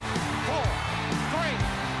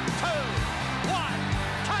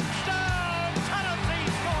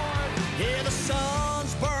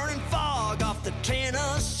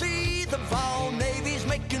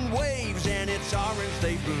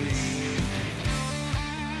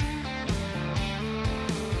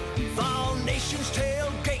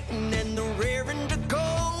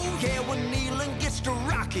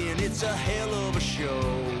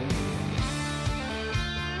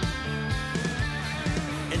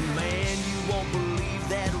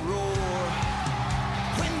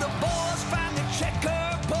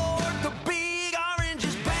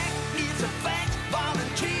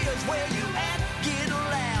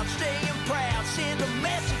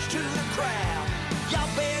Y'all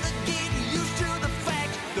better get used to the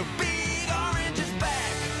fact the Big Orange is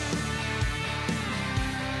back.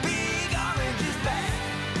 Big Orange is back.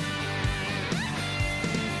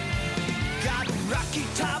 Got Rocky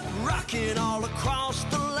Top rocking all across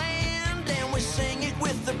the land, and we sing it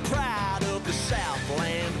with the pride of the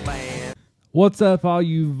Southland Band. What's up, all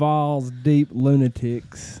you Vawls Deep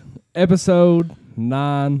lunatics? Episode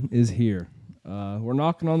 9 is here. We're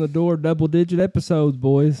knocking on the door, double-digit episodes,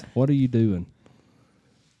 boys. What are you doing?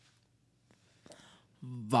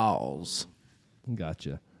 Vols.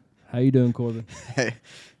 Gotcha. How you doing, Corbin?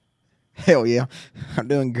 Hell yeah. I'm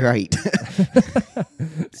doing great.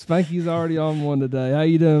 Spanky's already on one today. How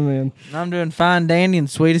you doing, man? I'm doing fine, dandy, and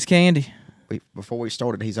sweet as candy. Before we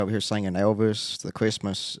started, he's over here singing Elvis, the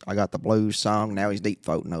Christmas. I got the blues song. Now he's deep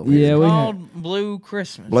throating over Yeah, here. we Called Blue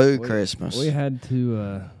Christmas. Blue Christmas. We had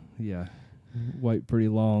to, wait pretty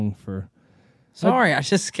long for... Sorry, I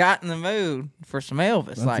just got in the mood for some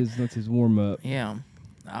Elvis. That's his warm-up. Yeah.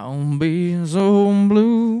 I'll be so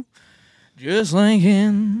blue, just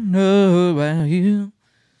thinking about you.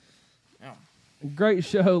 Great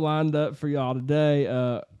show lined up for y'all today.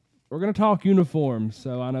 We're going to talk uniforms,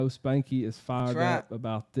 so I know Spanky is fired up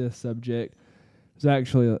about this subject. It's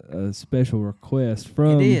actually a special request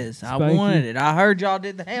from It is. Spanky. I wanted it. I heard y'all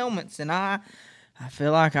did the helmets, and I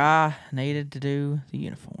feel like I needed to do the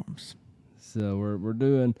uniforms. So we're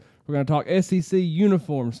going to talk SEC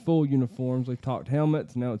uniforms, full uniforms. We've talked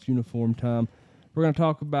helmets, now it's uniform time. We're going to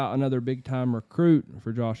talk about another big-time recruit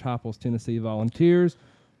for Josh Heupel's Tennessee Volunteers.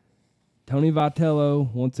 Tony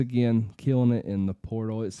Vitello, once again, killing it in the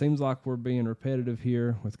portal. It seems like we're being repetitive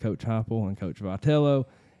here with Coach Heupel and Coach Vitello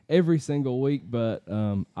every single week, but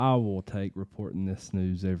I will take reporting this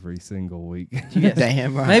news every single week. Yes.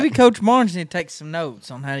 Damn right. Maybe Coach Barnes need to take some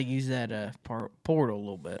notes on how to use that portal a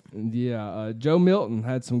little bit. Yeah, Joe Milton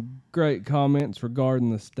had some great comments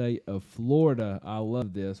regarding the state of Florida. I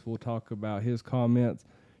love this. We'll talk about his comments.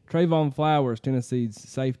 Trayvon Flowers, Tennessee's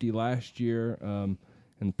safety last year,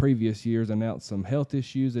 and previous years, announced some health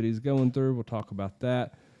issues that he's going through. We'll talk about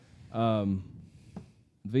that.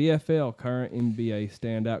 VFL, current NBA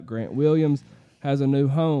standout Grant Williams, has a new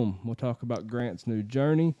home. We'll talk about Grant's new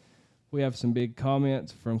journey. We have some big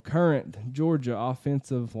comments from current Georgia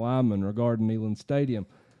offensive linemen regarding Neyland Stadium.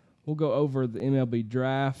 We'll go over the MLB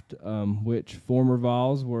draft, which former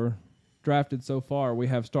Vols were drafted so far. We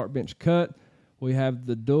have start bench cut. We have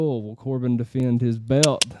the duel. Will Corbin defend his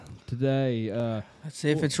belt today? Let's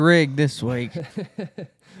see if it's rigged this week.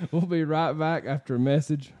 We'll be right back after a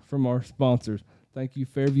message from our sponsors. Thank you,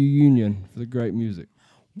 Fairview Union, for the great music.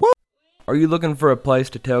 Woo! Are you looking for a place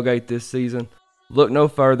to tailgate this season? Look no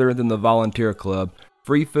further than the Volunteer Club.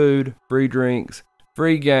 Free food, free drinks,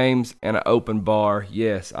 free games, and an open bar.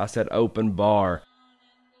 Yes, I said open bar.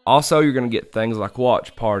 Also, you're going to get things like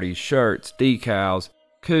watch parties, shirts, decals,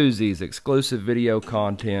 koozies, exclusive video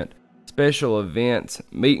content, special events,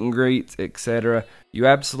 meet and greets, etc. You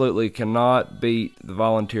absolutely cannot beat the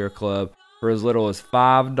Volunteer Club. For as little as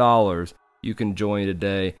 $5, you can join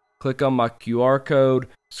today. Click on my QR code,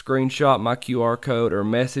 screenshot my QR code, or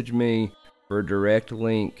message me for a direct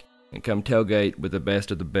link and come tailgate with the best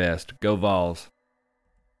of the best. Go Vols.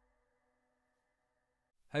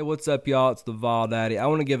 Hey, what's up, y'all? It's the Vol Daddy. I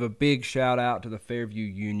want to give a big shout out to the Fairview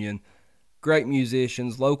Union. Great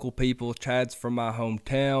musicians, local people. Chad's from my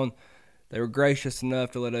hometown. They were gracious enough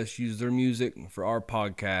to let us use their music for our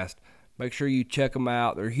podcast. Make sure you check them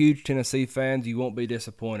out. They're huge Tennessee fans. You won't be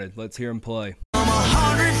disappointed. Let's hear them play.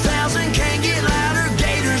 100,000 can't get louder.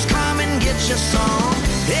 Gators, come and get your song.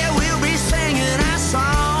 Yeah, we'll be singing our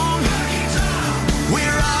song.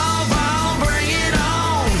 We're all Vol, bring it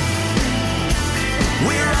on.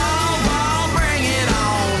 We're all Vol, bring it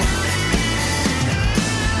on.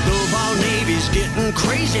 The Vol Navy's getting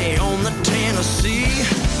crazy on the Tennessee.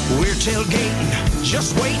 We're tailgating,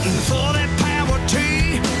 just waiting for that power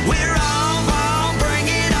tee. We're all Vol, bring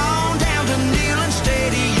it on down to Neyland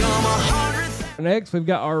Stadium. 100. Next, we've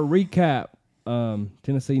got our recap,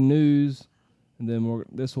 Tennessee news, and then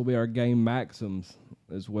this will be our game maxims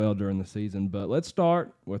as well during the season. But let's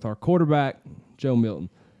start with our quarterback, Joe Milton.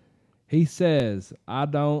 He says, I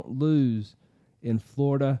don't lose in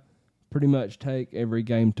Florida, pretty much take every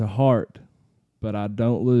game to heart, but I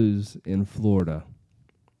don't lose in Florida.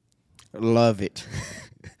 Love it.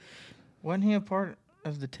 Wasn't he a part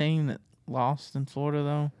of the team that lost in Florida,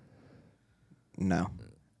 though? No.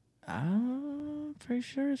 I'm pretty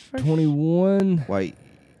sure it's first. 21. Wait.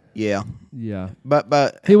 Yeah. Yeah.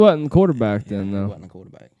 But He wasn't the quarterback then, he though. wasn't a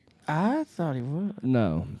quarterback. I thought he was.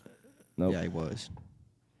 No. Nope. Yeah, he was.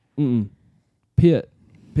 Mm-mm. Pitt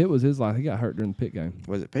was his life. He got hurt during the Pitt game.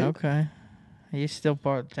 Was it Pitt? Okay. He's still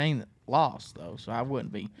part of the team that lost, though, so I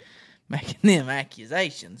wouldn't be making them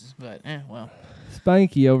accusations. But, well.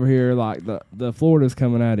 Spanky over here, like, the Florida's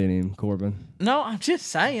coming out in him, Corbin. No, I'm just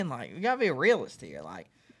saying, like, we got to be a realist here. Like,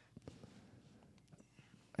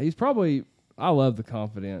 he's probably, I love the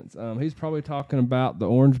confidence. He's probably talking about the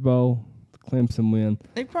Orange Bowl, the Clemson win.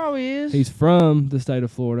 he probably is. He's from the state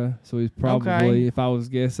of Florida, so he's probably, Okay. if I was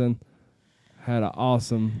guessing, had an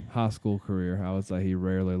awesome high school career. I would say he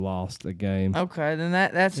rarely lost a game. Okay, then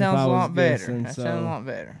that sounds a lot better. That so, sounds a lot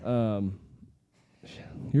better.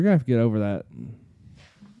 You're going to have to get over that.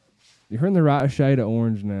 You're in the right shade of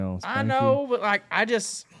orange now, Spanky. I know, but like I'm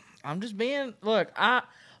just being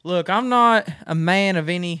I'm not a man of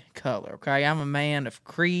any color, okay? I'm a man of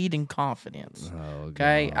creed and confidence. Oh,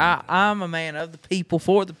 okay? God. I'm a man of the people,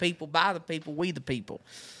 for the people, by the people, we the people.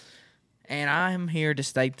 And I am here to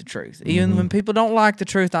state the truth. Even when people don't like the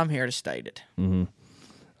truth, I'm here to state it. Mm-hmm.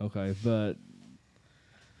 Okay, but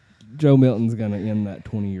Joe Milton's going to end that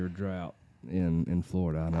 20-year drought in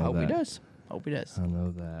Florida. I know Hope that. he does. Hope he does. I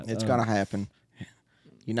know that. It's going to happen.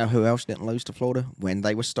 You know who else didn't lose to Florida? When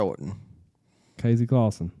they were starting. Casey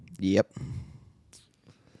Clausen. Yep.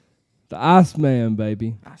 The Iceman,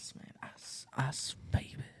 baby. Ice, man. Ice,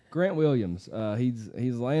 baby. Grant Williams.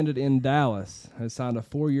 He's landed in Dallas. Has signed a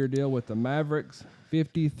 4-year deal with the Mavericks.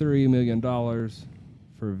 $53 million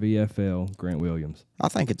for VFL. Grant Williams. I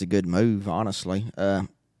think it's a good move, honestly.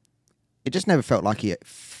 It just never felt like he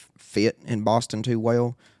fit in Boston too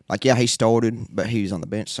well. Like, yeah, he started, but he was on the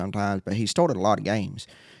bench sometimes. But he started a lot of games.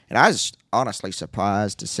 And I was honestly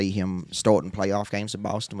surprised to see him starting playoff games in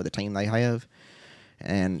Boston with the team they have.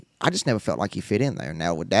 And I just never felt like he fit in there.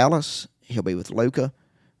 Now, with Dallas, he'll be with Luka.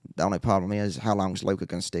 The only problem is, how long is Luka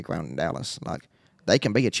going to stick around in Dallas? Like, they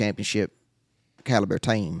can be a championship caliber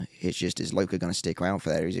team. It's just, is Luka going to stick around for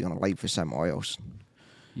that, or is he going to leave for somewhere else?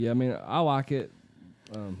 Yeah, I mean, I like it.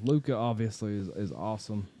 Luka obviously is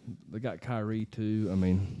awesome. They got Kyrie too. I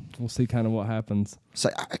mean, we'll see kind of what happens. So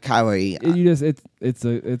Kyrie, It's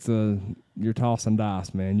a you're tossing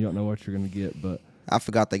dice, man. You don't know what you're gonna get, but I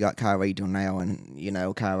forgot they got Kyrie till now, and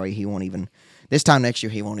Kyrie, he won't even. This time next year,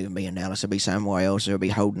 he won't even be in Dallas. He'll be somewhere else. He'll be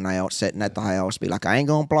holding out, sitting at the house, be like, I ain't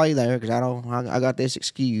gonna play there because I got this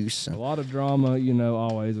excuse. a lot of drama,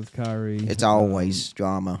 always with Kyrie. It's always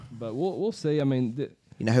drama. But we'll see. I mean,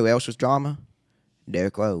 You know who else was drama?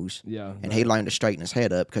 Derrick Rose. yeah, And he learned to straighten his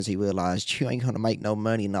head up because he realized you ain't going to make no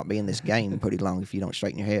money and not be in this game pretty long if you don't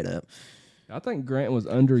straighten your head up. I think Grant was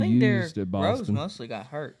I think underused at Rose Boston. mostly got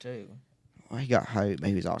hurt, too. Well, he got hurt, but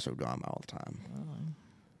he was also drama all the time.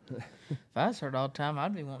 If I was hurt all the time,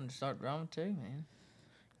 I'd be wanting to start drama, too, man.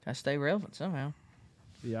 Gotta stay relevant somehow.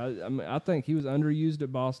 Yeah, I mean, I think he was underused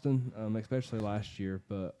at Boston, especially last year.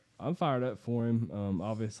 But I'm fired up for him.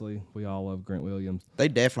 Obviously, we all love Grant Williams. They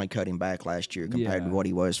definitely cut him back last year compared to what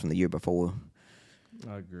he was from the year before.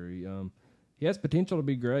 I agree. He has potential to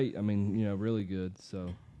be great. I mean, really good.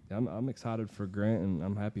 So I'm excited for Grant, and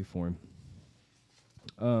I'm happy for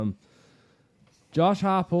him. Josh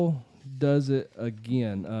Heupel does it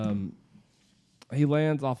again. He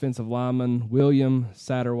lands offensive lineman William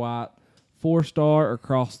Satterwhite, 4-star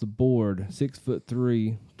across the board,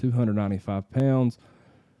 6'3", 295 pounds.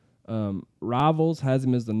 Rivals has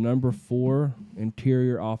him as the number 4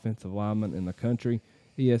 interior offensive lineman in the country.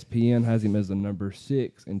 ESPN has him as the number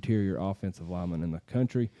 6 interior offensive lineman in the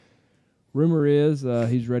country. Rumor is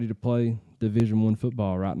he's ready to play Division I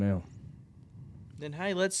football right now. Then,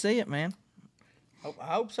 hey, let's see it, man.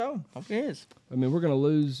 I hope so. Hope it is. I mean, we're going to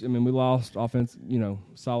lose. I mean, we lost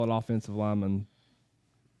solid offensive linemen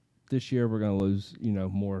this year. We're going to lose,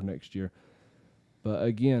 more next year. But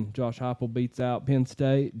again, Josh Heupel beats out Penn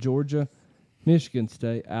State, Georgia, Michigan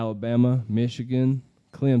State, Alabama, Michigan,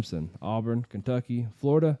 Clemson, Auburn, Kentucky,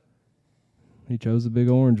 Florida. He chose the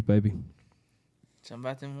big orange, baby. Something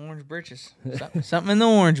about them orange britches. Something in the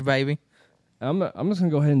orange, baby. I'm just going to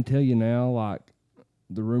go ahead and tell you now, like,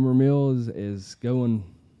 the rumor mill is going,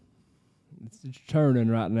 it's churning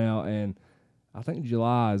right now, and I think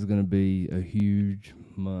July is going to be a huge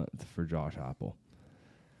month for Josh Heupel.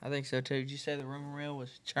 I think so too. Did you say the rumor mill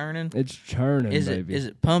was churning? It's churning, baby. Is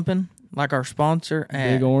it pumping like our sponsor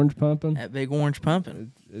at Big Orange Pumping? At Big Orange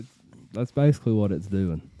Pumping. That's basically what it's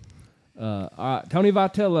doing. All right, Tony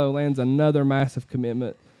Vitello lands another massive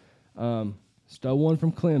commitment. Stole one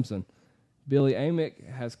from Clemson. Billy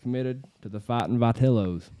Amick has committed to the Fighting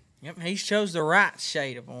Vitellos. Yep, he's chose the right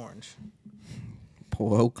shade of orange.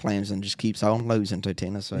 Poor old Clemson just keeps on losing to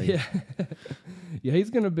Tennessee. Yeah, yeah, he's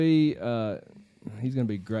gonna be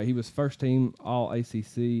great. He was first team All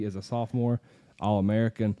ACC as a sophomore, All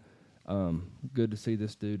American. Good to see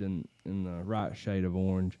this dude in the right shade of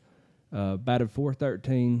orange. Batted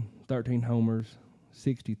 .413, 13 homers,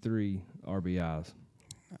 63 RBIs.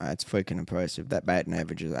 That's freaking impressive. That batting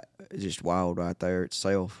average is just wild right there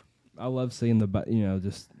itself. I love seeing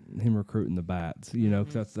just him recruiting the bats.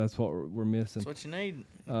 Because that's what we're missing. That's what you need.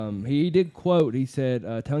 He did quote. He said,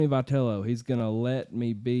 "Tony Vitello, he's gonna let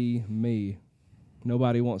me be me.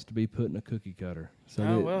 Nobody wants to be put in a cookie cutter."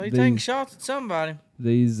 So he's taking shots at somebody.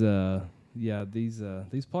 These players,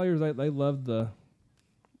 they love the,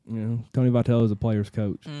 Tony Vitello is a player's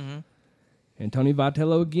coach. Mm-hmm. And Tony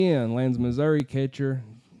Vitello again lands Missouri catcher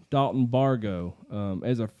Dalton Bargo.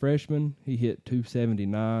 As a freshman, he hit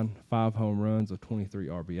 .279, 5 home runs with 23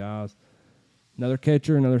 RBIs. Another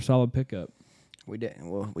catcher, another solid pickup. We did.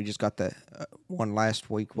 Well, we just got the one last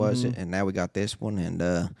week, was it? And now we got this one,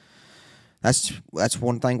 and that's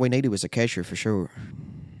one thing we needed was a catcher for sure.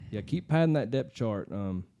 Yeah, keep padding that depth chart.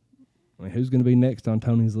 Who's going to be next on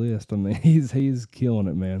Tony's list? I mean, he's killing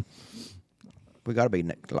it, man. We got to be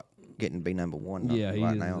getting to be number one. Yeah,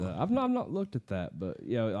 right now. I've not looked at that, but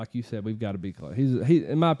yeah, like you said, we've got to be close. He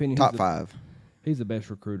in my opinion, top 5. He's the best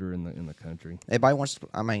recruiter in the country. Everybody wants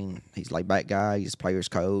to, he's laid back guy. He's a player's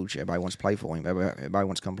coach. Everybody wants to play for him. Everybody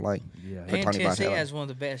wants to come play. Yeah, and Tennessee has one of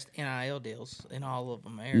the best NIL deals in all of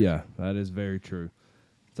America. Yeah, that is very true.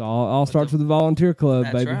 So all starts with the volunteer club,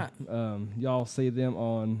 that's baby. Right. Y'all see them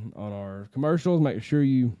on our commercials. Make sure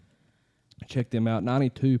you check them out.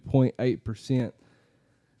 92.8%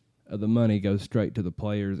 of the money goes straight to the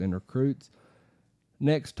players and recruits.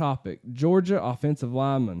 Next topic, Georgia offensive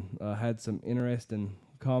lineman had some interesting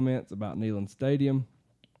comments about Neyland Stadium.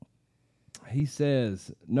 He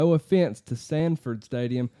says, "No offense to Sanford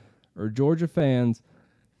Stadium or Georgia fans,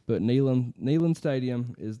 but Neyland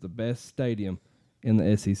Stadium is the best stadium in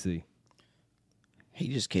the SEC." He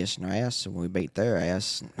just kissing our ass, and we beat their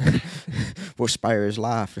ass. We'll spare his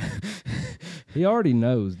life. He already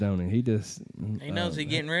knows, don't he? He knows he's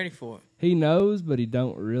getting ready for it. He knows, but he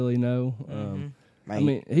don't really know. Mm-hmm. I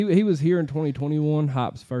mean, he was here in 2021,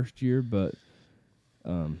 Hop's first year, but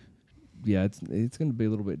yeah, it's going to be a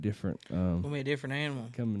little bit different. Going to be a different animal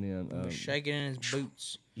coming in, shaking in his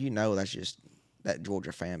boots. That's just that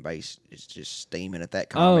Georgia fan base is just steaming at that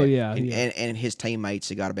comment. Oh yeah, and his teammates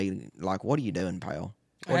have got to be like, "What are you doing, pal?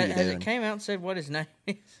 What are you doing?" It came out and said what his name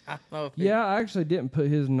is? I don't know if I actually didn't put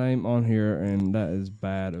his name on here, and that is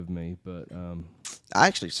bad of me. But I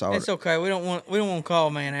actually saw it's okay. We don't want to call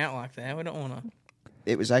a man out like that. We don't want to.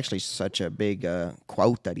 It was actually such a big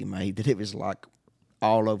quote that he made that it was like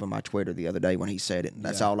all over my Twitter the other day when he said it. And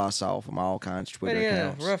that's all I saw from all kinds of Twitter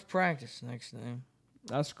accounts. Rough practice next thing.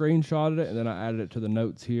 I screenshotted it and then I added it to the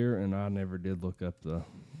notes here, and I never did look up the.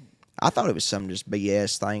 I thought it was some just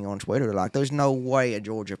BS thing on Twitter. Like, there's no way a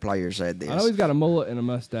Georgia player said this. I know he's got a mullet and a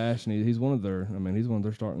mustache, and he's one of their. He's one of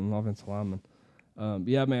their starting offensive linemen.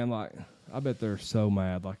 Yeah, man. Like, I bet they're so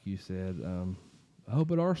mad, like you said.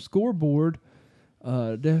 But our scoreboard.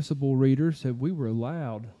 Decibel reader said we were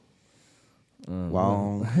loud.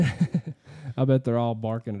 Wrong. I bet they're all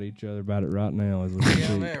barking at each other about it right now as we speak.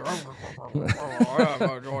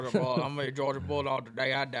 I'm a Georgia Bulldog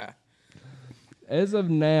today. I die. As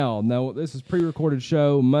of now, this is pre-recorded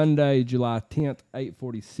show Monday, July 10th,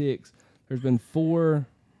 8:46. There's been 4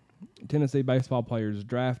 Tennessee baseball players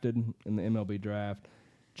drafted in the MLB draft.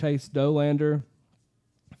 Chase Dolander,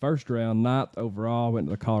 first round, 9th overall, went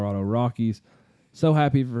to the Colorado Rockies. So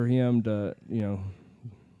happy for him to,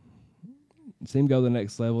 see him go to the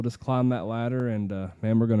next level, just climb that ladder, and,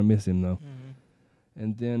 man, we're going to miss him, though. Mm-hmm.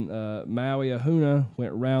 And then Maui Ahuna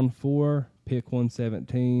went round 4, pick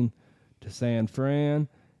 117 to San Fran.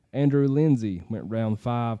 Andrew Lindsay went round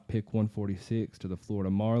 5, pick 146 to the Florida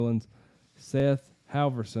Marlins. Seth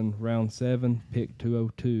Halverson, round 7, pick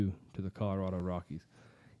 202 to the Colorado Rockies.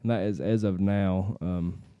 And that is as of now.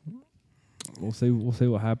 We'll see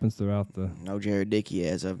what happens throughout the. No Jared Dickey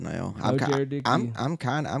as of now. Jared Dickey. I'm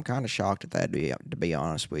kind of shocked at that, to be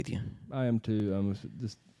honest with you. I am too.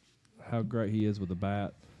 Just how great he is with the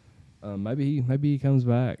bat. Maybe he comes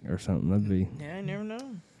back or something. That'd be. Yeah, I never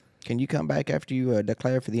know. Can you come back after you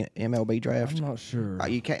declare for the MLB draft? I'm not sure.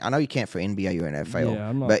 You can't. I know you can't for NBA or NFL. Yeah,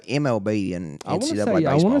 I'm not. But MLB and NCAA baseball.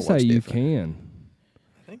 I want to say you different? can.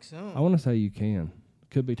 I think so. I want to say you can.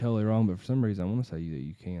 Could be totally wrong, but for some reason I want to say that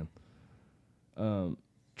you can.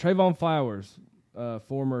 Trayvon Flowers,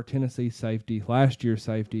 former Tennessee safety, last year's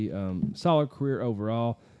safety, solid career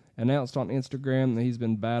overall. Announced on Instagram that he's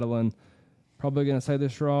been battling, probably going to say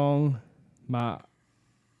this wrong,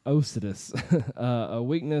 myositis, a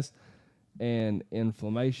weakness and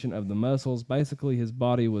inflammation of the muscles. Basically, his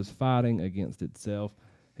body was fighting against itself.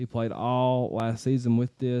 He played all last season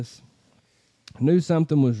with this. Knew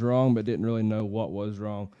something was wrong, but didn't really know what was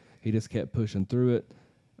wrong. he just kept pushing through it.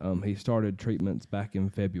 He started treatments back in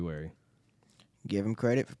February. Give him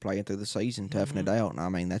credit for playing through the season, toughing it out. I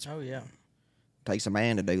mean, that's takes a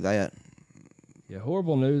man to do that. Yeah,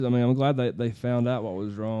 horrible news. I mean, I'm glad they found out what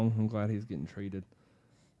was wrong. I'm glad he's getting treated.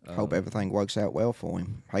 Hope everything works out well for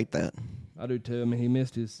him. Hate that. I do too. I mean, he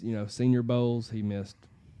missed his, senior bowls. He missed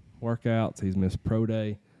workouts. He's missed pro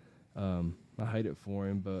day. I hate it for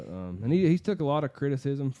him, but and he took a lot of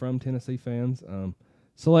criticism from Tennessee fans.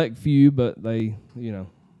 Select few, but they,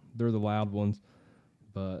 they're the loud ones.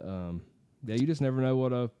 But yeah, you just never know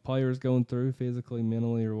what a player is going through physically,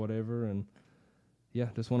 mentally, or whatever. And yeah,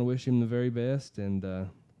 just want to wish him the very best. And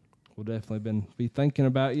we'll definitely be thinking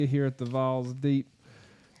about you here at the Vawls Deep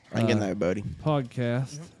Hang in there, buddy.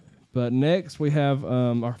 podcast. Yep. But next we have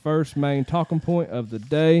our first main talking point of the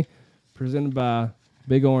day, presented by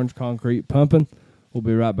Big Orange Concrete Pumping. We'll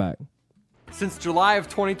be right back. Since July of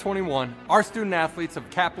 2021, our student athletes have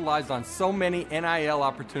capitalized on so many NIL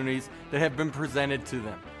opportunities that have been presented to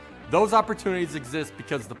them. Those opportunities exist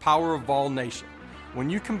because of the power of Vol Nation. When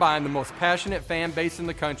you combine the most passionate fan base in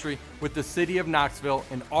the country with the city of Knoxville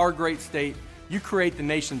and our great state, you create the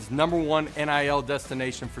nation's #1 NIL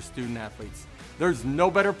destination for student athletes. There's no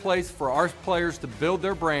better place for our players to build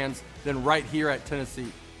their brands than right here at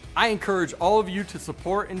Tennessee. I encourage all of you to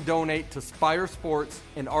support and donate to Spire Sports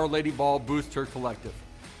and Our Lady Ball Booster Collective.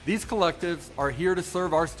 These collectives are here to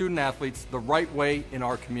serve our student athletes the right way in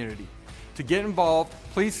our community. To get involved,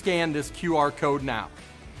 please scan this QR code now.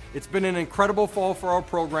 It's been an incredible fall for our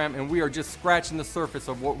program, and we are just scratching the surface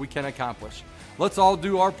of what we can accomplish. Let's all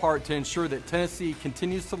do our part to ensure that Tennessee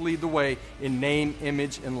continues to lead the way in name,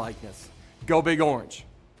 image, and likeness. Go Big Orange.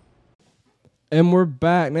 And we're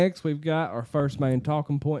back. Next, we've got our first main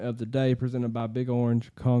talking point of the day, presented by Big Orange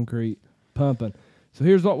Concrete Pumping. So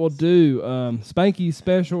here's what we'll do. Spanky's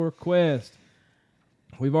special request.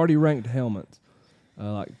 We've already ranked helmets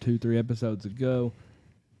like 2-3 episodes ago.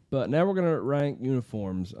 But now we're going to rank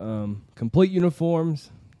uniforms. Complete uniforms,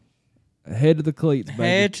 head to the cleats, baby.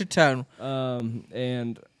 Head to toe.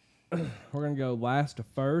 And we're going to go last to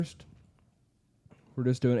first. We're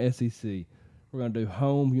just doing SEC. We're going to do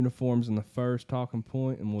home uniforms in the first talking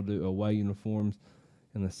point, and we'll do away uniforms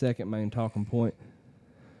in the second main talking point.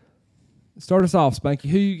 Start us off, Spanky.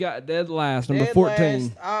 Who you got dead last, number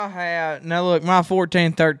 14? Now look, my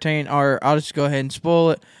 14, 13 are, I'll just go ahead and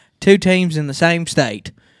spoil it, 2 teams in the same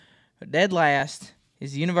state. But dead last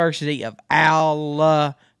is the University of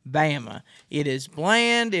Alabama. It is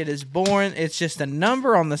bland. It is boring. It's just a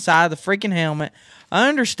number on the side of the freaking helmet. I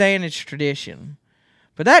understand it's tradition,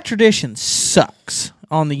 but that tradition sucks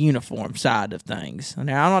on the uniform side of things.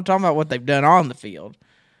 Now, I'm not talking about what they've done on the field,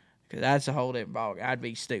 because that's a whole different ballgame. I'd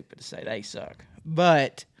be stupid to say they suck.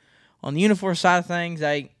 But on the uniform side of things,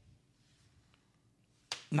 they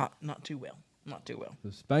not too well. Not too well. So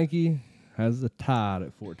Spanky has the tide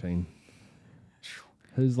at 14.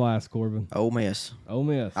 Who's last, Corbin? Ole Miss. Ole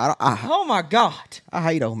Miss. Oh my God! I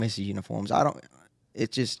hate Ole Miss's uniforms.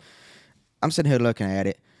 It's just. I'm sitting here looking at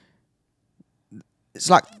it. It's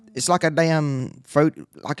like a damn fruit.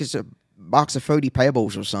 Like it's a box of Fruity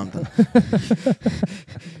Pebbles or something.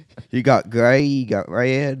 You got gray, you got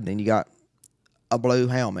red, then you got a blue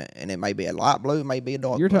helmet, and it may be a light blue, it may be a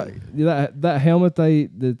dark blue. That helmet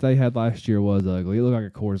that they had last year was ugly. It looked like a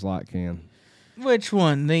Coors Light can. Which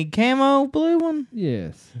one? The camo blue one?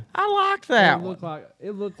 Yes. I liked that one.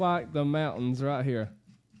 It looked like the mountains right here.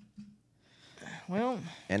 Well,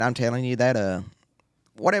 and I'm telling you that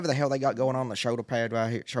whatever the hell they got going on the shoulder pads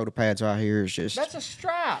right here is just that's a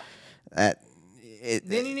stripe.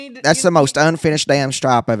 Then you need to, that's the most unfinished damn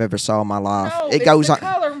stripe I've ever saw in my life. No, it goes the on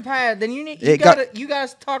coloring pad. Then you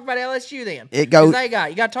guys talk about LSU then. It goes. You got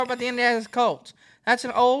to talk about the Indianapolis Colts. That's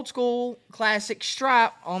an old school classic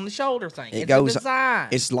stripe on the shoulder thing. It's a design.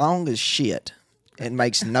 It's long as shit. It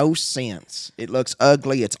makes no sense. It looks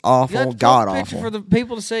ugly. It's awful. You God awful. awful. For the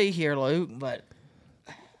people to see here, Luke. But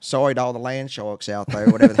sorry to all the land sharks out there,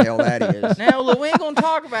 whatever the hell that is. Now, look, we ain't gonna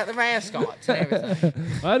talk about the mascots and everything.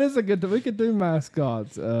 That is a good. We could do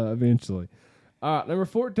mascots eventually. All right, number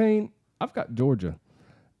 14. I've got Georgia.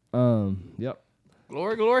 Yep.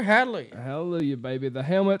 Glory, glory, hallelujah. Hallelujah, baby. The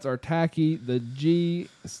helmets are tacky. The G,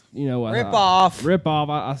 rip off. Rip off.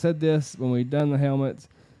 I said this when we done the helmets.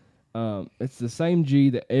 It's the same G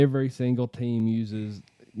that every single team uses.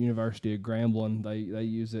 University of Grambling, they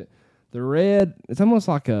use it. The red, it's almost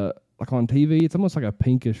like on TV, it's almost like a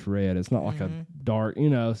pinkish red. It's not like a dark,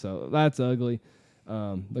 so that's ugly.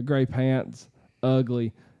 The gray pants,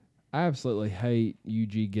 ugly. I absolutely hate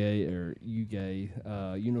UGA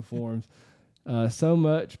uniforms. So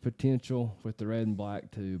much potential with the red and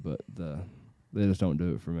black too, but the They just don't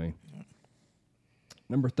do it for me.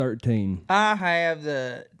 Number 13. I have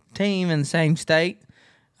the team in the same state.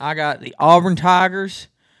 I got the Auburn Tigers.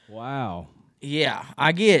 Wow. Yeah,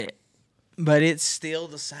 I get it, but it's still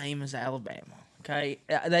the same as Alabama. Okay,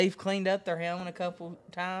 they've cleaned up their helmet a couple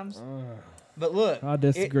times, but look, I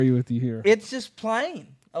disagree with you here. It's just plain.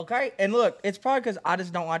 Okay, and look, it's probably because I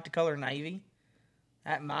just don't like the color navy.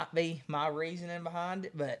 That might be my reasoning behind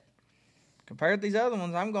it, but compared to these other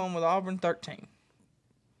ones, I'm going with Auburn 13.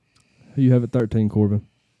 Who you have at 13, Corbin?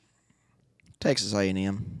 Texas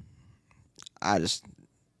A&M. I just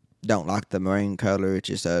don't like the maroon color. It's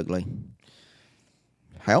just ugly.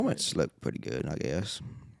 Helmets look pretty good, I guess.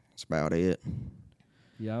 That's about it.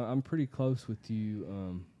 Yeah, I'm pretty close with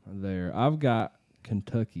you there. I've got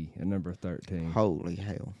Kentucky at number 13. Holy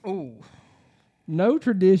hell. Ooh. No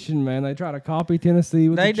tradition, man. They try to copy Tennessee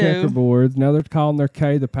with They the do. checkerboards. Now they're calling their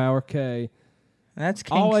K the Power K. That's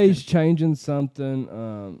Kingston. Always changing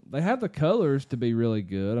something. They have the colors to be really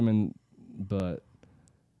good. I mean, but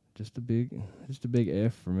just a big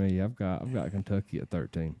F for me. I've got Kentucky at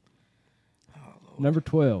 13. Number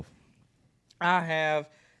 12. I have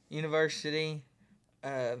University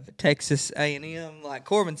of Texas A&M. Like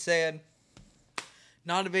Corbin said,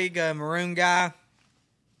 not a big maroon guy.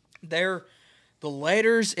 They're the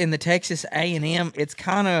letters in the Texas A&M. It's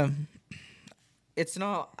kind of, it's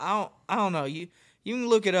not. I don't know. You can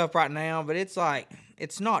look it up right now, but it's like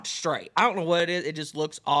it's not straight. I don't know what it is. It just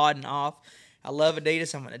looks odd and off. I love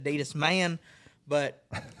Adidas. I'm an Adidas man, but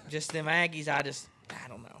just them Aggies, I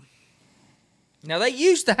don't know. Now, they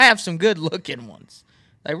used to have some good-looking ones.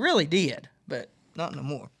 They really did, but not no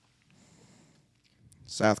more.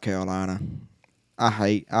 South Carolina.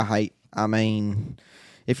 I mean,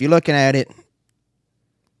 if you're looking at it,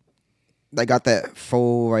 they got that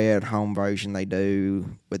full red home version they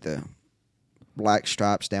do with the black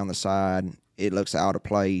stripes down the side. It looks out of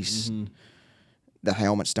place. Mm-hmm. The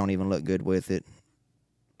helmets don't even look good with it.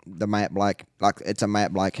 The matte black, like it's a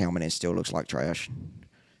matte black helmet, it still looks like trash.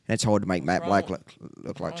 And it's hard to make matte black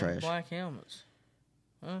look like trash. Black helmets,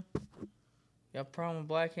 huh? You have a problem with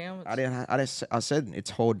black helmets? I said it's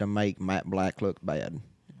hard to make matte black look bad,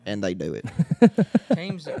 and they do it.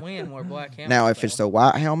 Teams that win wear black helmets. Now, if it's the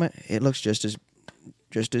white helmet, it looks just as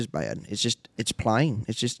bad. It's plain.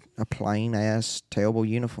 It's just a plain ass terrible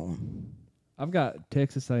uniform. I've got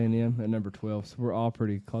Texas A&M at number 12, so we're all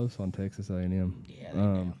pretty close on Texas A&M. Yeah, they're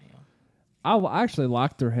downhill. I actually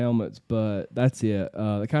like their helmets, but that's it.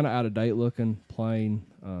 They're kind of out of date looking, plain.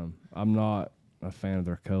 I'm not a fan of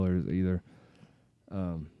their colors either.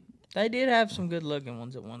 They did have some good looking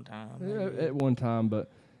ones at one time. At one time,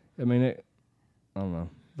 but I mean, I don't know.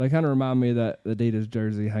 They kind of remind me of that Adidas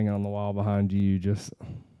jersey hanging on the wall behind you. Just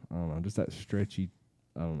I don't know, just that stretchy.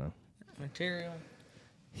 I don't know. Material.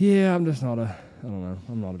 Yeah, I'm just not a. I don't know.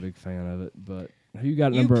 I'm not a big fan of it. But who you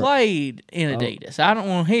got? You played in Adidas. I don't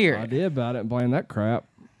want to hear it. I did, but I didn't blame that crap.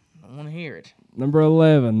 I don't want to hear it. Number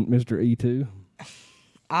 11, Mr. E2.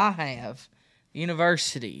 I have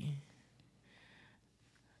University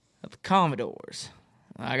of the Commodores.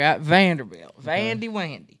 I got Vanderbilt. Vandy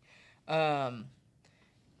Wandy.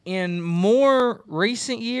 In more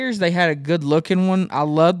recent years, they had a good looking one. I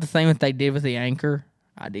love the thing that they did with the anchor.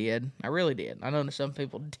 I did. I really did. I know some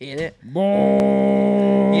people did it.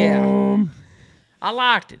 Boom. Yeah. I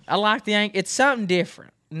liked it. I liked the anchor. It's something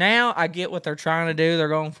different. Now I get what they're trying to do. They're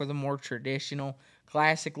going for the more traditional,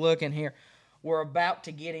 classic look in here. We're about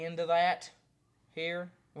to get into that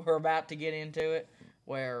here. We're about to get into it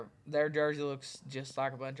where their jersey looks just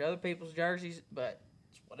like a bunch of other people's jerseys, but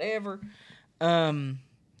it's whatever.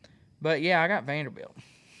 But, yeah, I got Vanderbilt.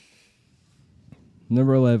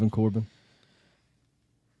 Number 11, Corbin.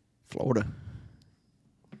 Florida.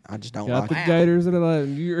 I just don't got like the it. Gators at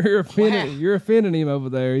 11. You're offending. Wow. You're offending him over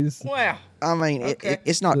there. Wow. I mean, Okay.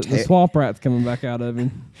 it's not The swamp rat's coming back out of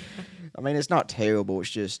him. I mean, it's not terrible. It's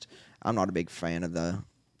just I'm not a big fan of the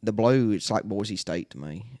blue. It's like Boise State to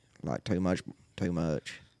me. Like too much.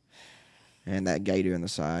 And that gator on the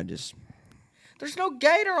side just. There's no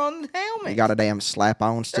gator on the helmet. You got a damn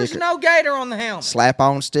slap-on sticker. There's no gator on the helmet.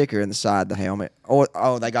 Slap-on sticker in the side of the helmet.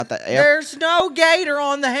 Oh, they got the F. There's no gator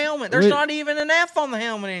on the helmet. There's Wait. not even an F on the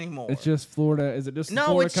helmet anymore. It's just Florida. Is it just no,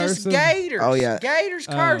 Florida it's cursive? just gators. Oh, yeah. Gators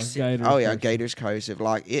cursive. Gators Oh yeah, cursive. Gators cursive.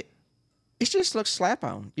 Like it just looks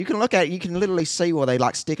slap-on. You can look at it. You can literally see where they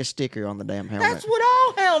like stick a sticker on the damn helmet. That's what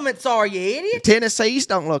all helmets are, you idiot. Tennessee's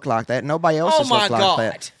don't look like that. Nobody else's my look like God.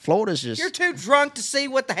 that. Florida's just. You're too drunk to see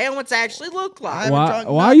what the helmets actually look like. haven't drunk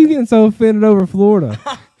Why are you getting so offended over Florida?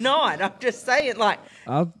 Not. I'm just saying, like,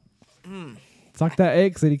 It's like that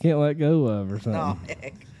ex that he can't let go of or something. no,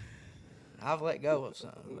 heck. I've let go of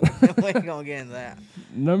some. We ain't gonna get into that.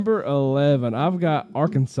 Number 11, I've got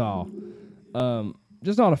Arkansas.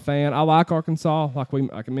 Just not a fan. I like Arkansas, like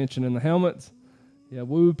I mentioned in the helmets. Yeah,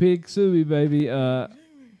 woo pig suey, baby. But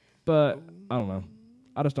I don't know.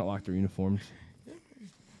 I just don't like their uniforms.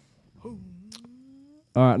 All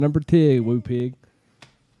right, number 10, woo pig.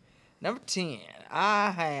 Number 10,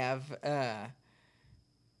 I have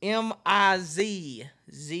MIZZOU.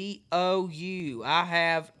 I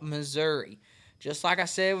have Missouri. Just like I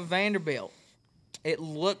said with Vanderbilt, it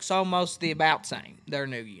looks almost the about same, their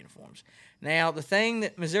new uniforms. Now, the thing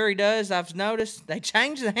that Missouri does, I've noticed, they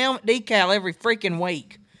change the helmet decal every freaking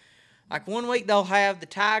week. Like 1 week, they'll have the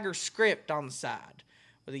Tiger script on the side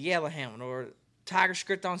with a yellow helmet, or Tiger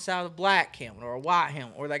script on the side of a black helmet, or a white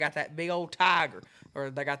helmet, or they got that big old Tiger, or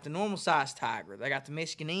they got the normal size Tiger, they got the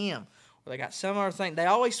Michigan M, or they got some other thing. They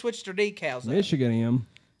always switch their decals up. Michigan M.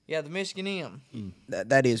 Yeah, the Michigan M.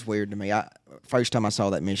 That is weird to me. First time I saw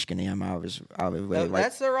that Michigan M, I was really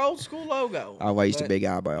That's their old school logo. I raised a big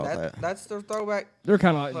eyebrow at that. That's their throwback. They're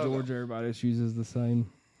kind of like logo. Georgia. Everybody just uses the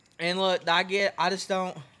same. And look, I just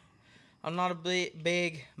don't. I'm not a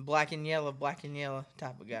big black and yellow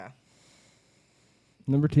type of guy.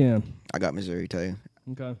 Number 10. I got Missouri too.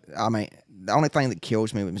 Okay. I mean, the only thing that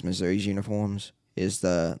kills me with Missouri's uniforms is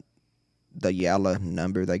the yellow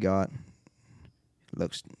number they got.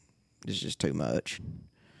 It's just too much.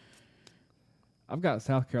 I've got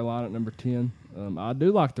South Carolina at number 10. I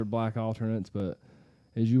do like their black alternates, but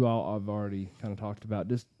as you all I've already kind of talked about,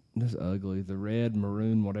 just ugly. The red,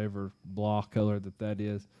 maroon, whatever block color that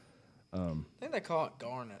is. I think they call it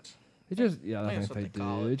garnet. It just I think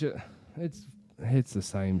they do. It's the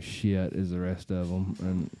same shit as the rest of them,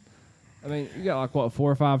 and I mean you got like what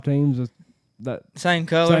 4 or 5 teams with that Same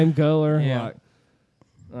color. Yeah.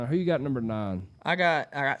 Like, who you got number 9? I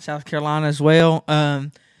got South Carolina as well.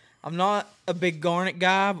 I'm not a big garnet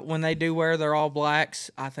guy, but when they do wear their all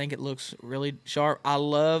blacks, I think it looks really sharp. I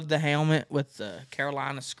love the helmet with the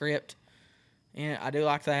Carolina script. Yeah, I do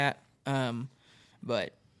like that.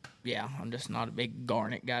 But yeah, I'm just not a big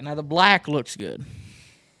garnet guy. Now the black looks good.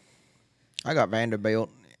 I got Vanderbilt.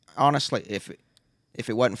 Honestly, if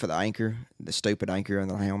it wasn't for the stupid anchor on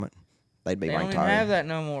the helmet, they'd be They don't ranked even higher. have that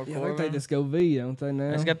no more. Yeah, I think they just go V, don't they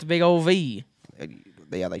now? It's got the big old V.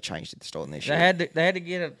 Yeah, they changed it starting this They year. had to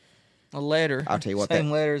get a letter. I'll tell you what, same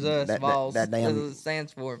that- letter as us, that Vols. damn- That's what it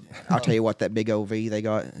stands for. I'll tell you what, that big old V they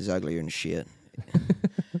got is uglier than shit.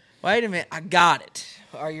 Wait a minute, I got it.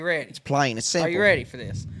 Are you ready? It's plain. It's simple. Are you ready for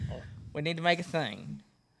this? We need to make a thing,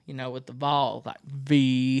 with the Vols, like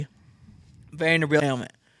V, Vanderbilt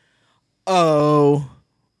helmet, O,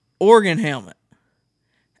 Oregon helmet,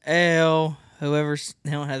 L, whoever's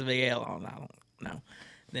helmet has a big L on it, I don't know.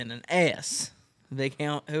 Then an S, big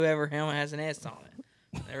helmet, whoever helmet has an S on it.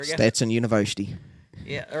 There we go. Stetson University.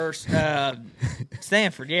 Yeah, or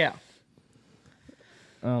Stanford, yeah.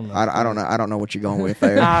 I don't know. I don't know what you're going with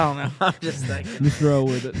there. I don't know. I'm just thinking. Just roll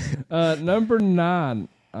with it. Number 9.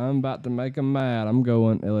 I'm about to make them mad. I'm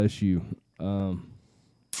going LSU.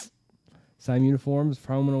 Same uniforms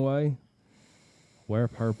for home and away. Wear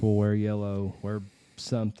purple, wear yellow, wear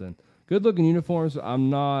something. Good looking uniforms. I'm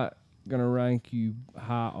not going to rank you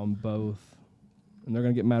high on both. And they're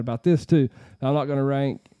going to get mad about this too. I'm not going to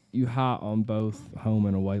rank you high on both home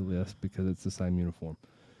and away lists because it's the same uniform.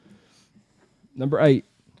 Number 8.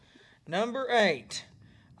 Number 8,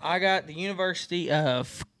 I got the University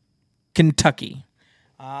of Kentucky.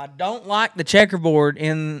 I don't like the checkerboard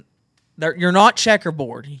you're not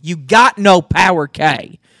checkerboard. You got no power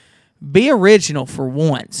K. Be original for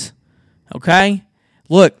once, okay?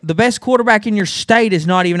 Look, the best quarterback in your state is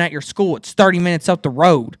not even at your school. It's 30 minutes up the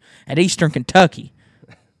road at Eastern Kentucky,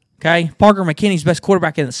 okay? Parker McKinney's best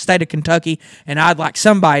quarterback in the state of Kentucky, and I'd like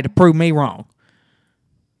somebody to prove me wrong.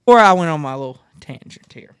 Or I went on my little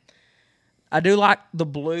tangent here. I do like the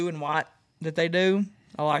blue and white that they do.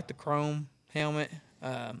 I like the chrome helmet.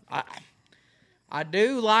 I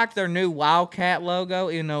do like their new Wildcat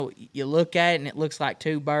logo, even though you look at it and it looks like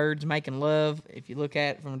 2 birds making love if you look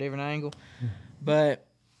at it from a different angle. But,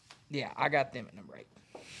 yeah, I got them at number 8.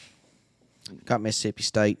 Got Mississippi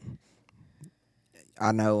State.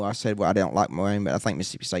 I know I said I don't like Moraine, but I think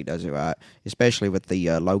Mississippi State does it right, especially with the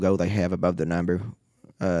logo they have above the number,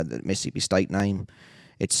 the Mississippi State name.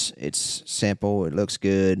 It's simple. It looks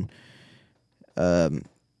good. Helmets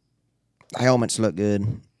look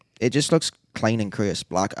good. It just looks clean and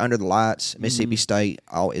crisp. Like under the lights, Mississippi State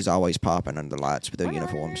is always popping under the lights with their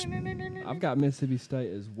uniforms. I've got Mississippi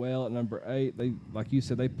State as well at number 8. They, like you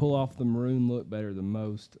said, they pull off the maroon look better than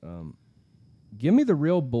most. Give me the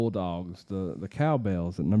real Bulldogs, the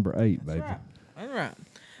Cowbells at number 8, baby. All right.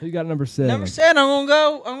 Who you got number 7? Number 7, I'm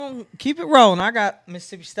gonna keep it rolling. I got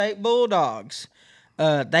Mississippi State Bulldogs.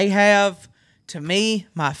 They have, to me,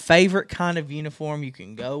 my favorite kind of uniform you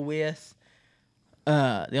can go with.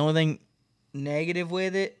 The only thing negative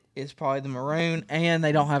with it is probably the maroon, and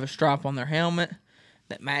they don't have a stripe on their helmet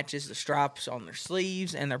that matches the stripes on their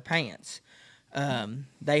sleeves and their pants.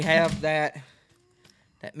 They have that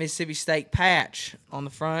Mississippi State patch on the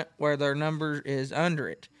front where their number is under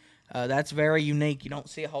it. That's very unique. You don't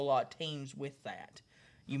see a whole lot of teams with that.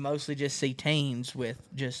 You mostly just see teams with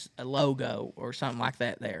just a logo or something like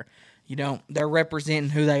that there. You don't. They're representing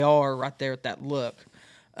who they are right there with that look.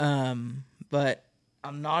 But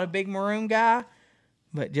I'm not a big maroon guy,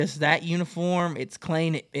 but just that uniform, it's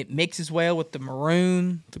clean. It mixes well with the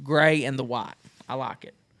maroon, the gray, and the white. I like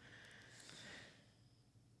it.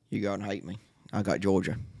 You go and hate me. I got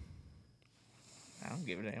Georgia. I don't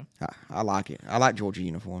give a damn. I like it. I like Georgia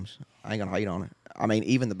uniforms. I ain't gonna hate on it. I mean,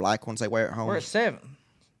 even the black ones they wear at home. We're at 7.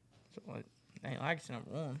 So it ain't like it's number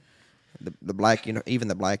 1. The black, even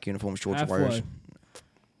the black uniforms Georgia Halfway. wears,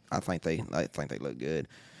 I think they look good.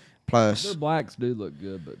 Plus, Their blacks do look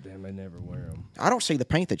good, but damn, they never wear them. I don't see the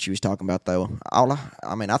paint that you was talking about though.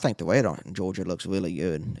 I think the way on Georgia looks really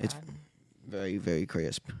good. It's very, very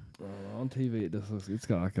crisp. On TV, it just looks. It's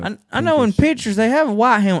got like a. I know in pinkish- pictures they have a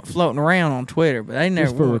white helmet floating around on Twitter, but they never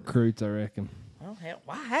Just for wore it. recruits, I reckon. Well, hell,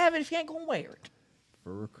 why have it if you ain't gonna wear it?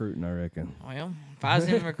 For recruiting, I reckon. Well, if I was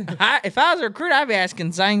if I was a recruit, I'd be asking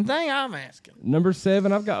the same thing I'm asking. Number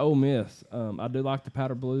 7, I've got Ole Miss. I do like the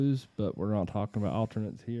powder blues, but we're not talking about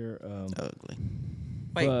alternates here. Ugly.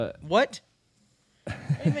 Wait, But- what? What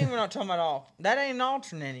do you mean we're not talking about all? That ain't an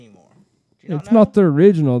alternate anymore. Do you It's know? not the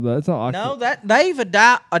original though. It's not like No, that they've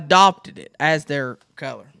adopted it as their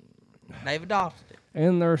color. They've adopted it.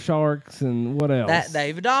 and they're sharks and what else? That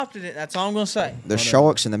they've adopted it. That's all I'm gonna say. The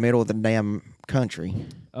sharks in the middle of the damn country.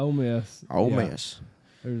 Ole Miss. Ole Yeah. Miss.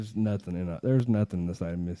 There's nothing in it. There's nothing in the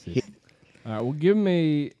state of Mississippi. All right, well, give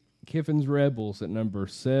me Kiffin's Rebels at number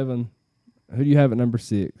 7. Who do you have at number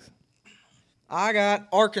 6? I got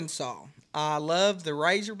Arkansas. I love the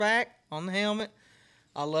Razorback on the helmet.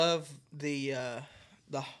 I love the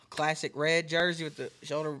classic red jersey with the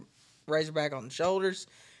shoulder Razorback on the shoulders,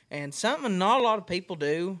 and something not a lot of people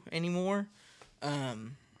do anymore.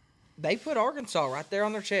 They put Arkansas right there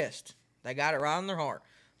on their chest. They got it right on their heart.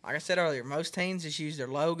 Like I said earlier, most teams just use their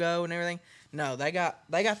logo and everything. No, they got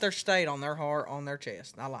their state on their heart, on their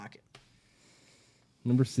chest. I like it.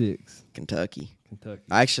 Number 6, Kentucky. Kentucky.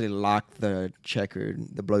 I actually like the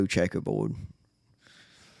blue checkerboard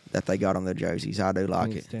that they got on their jerseys. I do like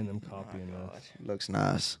Can't it. stand them copying us. Looks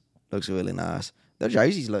nice. Looks really nice. Their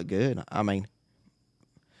jerseys look good. I mean,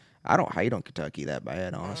 I don't hate on Kentucky that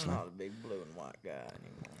bad, honestly. I'm not a big blue and white guy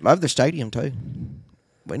anymore. Love their stadium too.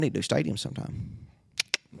 We need to do stadium sometime.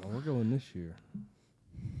 No, we're going this year.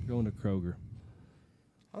 We're going to Kroger.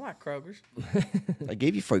 I like Kroger's. They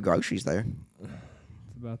give you free groceries there.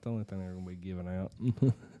 It's about the only thing they're going to be giving out.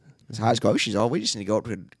 As high as groceries are, we just need to go up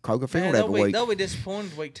to Kroger Field Man, every week. they'll be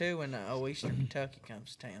disappointed week 2 when Eastern Kentucky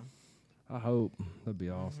comes to town. I hope. That'd be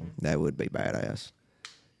awesome. That would be badass.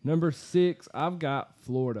 Number 6, I've got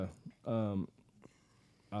Florida. I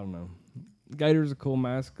don't know. Gators a cool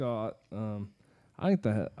mascot. I think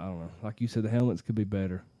that, I don't know. Like you said, the helmets could be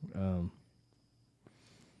better.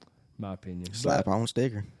 My opinion. Slap But on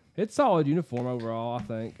sticker. it's solid uniform overall, I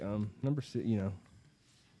think. Number 6,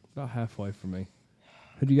 about halfway for me.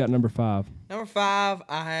 Who do you got number 5? Number 5,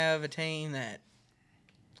 I have a team that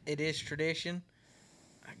it is tradition.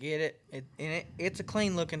 I get it. It's a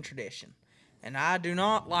clean-looking tradition. And I do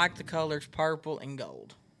not like the colors purple and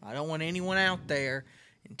gold. I don't want anyone out there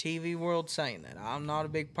in TV world saying that. I'm not a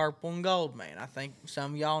big purple and gold man. I think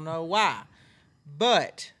some of y'all know why.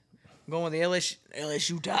 But I'm going with the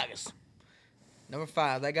LSU Tigers. Number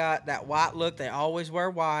 5, they got that white look. They always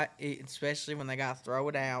wear white, especially when they got to throw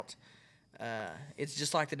it out. It's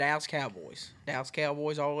just like the Dallas Cowboys. Dallas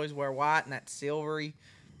Cowboys always wear white and that silvery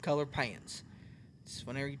color pants. It's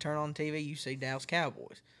whenever you turn on TV, you see Dallas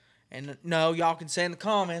Cowboys. And no, y'all can say in the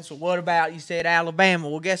comments, well, what about you said Alabama?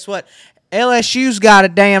 Well, guess what? LSU's got a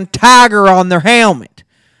damn tiger on their helmet.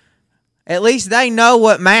 At least they know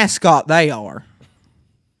what mascot they are.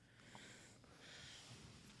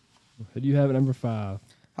 Who do you have at number 5?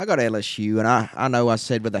 I got LSU, and I know I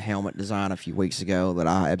said with the helmet design a few weeks ago that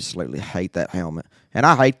I absolutely hate that helmet. And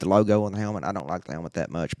I hate the logo on the helmet. I don't like the helmet that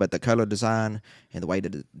much. But the color design and the way to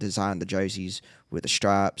design the jerseys with the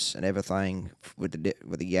stripes and everything, with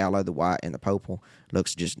the yellow, the white, and the purple,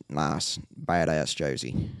 looks just nice. Badass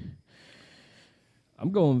jersey.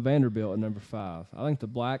 I'm going Vanderbilt at number 5. I think the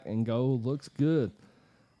black and gold looks good.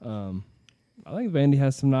 I think Vandy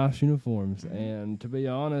has some nice uniforms, and to be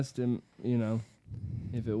honest,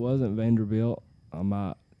 if it wasn't Vanderbilt, I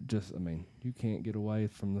might you can't get away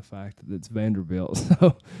from the fact that it's Vanderbilt.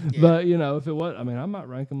 So, Yeah. But if it was, I might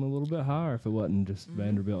rank them a little bit higher if it wasn't just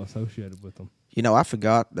Vanderbilt associated with them. I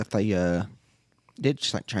forgot that they did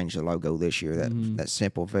change the logo this year. That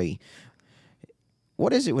simple V.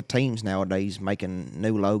 What is it with teams nowadays making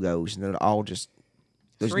new logos and they're all just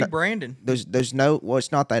It's rebranding. There's no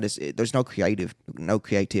it's not that there's no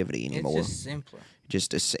creativity anymore. It's just simpler.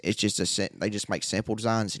 They just make simple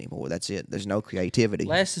designs anymore. That's it. There's no creativity.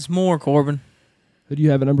 Less is more, Corbin. Who do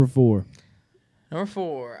you have at number 4? Number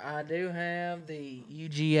 4, I do have the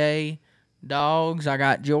UGA Dogs. I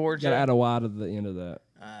got Georgia. Got to add a Y to the end of that.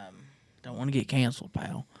 Don't want to get canceled,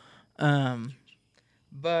 pal.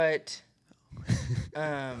 But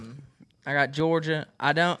I got Georgia.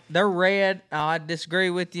 They're red. I disagree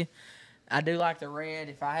with you. I do like the red.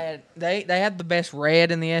 If I had, they have the best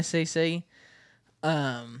red in the SEC.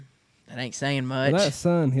 That ain't saying much. When that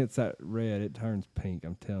sun hits that red, it turns pink.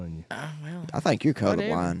 I'm telling you. Well, I think you're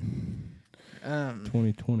colorblind.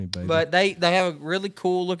 2020, baby. But they have a really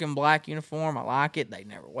cool looking black uniform. I like it. They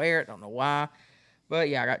never wear it. Don't know why. But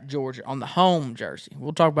yeah, I got Georgia on the home jersey.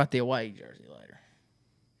 We'll talk about the away jersey later.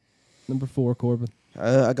 Number 4, Corbin.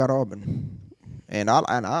 I got Auburn, and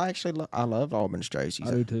I actually I love Auburn's jerseys.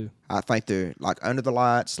 I do too. I think they're like under the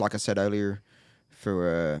lights, like I said earlier,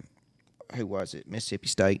 for who was it? Mississippi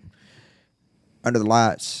State. Under the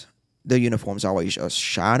lights, their uniforms always are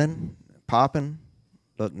shining, popping,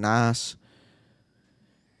 look nice.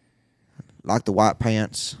 Like the white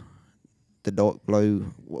pants, the dark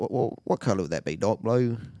blue. What color would that be? Dark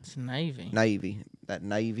blue? It's navy. Navy. That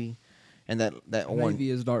navy. And that orange. Navy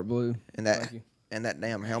is dark blue. And that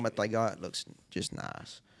damn helmet they got looks just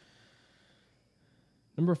nice.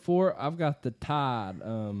 Number 4, I've got the Tide.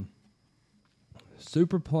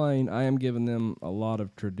 Super plain. I am giving them a lot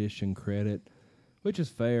of tradition credit, which is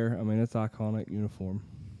fair. It's iconic uniform.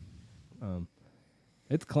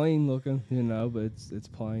 It's clean looking, but it's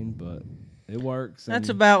plain, but it works. That's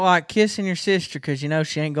about like kissing your sister because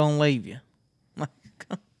she ain't gonna leave you.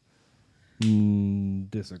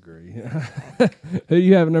 Disagree. Who do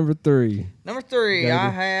you have at number 3? Number 3, Gator. I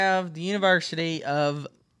have the University of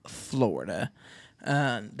Florida.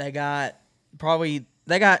 They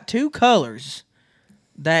got 2 colors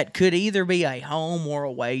that could either be a home or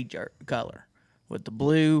away color, with the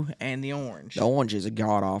blue and the orange. The orange is a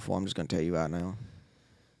god awful. I'm just gonna tell you right now.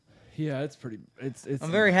 Yeah, it's pretty. It's.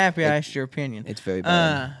 I'm very happy I asked your opinion. It's very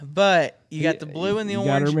bad. But you got the blue and the you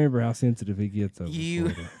orange. You gotta remember how sensitive he gets over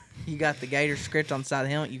Florida. You got the Gator script on the side of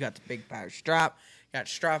the helmet. You got the big power stripe. You got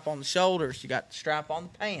the stripe on the shoulders. You got the stripe on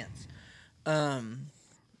the pants.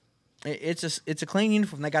 It's a clean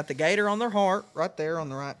uniform. They got the Gator on their heart right there on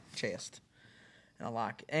the right chest. And I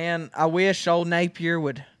like it. And I wish old Napier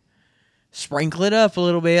would sprinkle it up a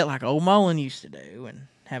little bit like old Mullen used to do and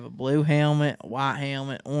have a blue helmet, a white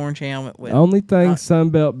helmet, orange helmet. With the only thing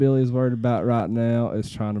Sunbelt Billy is worried about right now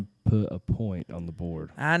is trying to put a point on the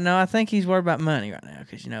board. I know. I think he's worried about money right now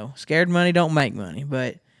because, scared money don't make money.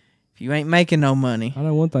 But if you ain't making no money. I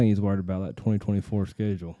know one thing he's worried about, that 2024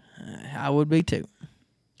 schedule. I would be too.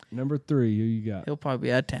 Number 3, who you got? He'll probably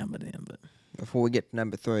be out of town by then. But Before we get to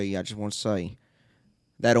number 3, I just want to say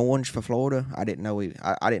that orange for Florida. I didn't know.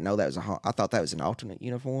 I didn't know that was I thought that was an alternate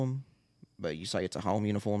uniform, but you say it's a home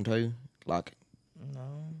uniform too. Like,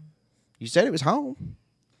 no, you said it was home.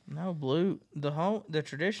 no blue. The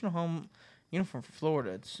traditional home uniform for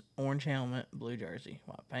Florida. It's orange helmet, blue jersey,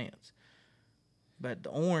 white pants. But the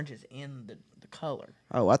orange is in the color.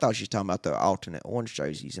 Oh, I thought she was talking about the alternate orange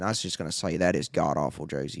jerseys, and I was just going to say that is god awful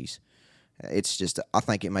jerseys. It's just, I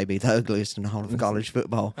think it may be the ugliest in all of college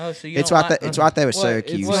football. Oh, so you it's don't right like, there. It's right there with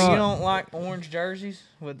Syracuse. Well, you don't like orange jerseys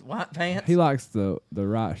with white pants? He likes the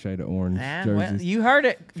right shade of orange jerseys. Well, you heard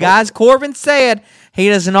it. Guys, Corbin said he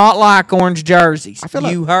does not like orange jerseys.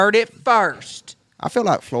 You heard it first. I feel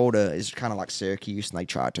like Florida is kind of like Syracuse, and they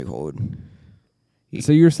try too hard.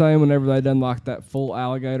 So you're saying whenever they done like that full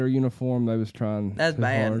alligator uniform, they was trying That's too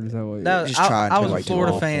bad. hard? Is that what I was a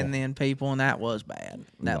Florida fan then, people, and that was bad.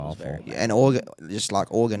 That was very bad. Yeah, and Oregon, just like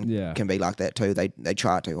Oregon, Yeah. can be like that too. They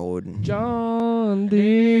try too hard. John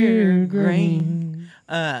Deere Green.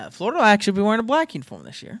 Florida will actually be wearing a black uniform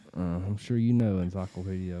this year. I'm sure you know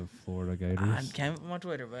Encyclopedia of Florida I Gators. came up on my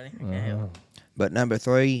Twitter, buddy. I can't help it. But number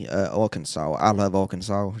 3, Arkansas. I love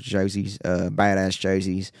Arkansas jerseys, badass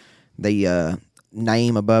jerseys. The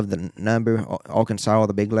name above the number, Arkansas,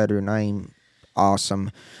 the big letter name,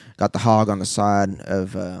 awesome. Got the hog on the side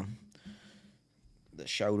of the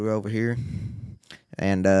shoulder over here.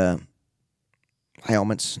 And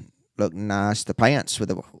helmets look nice. The pants with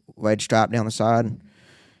the wedge stripe down the side.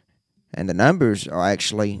 And the numbers are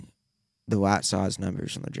actually the right size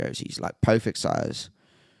numbers on the jerseys, like perfect size.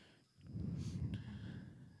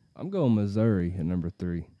 I'm going Missouri at number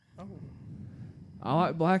 3. Oh. I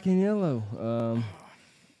like black and yellow.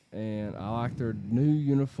 And I like their new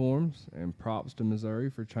uniforms, and props to Missouri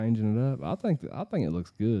for changing it up. I think it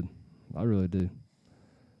looks good. I really do.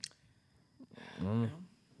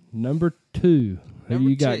 Number 2. Who Number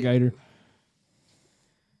you got, 2. Gator?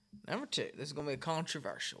 Number 2. This is going to be a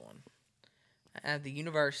controversial one. I have the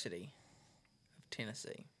University of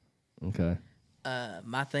Tennessee. Okay.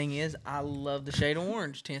 My thing is, I love the shade of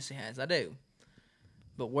orange Tennessee has. I do.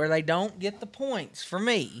 But where they don't get the points for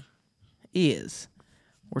me is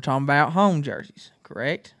we're talking about home jerseys,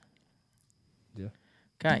 correct? Yeah.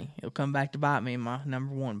 Okay. It'll come back to bite me in my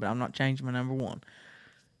number 1, but I'm not changing my number 1.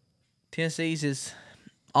 Tennessee's is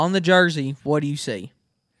on the jersey. What do you see?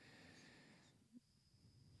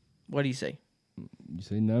 What do you see? You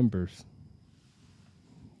see numbers.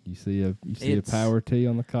 You see a power T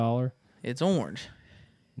on the collar. It's orange.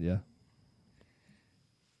 Yeah.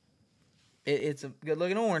 It's a good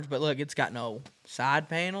looking orange, but look, it's got no side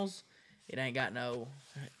panels. It ain't got no.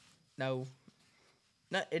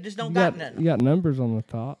 It just don't got nothing. You got numbers on the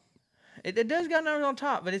top. It does got numbers on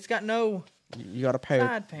top, but it's got no. You got a pair.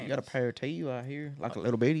 Side You got a panels. pair of T right here, like a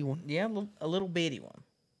little bitty one. Yeah, a little bitty one.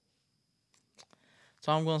 That's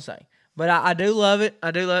all I'm gonna say. But I do love it.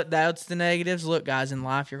 I do love it. That's the negatives. Look, guys, in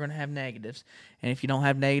life, you're going to have negatives. And if you don't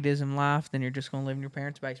have negatives in life, then you're just going to live in your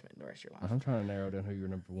parents' basement the rest of your life. I'm trying to narrow down who your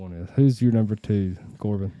number 1 is. Who's your number 2,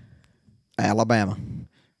 Corbin? Alabama.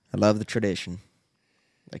 I love the tradition.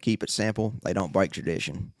 They keep it simple. They don't break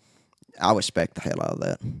tradition. I respect the hell out of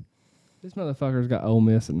that. This motherfucker's got Ole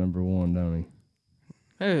Miss at number 1, don't he?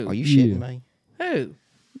 Who? Are you Yeah. shitting me? Who?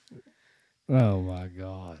 Oh, my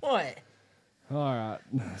God. What? All right.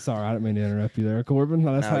 Sorry, I didn't mean to interrupt you there, Corbin.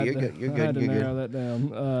 I just No, had you're to, good. You're I good. had to You're narrow that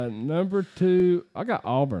down. Number 2, I got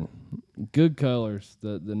Auburn. Good colors.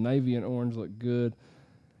 The navy and orange look good.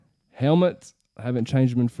 Helmets, I haven't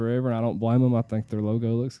changed them in forever, and I don't blame them. I think their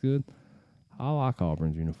logo looks good. I like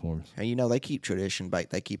Auburn's uniforms. And they keep tradition,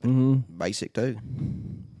 they keep it basic too.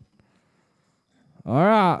 All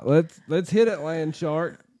right, let's hit it, Land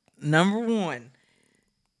Shark. Number 1.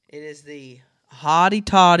 It is the Hotty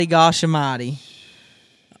Toddy Gosh Almighty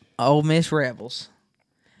Ole Miss Rebels.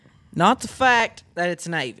 Not the fact that it's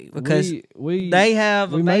Navy, because they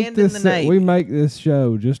have abandoned the Navy. We make this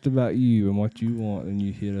show just about you and what you want, and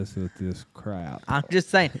you hit us with this crap. I'm just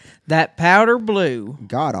saying that powder blue.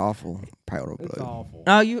 God awful powder blue. It's awful.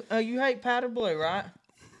 Oh, you hate powder blue, right?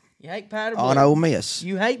 You hate powder blue. On Ole Miss.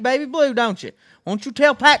 You hate baby blue, don't you? Won't you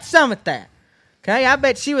tell Pat Summitt that? Okay, I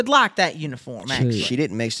bet she would like that uniform. Actually, She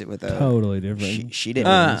didn't mix it with Totally different. She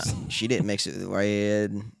didn't. She didn't mix it with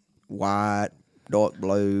red, white, dark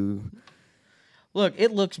blue. look,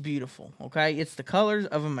 it looks beautiful. Okay, it's the colors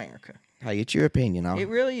of America. Hey, it's your opinion. It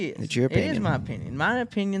really is. It's your It is opinion. my opinion. My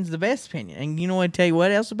opinion's the best opinion. And you know what? I tell you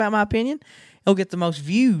what else about my opinion? It'll get the most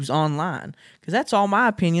views online because that's all my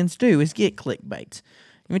opinions do is get clickbaits.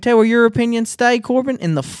 Let me tell you where your opinions stay, Corbin,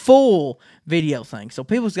 in the full video thing. So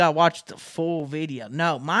people's got to watch the full video.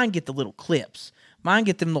 No, mine get the little clips. Mine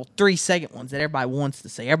get them little 3-second ones that everybody wants to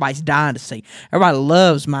see. Everybody's dying to see. Everybody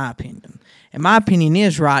loves my opinion. And my opinion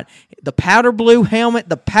is right. The powder blue helmet,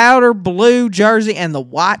 the powder blue jersey, and the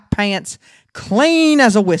white pants, clean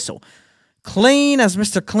as a whistle. Clean as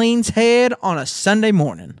Mr. Clean's head on a Sunday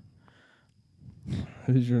morning.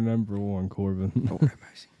 Who's your number 1, Corbin? Lord have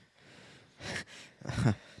mercy.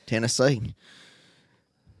 Tennessee.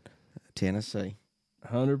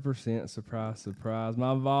 100% surprise.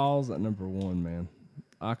 My Vols at number 1, man.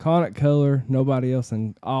 Iconic color. Nobody else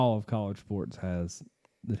in all of college sports has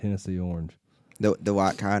the Tennessee orange. The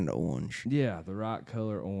white kind of orange. Yeah, the right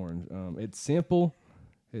color orange. It's simple.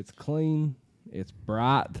 It's clean. It's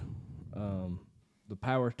bright. The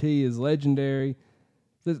Power T is legendary.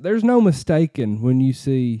 There's no mistaking when you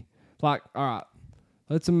see, like, all right,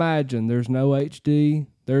 let's imagine there's no HD.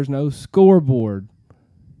 There's no scoreboard.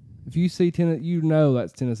 If you see Tennessee, you know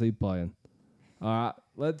that's Tennessee playing. All right,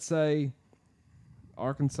 let's say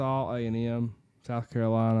Arkansas, A&M, South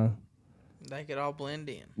Carolina, They could all blend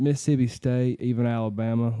in. Mississippi State, even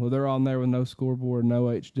Alabama. Well, they're on there with no scoreboard, no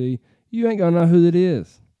HD. You ain't gonna know who that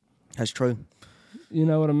is. That's true. You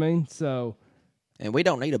know what I mean? So, And we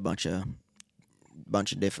don't need a bunch of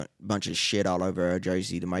shit all over our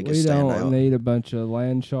jersey to make us we stand don't out. need a bunch of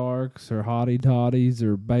land sharks or hottie toddies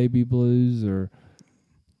or baby blues or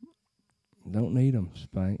don't need them,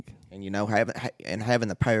 Spank. And having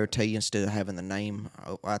the Power T instead of having the name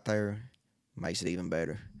right there makes it even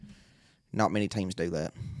better. Not many teams do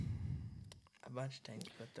that. A bunch of teams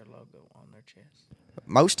put their logo on their chest.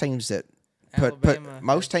 Most teams that put Alabama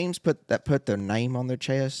put their name on their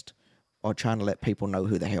chest are trying to let people know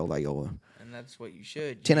who the hell they are. And that's what you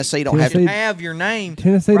should. Tennessee don't You have should have your name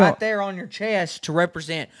Tennessee right don't- there on your chest to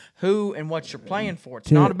represent who and what you're playing for.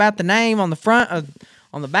 It's not about the name on the front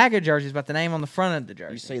on the back of the jersey. It's about the name on the front of the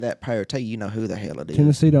jersey. You see that pair of T, you know who the hell it is.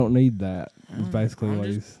 Tennessee don't need that. It's basically I'm what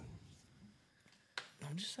just- he's.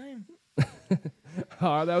 I'm just saying.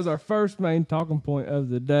 All right, that was our first main talking point of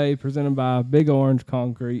the day, presented by Big Orange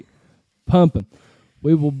Concrete Pumping.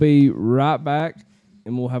 We will be right back,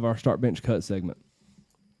 and we'll have our start bench cut segment.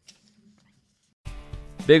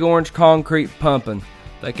 Big Orange Concrete Pumping.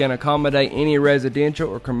 They can accommodate any residential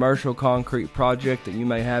or commercial concrete project that you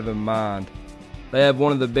may have in mind. They have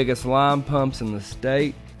one of the biggest line pumps in the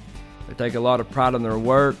state. They take a lot of pride in their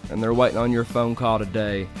work, and they're waiting on your phone call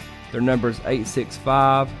today. Their number is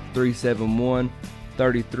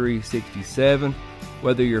 865-371-3367.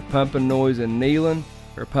 Whether you're pumping noise and kneeling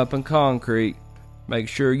or pumping concrete, make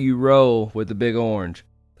sure you roll with the Big Orange.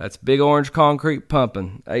 That's Big Orange Concrete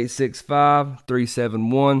Pumping,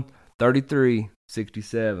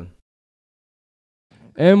 865-371-3367.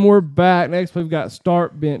 And we're back. Next, we've got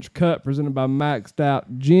Start Bench Cut, presented by Maxed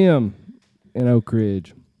Out Gym in Oak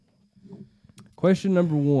Ridge. Question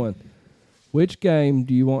number 1. Which game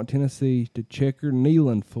do you want Tennessee to checker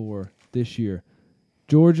kneeling for this year?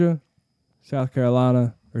 Georgia, South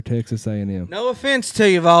Carolina, or Texas A&M? No offense to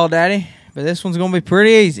you, Vol Daddy, but this one's going to be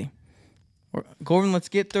pretty easy. Corbin, let's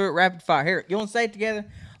get through it rapid fire. Here, you want to say it together?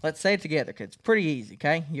 Let's say it together because it's pretty easy,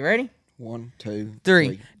 okay? You ready? 1, 2, 3.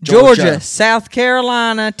 3. Georgia, South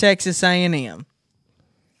Carolina, Texas A&M.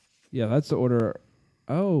 Yeah, that's the order.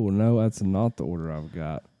 Oh, no, that's not the order I've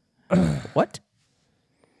got. What?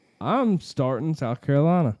 I'm starting South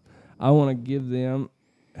Carolina. I want to give them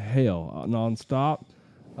hell nonstop.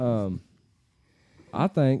 I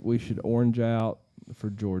think we should orange out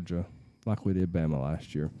for Georgia like we did Bama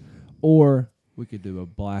last year. Or we could do a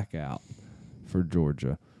blackout for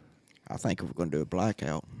Georgia. I think if we're going to do a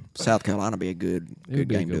blackout, South Carolina be a good It'd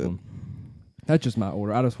be a game good to one. That's just my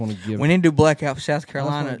order. I just want to give. We need to do blackout for South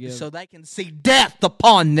Carolina so they can see death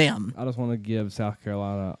upon them. I just want to give South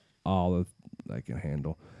Carolina all that they can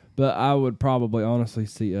handle. But I would probably honestly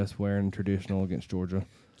see us wearing traditional against Georgia,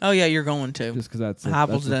 Oh yeah, you're going to. just because that's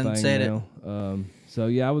Heupels the done thing said now. So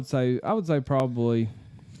yeah, I would say probably.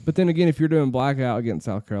 But then again, if you're doing blackout against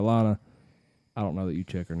South Carolina, I don't know that you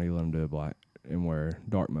check or kneel and do a black and wear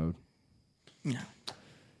dark mode. No.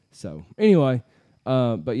 So anyway,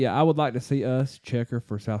 but yeah, I would like to see us checker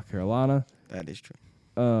for South Carolina. That is true.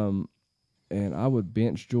 And I would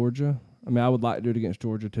bench Georgia. I mean, I would like to do it against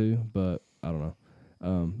Georgia too, but I don't know.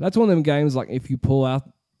 That's one of them games, like, if you pull out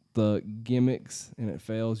the gimmicks and it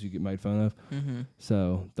fails, you get made fun of. Mm-hmm.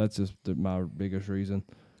 So that's just my biggest reason.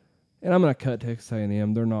 And I'm going to cut Texas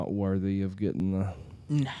A&M. They're not worthy of getting the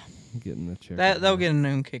check. They'll get a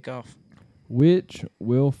noon kickoff. Which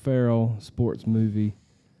Will Ferrell sports movie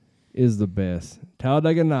is the best?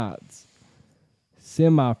 Talladega Nights,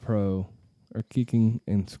 Semi-Pro, or Kicking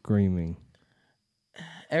and Screaming?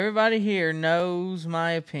 Everybody here knows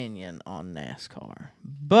my opinion on NASCAR.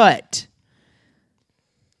 But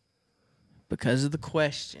because of the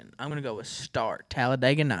question, I'm going to go with Start,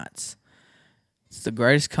 Talladega Nights. It's the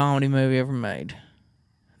greatest comedy movie ever made.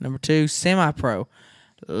 Number 2, Semi-Pro,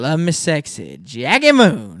 Love Me Sexy, Jackie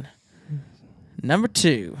Moon. Number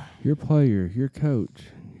 2. Your player, your coach,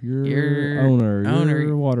 your owner,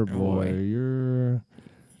 your water boy, your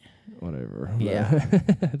whatever. Yeah.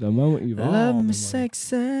 The moment you've Love Me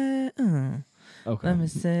Sexy. Okay. Love Me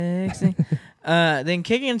Sexy. Then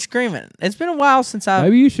Kicking and Screaming. It's been a while since I've...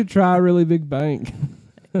 Maybe you should try a really big bank.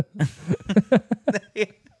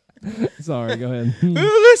 Sorry, go ahead.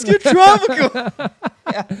 Let's get tropical.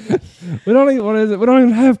 We don't even, what is it? We don't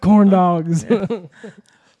even have corn dogs.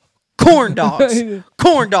 Corn dogs.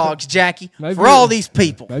 Corn dogs, Jackie. Maybe for all these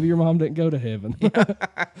people. Maybe your mom didn't go to heaven.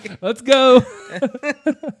 Let's go.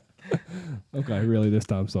 Okay, really this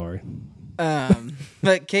time, sorry.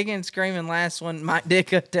 But Kicking and Screaming, last one, Mike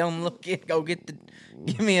Ditka, tell him, look, kid,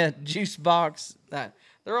 give me a juice box.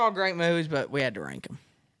 They're all great movies, but we had to rank them.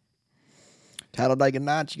 Talladega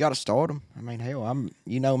Nights, you got to start them. I mean, hell,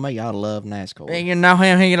 you know me, I love NASCAR. And you know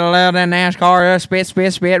him, he love that NASCAR,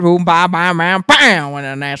 spit, boom, bam, bam, when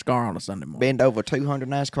a NASCAR on a Sunday morning. Been to over 200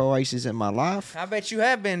 NASCAR races in my life. I bet you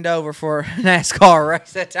have been over for a NASCAR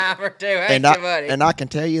race a time or two, ain't you, buddy? And I can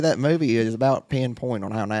tell you that movie is about pinpoint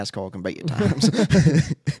on how NASCAR can be at times.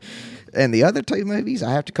 And the other two movies,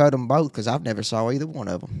 I have to cut them both because I've never saw either one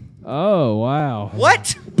of them. Oh, wow.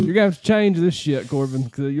 What? You're going to have to change this shit, Corbin,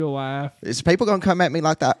 because you'll laugh. Is people going to come at me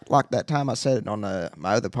like that time I said it on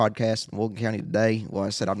my other podcast in Morgan County today? Well, I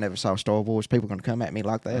said I've never saw Star Wars. People going to come at me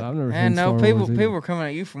like that? I've never And seen no, Star people Wars either. people were coming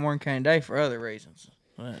at you for Morgan County Day for other reasons.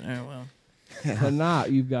 But, well,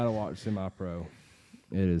 Tonight, you've got to watch Semi-Pro.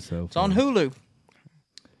 It is so it's on fun. Hulu.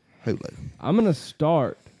 Hulu. I'm going to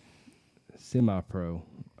start Semi-Pro.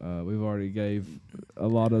 We've already gave a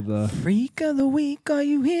lot of the Freak of the week, are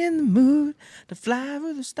you in the mood to fly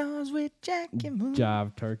with the stars with Jack and Moon?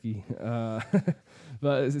 jive turkey.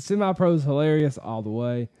 But Semi-Pro is hilarious all the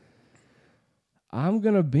way. I'm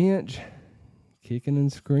going to bench Kicking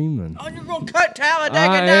and Screaming. Oh, you're going to cut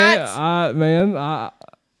Talladega Nights?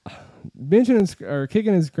 Benching or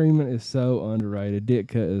Kicking and Screaming is so underrated. Dick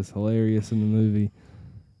Cut is hilarious in the movie.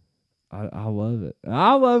 I love it.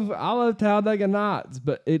 I love Talladega Nights,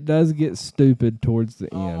 but it does get stupid towards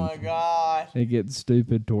the end. Oh, my God. It gets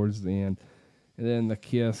stupid towards the end. And then the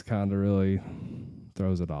kiss kind of really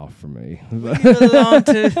throws it off for me. We belong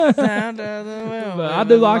to the sound of the wind. But I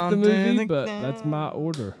do like the movie, but that's my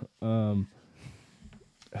order. Who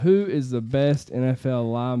is the best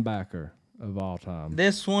NFL linebacker of all time?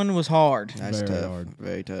 This one was hard. That's Very tough. hard.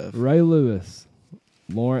 Very tough. Ray Lewis,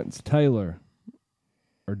 Lawrence Taylor,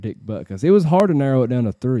 or Dick Butkus. It was hard to narrow it down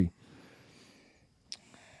to 3.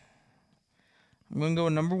 I'm going to go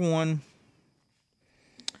with number 1.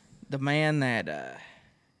 The man that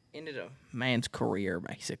ended a man's career,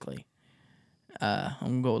 basically. I'm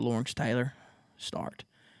going to go with Lawrence Taylor. Start.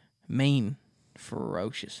 Mean.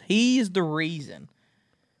 Ferocious. He is the reason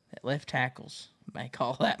that left tackles make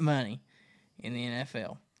all that money in the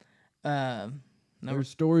NFL. There's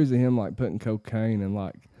stories of him like putting cocaine in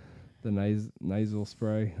like the nasal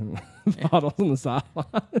spray bottles on the sideline.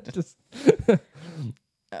 Just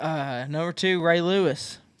Number 2, Ray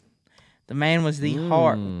Lewis. The man was the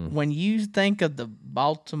heart. When you think of the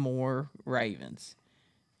Baltimore Ravens,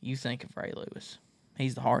 you think of Ray Lewis.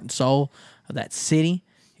 He's the heart and soul of that city.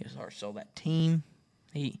 He was the heart and soul of that team.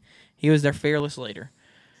 He was their fearless leader.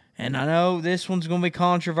 And I know this one's going to be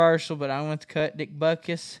controversial, but I want to cut Dick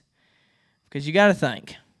Butkus because you got to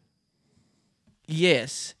think.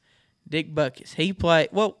 Yes, Dick Butkus. He played.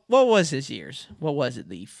 What was his years? What was it?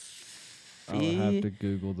 I would have to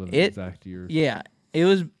Google the exact years. Yeah, it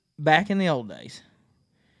was back in the old days.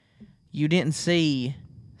 You didn't see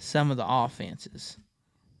some of the offenses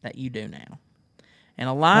that you do now. And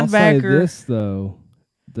a linebacker. I'll say this though,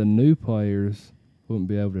 the new players wouldn't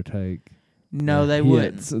be able to take. No, they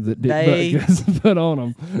wouldn't. That Dick Butkus put on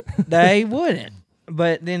them. They wouldn't.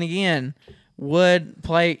 But then again, would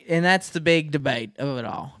play, and that's the big debate of it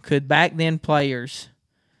all. Could back then players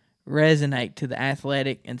resonate to the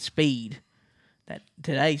athletic and speed that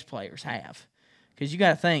today's players have? Because you got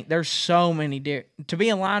to think, there's so many to be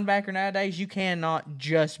a linebacker nowadays, you cannot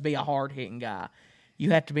just be a hard-hitting guy.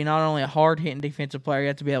 You have to be not only a hard-hitting defensive player, you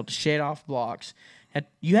have to be able to shed off blocks.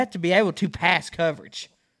 You have to be able to pass coverage.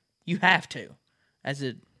 You have to, as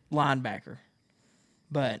a linebacker.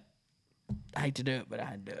 But I hate to do it, but I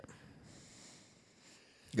had to do it.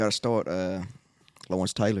 Got to start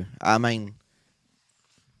Lawrence Taylor. I mean,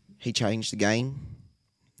 he changed the game.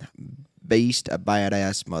 Beast, a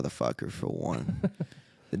badass motherfucker, for one.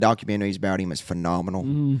 The documentaries about him is phenomenal.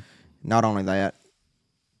 Not only that,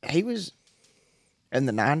 he was, in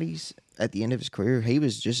the 90s, at the end of his career, he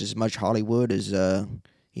was just as much Hollywood as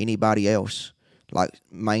anybody else. Like,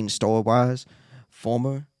 main star-wise,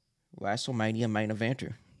 former WrestleMania main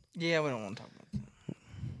eventer. Yeah, we don't want to talk about that.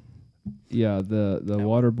 Yeah, the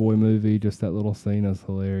Waterboy movie, just that little scene is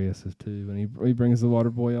hilarious too. And he brings the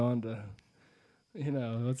Waterboy on to,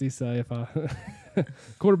 what's he say? If I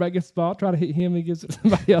quarterback gets the ball, try to hit him, he gives it to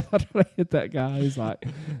somebody else. I try to hit that guy. He's like,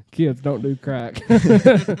 kids, don't do crack. You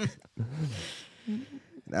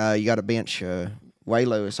got to bench Ray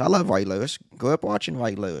Lewis. I love Ray Lewis. Grew up watching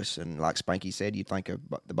Ray Lewis, and like Spanky said, you think of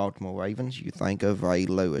the Baltimore Ravens, you think of Ray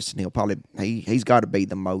Lewis, and he's got to be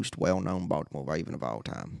the most well-known Baltimore Raven of all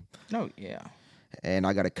time. Oh, yeah. And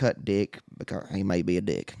I got to cut Dick because he may be a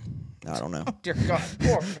dick. I don't know. Oh, dear God.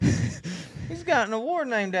 He's got an award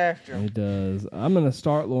named after him. He does. I'm going to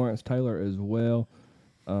start Lawrence Taylor as well.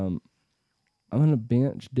 I'm going to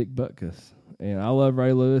bench Dick Butkus. And I love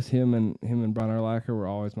Ray Lewis. Him and Brian Urlacher were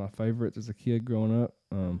always my favorites as a kid growing up.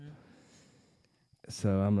 So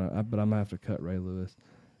I'm gonna have to cut Ray Lewis.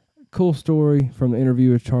 Cool story from the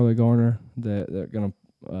interview with Charlie Garner that they're gonna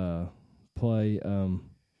play.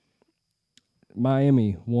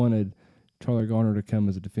 Miami wanted Charlie Garner to come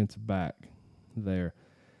as a defensive back there.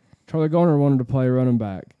 Charlie Garner wanted to play running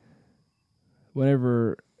back.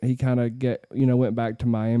 whenever he kind of went back to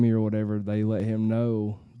Miami or whatever, they let him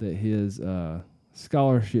know that his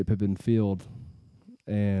scholarship had been filled,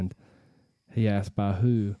 and he asked by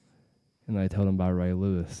who, and they told him by Ray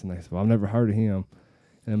Lewis, and they said, "Well, I've never heard of him."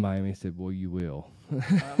 And Miami said, "Well, you will."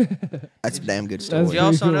 That's a damn good story. You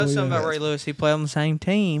also cool, know something yeah. about Ray Lewis. He played on the same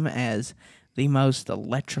team as the most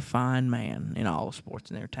electrifying man in all of sports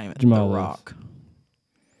and entertainment, Jamal The Lewis. Rock.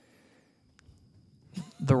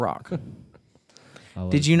 The Rock. I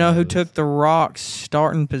like Did you know who Jamal Lewis. took The Rock's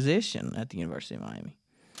starting position at the University of Miami?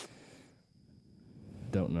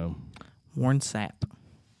 Don't know. Warren Sapp.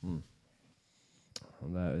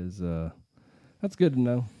 That is that's good to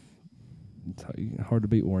know. It's hard to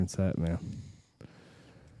beat Warren Sapp, man.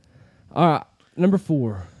 All right, number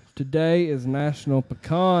 4. Today is National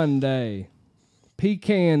Pecan Day.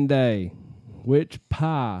 Pecan Day. Which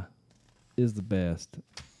pie is the best?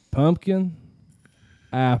 Pumpkin,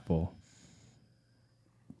 apple,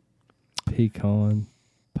 pecan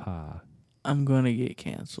pie. I'm going to get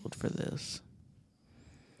canceled for this.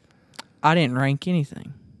 I didn't rank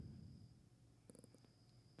anything.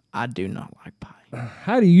 I do not like pie.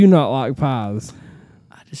 How do you not like pies?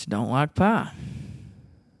 I just don't like pie.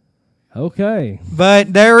 Okay,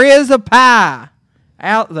 But there is a pie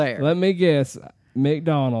out there. let me guess.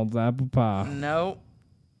 McDonald's apple pie. Nope.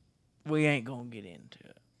 We ain't going to get into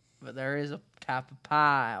it. But there is a type of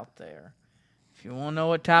pie out there. If you want to know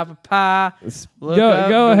what type of pie, look up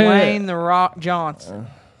go Dwayne ahead. "The Rock" Johnson.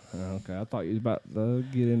 Okay, I thought you was about to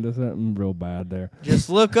get into something real bad there. Just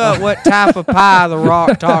look up what type of pie The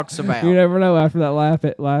Rock talks about. You never know. After that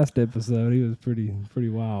last episode, he was pretty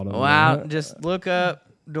wild. over Wow, there. just look up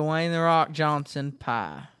Dwayne "The Rock" Johnson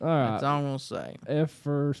pie. All right. That's all I'm going to say. F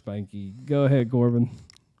for Spanky. Go ahead, Corbin.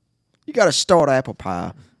 You got to start apple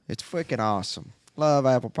pie. It's freaking awesome. Love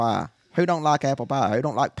apple pie. Who don't like apple pie? Who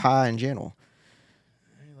don't like pie in general?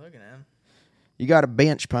 What are you looking at? You got to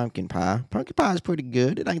bench pumpkin pie. Pumpkin pie is pretty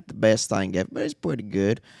good. It ain't the best thing ever, but it's pretty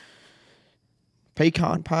good.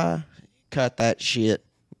 Pecan pie, cut that shit.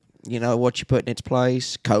 You know what you put in its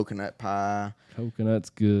place? Coconut pie. Coconut's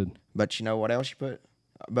good. But you know what else you put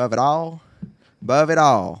above it all? Above it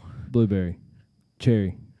all. Blueberry.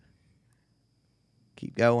 Cherry.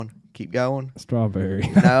 Keep going. Keep going. Strawberry.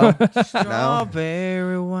 No. no.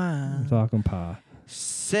 Strawberry wine. I'm talking pie.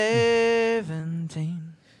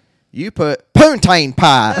 17. You put poontang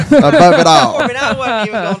pie above it all. Corbin, I wasn't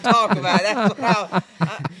even going to talk about it. That's how,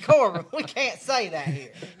 Corbin, we can't say that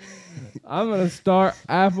here. I'm going to start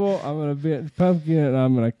apple. I'm going to bench pumpkin. And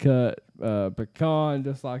I'm going to cut pecan,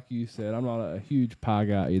 just like you said. I'm not a huge pie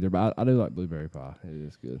guy either, but I do like blueberry pie. It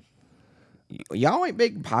is good. Y'all ain't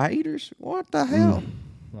big pie eaters? What the hell?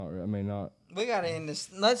 Not really. I mean, not. We got to end this.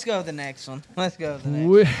 Let's go to the next one. Let's go to the next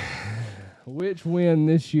one. Which win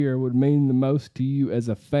this year would mean the most to you as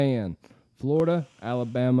a fan? Florida,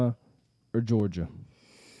 Alabama, or Georgia?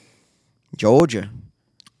 Georgia.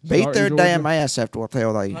 Beat Starting their Georgia? damn ass after what the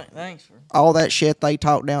hell they... Thanks for. all that shit they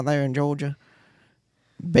talk down there in Georgia.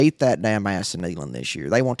 Beat that damn ass in England this year.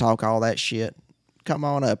 They want to talk all that shit. Come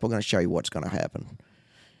on up. We're going to show you what's going to happen.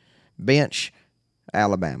 Bench,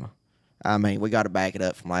 Alabama. I mean, we got to back it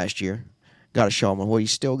up from last year. Got to show them we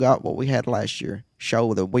still got what we had last year.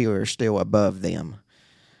 Show that we are still above them.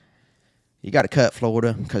 You got to cut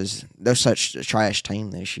Florida because they're such a trash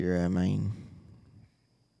team this year. I mean,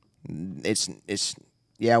 it's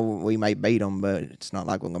yeah, we may beat them, but it's not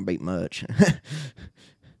like we're going to beat much.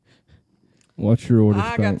 What's your order, I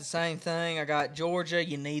got Spank? the same thing. I got Georgia.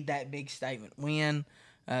 You need that big statement win.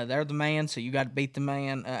 They're the man, so you got to beat the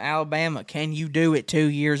man. Alabama, can you do it 2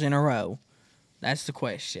 years in a row? That's the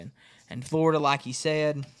question. And Florida, like you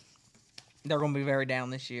said, they're going to be very down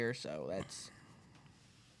this year, so that's...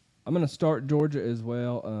 I'm going to start Georgia as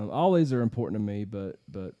well. All these are important to me, but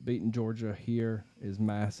beating Georgia here is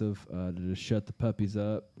massive to just shut the puppies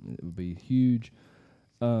up. It would be huge,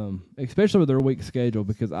 especially with their weak schedule,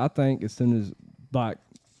 because I think as soon as, like,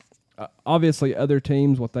 obviously other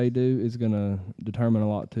teams, what they do is going to determine a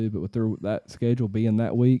lot too, but with that schedule being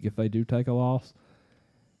that weak, if they do take a loss,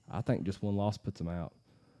 I think just one loss puts them out.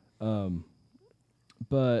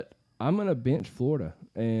 But I'm going to bench Florida.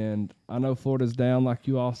 And I know Florida's down, like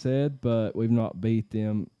you all said, but we've not beat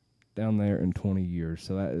them down there in 20 years.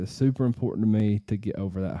 So that is super important to me to get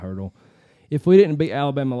over that hurdle. If we didn't beat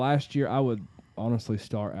Alabama last year, I would honestly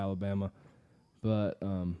start Alabama. But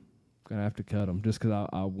I'm going to have to cut them just because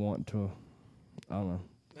I want to. I don't know.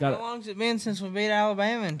 How long's it been since we beat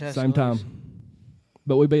Alabama in Tuscaloosa? Same time.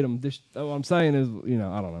 But we beat them. What I'm saying is,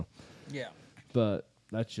 I don't know. Yeah. But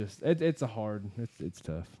that's just, it's a hard, it's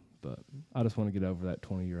tough. But I just want to get over that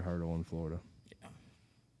 20-year hurdle in Florida. Yeah.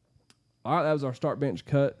 All right, that was our Start Bench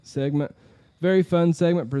Cut segment. Very fun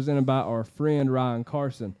segment presented by our friend Ryan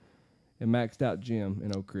Carson in Maxed Out Gym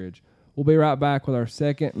in Oak Ridge. We'll be right back with our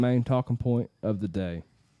second main talking point of the day.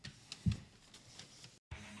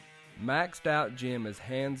 Maxed Out Gym is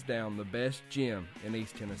hands down the best gym in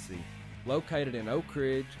East Tennessee. Located in Oak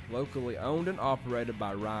Ridge, locally owned and operated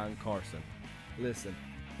by Ryan Carson. Listen,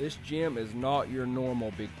 this gym is not your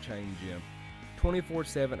normal big chain gym.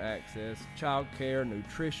 24/7 access, child care,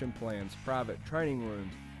 nutrition plans, private training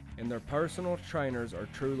rooms, and their personal trainers are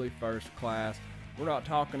truly first class. We're not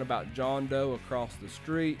talking about John Doe across the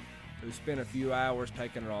street who spent a few hours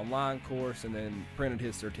taking an online course and then printed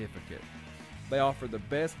his certificate. They offer the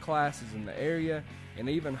best classes in the area and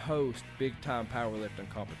even host big-time powerlifting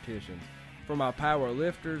competitions. For my power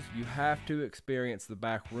lifters, you have to experience the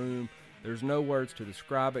back room. There's no words to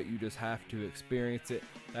describe it, you just have to experience it.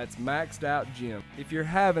 That's Maxed Out Gym. If you're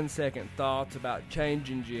having second thoughts about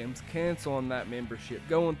changing gyms, canceling that membership,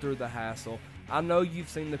 going through the hassle, I know you've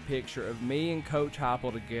seen the picture of me and Coach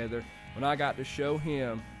Heupel together when I got to show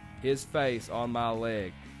him his face on my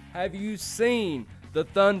leg. Have you seen the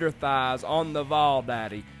thunder thighs on the Vol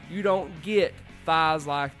Daddy? You don't get thighs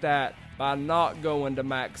like that by not going to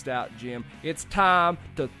Maxed Out Gym. It's time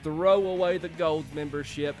to throw away the Gold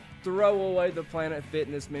membership, throw away the Planet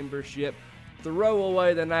Fitness membership, throw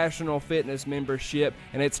away the National Fitness membership,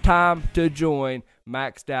 and it's time to join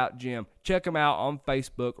Maxed Out Gym. Check them out on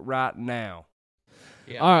Facebook right now.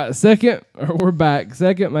 Yeah. All right, we're back.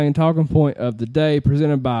 Second main talking point of the day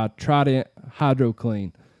presented by Trident Hydro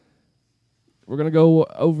Clean. We're going to go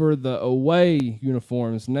over the away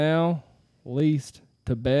uniforms now, least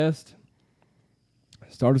to best.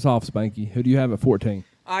 Start us off, Spanky. Who do you have at 14?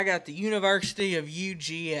 I got the University of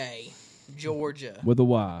UGA, Georgia. With a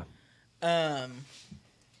Y.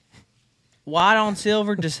 White on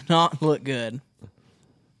silver does not look good.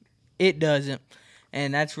 It doesn't.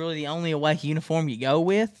 And that's really the only away uniform you go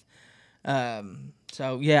with.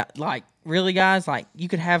 So, yeah, like, really, guys, like, you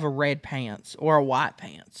could have a red pants or a white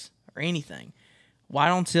pants or anything. White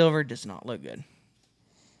on silver does not look good.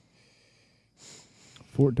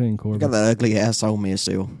 14, Corbin. Got that ugly ass Ole Miss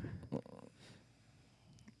still.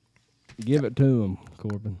 Give it to him,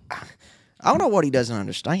 Corbin. I don't know what he doesn't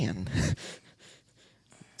understand.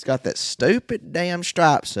 It's got that stupid damn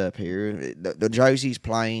stripes up here. The jersey's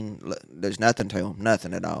plain. There's nothing to them.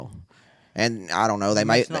 Nothing at all. And I don't know.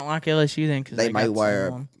 It's not like LSU then. Cause they may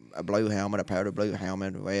wear a blue helmet, a powder blue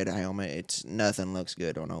helmet, a red helmet. It's nothing looks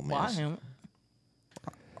good on Ole Miss. White helmet.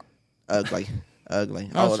 Ugly.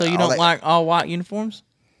 Oh, so you don't like all white uniforms?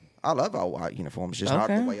 I love all white uniforms, just not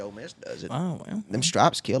the way Ole Miss does it. Oh, well. Them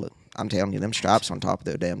stripes kill it. I'm telling you, them stripes on top of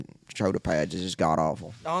their damn shoulder pads is just god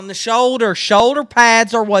awful. On the shoulder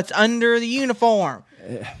pads are what's under the uniform.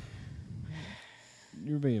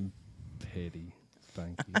 You're being petty,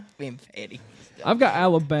 Spanky. Being petty. I've got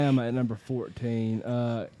Alabama at number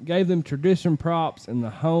 14. Gave them tradition props in the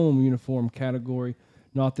home uniform category.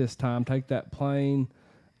 Not this time. Take that plain,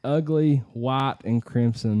 ugly, white, and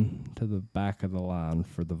crimson to the back of the line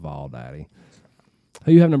for the Vol Daddy.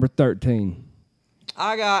 Who you have number 13?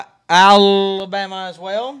 I got Alabama as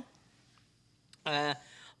well.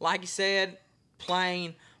 Like you said,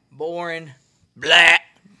 plain, boring, black.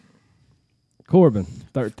 Corbin,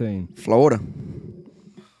 13. Florida.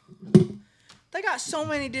 They got so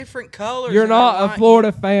many different colors. You're not a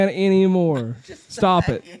Florida fan anymore. Stop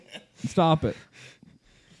it. Stop it.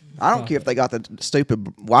 I don't care if they got the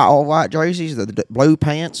stupid all white jerseys, the blue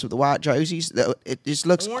pants with the white jerseys. It just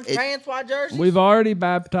looks orange pants, white jerseys. We've already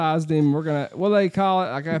baptized him. We're gonna what do they call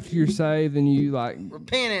it? Like after you're saved, then you like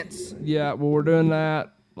repentance. Yeah, well we're doing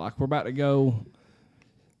that. Like we're about to go.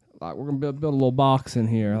 Like we're gonna build a little box in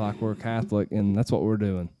here, like we're Catholic, and that's what we're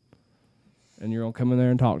doing. And you're gonna come in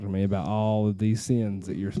there and talk to me about all of these sins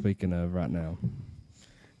that you're speaking of right now.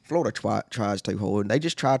 Florida tries too hard. They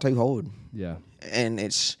just try too hard. Yeah, and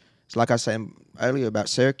it's like I said earlier about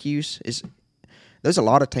Syracuse. There's a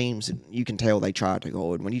lot of teams that you can tell they try too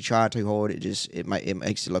hard. When you try too hard, it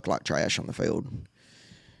makes it look like trash on the field.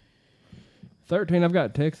 13, I've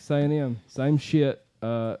got Texas A&M. Same shit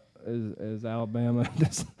as Alabama,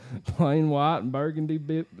 just plain white and burgundy,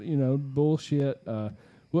 bullshit.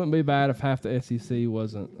 Wouldn't be bad if half the SEC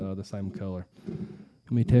wasn't the same color.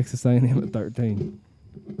 I mean, Texas A&M at 13.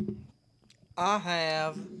 I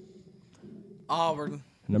have Auburn.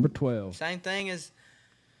 Number 12. Same thing as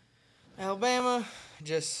Alabama,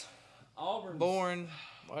 just Auburn's boring,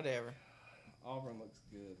 whatever. Auburn looks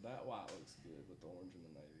good. That white looks good with the orange and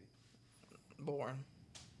the navy. Boring.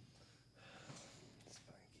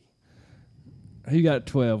 Who you got at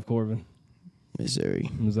 12, Corbin?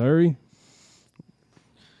 Missouri.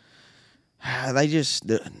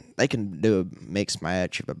 They can do a mixed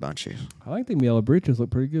match of a bunch of. I think the yellow breeches look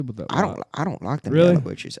pretty good with that. I don't like them Really? yellow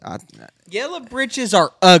britches. Yellow britches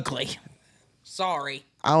are ugly. Sorry.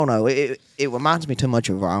 I don't know. It reminds me too much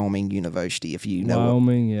of Wyoming University. If you know.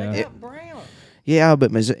 Wyoming, yeah. They got brown. Yeah,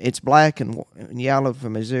 but it's black and yellow for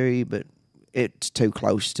Missouri, but it's too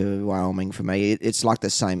close to Wyoming for me. It's like the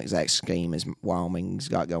same exact scheme as Wyoming's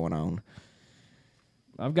got going on.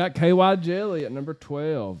 I've got KY Jelly at number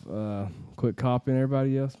 12. Quit copying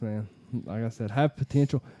everybody else, man. Like I said, have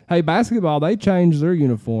potential. Hey, basketball, they changed their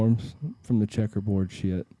uniforms from the checkerboard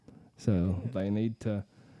shit. So they need to.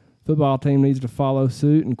 Football team needs to follow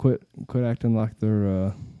suit and quit acting like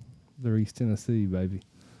they're East Tennessee, baby.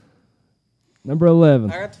 Number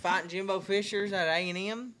 11. I got the Fighting Jimbo Fishers at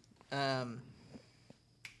A&M.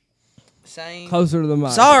 Same. Closer to the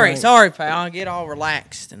mic. Sorry, pal. I get all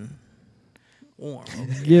relaxed and warm.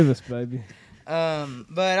 Give us, baby. But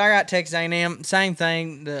I got Texas A&M. Same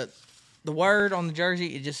thing. The word on the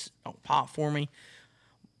jersey, it just don't pop for me.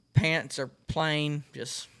 Pants are plain,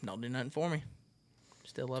 just don't do nothing for me.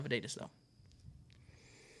 Still love Adidas though.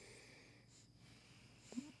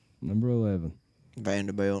 Number 11.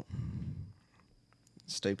 Vanderbilt.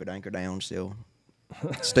 Stupid anchor down still.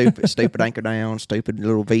 Stupid anchor down. Stupid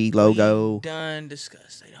little V logo. We done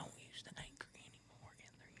discussed. They don't use the anchor anymore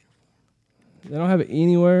in their uniform. They don't have it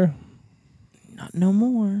anywhere. Not no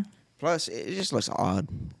more. Plus, it just looks odd.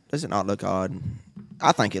 Does it not look odd?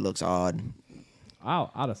 I think it looks odd. I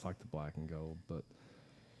just like the black and gold. But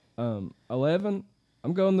 11,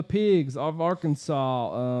 I'm going the Pigs of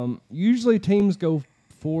Arkansas. Usually teams go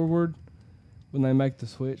forward when they make the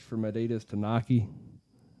switch from Adidas to Nike.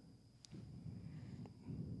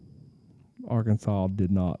 Arkansas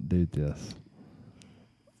did not do this.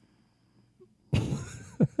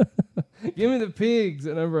 Give me the Pigs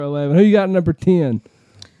at number 11. Who you got at number 10?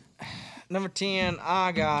 Number 10,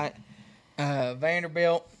 I got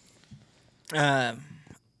Vanderbilt.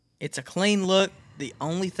 It's a clean look. The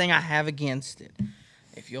only thing I have against it,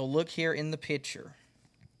 if you'll look here in the picture,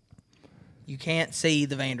 you can't see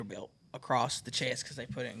the Vanderbilt across the chest because they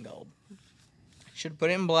put it in gold. Should have put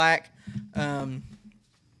it in black.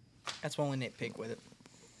 That's my only nitpick with it.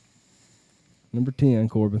 Number 10,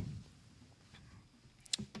 Corbin.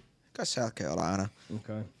 Got South Carolina.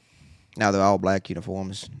 Okay. Now they're all black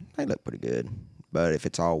uniforms. They look pretty good. But if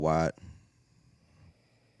it's all white,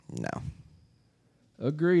 no.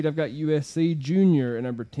 Agreed. I've got USC Junior at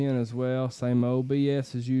number 10 as well. Same old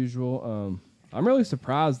BS as usual. I'm really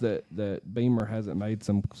surprised that Beamer hasn't made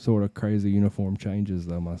some sort of crazy uniform changes,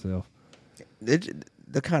 though, myself.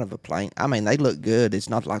 They're kind of a plain. I mean, they look good. It's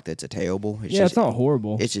not like that's a terrible. It's not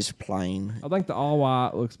horrible. It's just plain. I think the all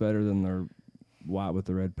white looks better than their white with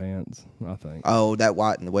the red pants, I think. Oh, that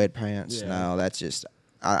white and the red pants? Yeah. No, that's just,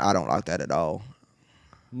 I don't like that at all.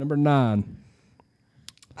 Number 9.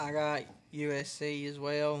 I got USC as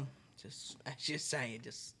well. Just saying,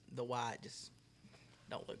 just the white just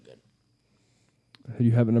don't look good. Who do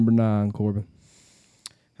you have at number 9, Corbin?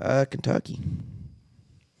 Kentucky.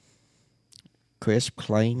 Crisp,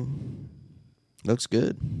 clean. Looks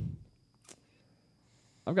good.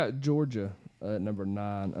 I've got Georgia at number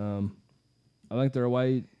 9. I think their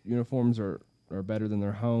away uniforms are better than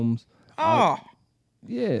their homes. Oh,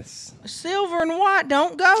 Yes. silver and white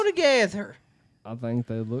don't go together. I think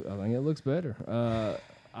it looks better.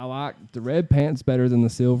 I like the red pants better than the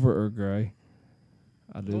silver or gray.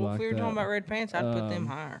 I do Well, like if we were that. talking about red pants, I'd put them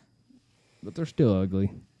higher. But they're still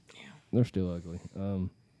ugly. Yeah. They're still ugly.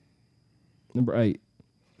 Number 8.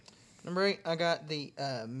 Number 8, I got the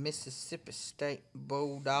Mississippi State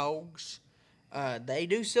Bulldogs. They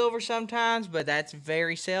do silver sometimes, but that's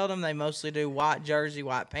very seldom. They mostly do white jersey,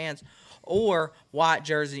 white pants, or white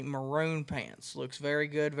jersey, maroon pants. Looks very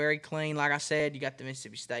good, very clean. Like I said, you got the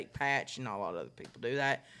Mississippi State patch, and not a lot of other people do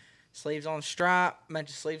that. Sleeves on stripe, bunch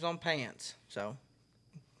of sleeves on pants. So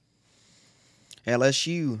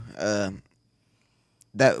LSU,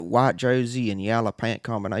 that white jersey and yellow pant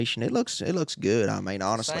combination, it looks good. I mean,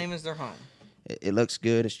 honestly, same as their home. it looks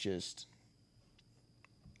good. It's just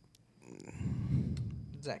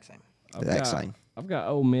Exact same. same. I've got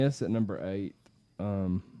Ole Miss at number 8.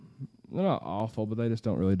 They're not awful, but they just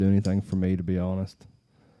don't really do anything for me, to be honest.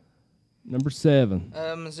 Number 7.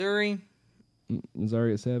 Missouri.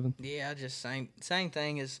 Missouri at 7. Yeah, just same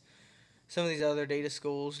thing as some of these other Adidas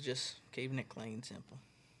schools, just keeping it clean and simple.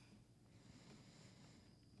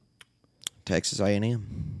 Texas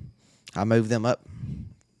A&M. I moved them up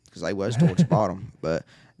because they was towards the bottom, but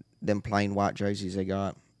them plain white jerseys they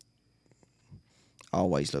got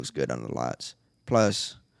always looks good under the lights.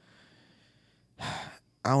 Plus,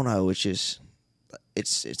 I don't know, it's just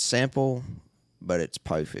it's simple, but it's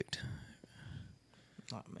perfect.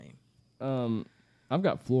 Not me. I've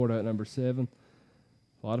got Florida at number 7.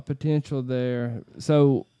 A lot of potential there.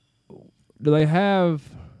 So, do they have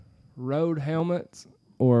road helmets,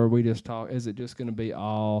 or are we just talk? Is it just going to be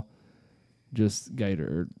all just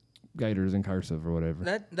Gators in cursive or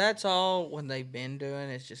whatever? That's all when they've been doing.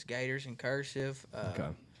 It's just Gators in cursive. Okay.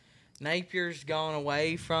 Napier's gone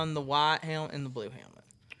away from the white helmet and the blue helmet.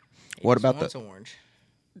 What about the orange?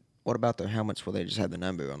 What about the helmets where they just have the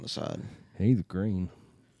number on the side? He's green.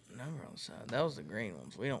 Number on the side. That was the green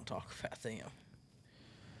ones. We don't talk about them.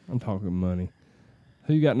 I'm talking money.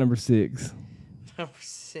 Who you got number 6? Number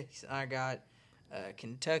 6, I got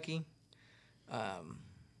Kentucky.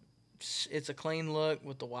 It's a clean look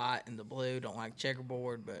with the white and the blue. Don't like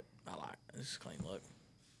checkerboard, but I like it. It's a clean look.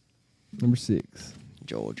 Number 6.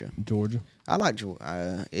 Georgia. I like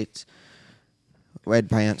Georgia. It's red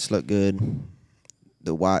pants look good.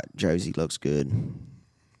 The white jersey looks good.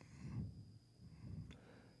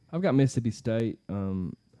 I've got Mississippi State. I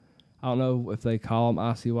don't know if they call them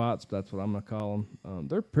icy whites, but that's what I'm going to call them.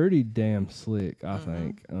 They're pretty damn slick, I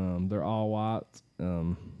think. They're all white.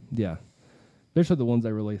 Yeah. Especially the ones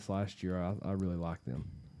they released last year. I really like them.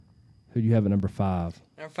 Who do you have at number 5?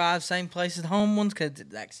 Number 5, same place as the home ones because it's the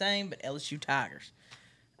exact same, but LSU Tigers.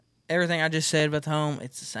 Everything I just said about the home,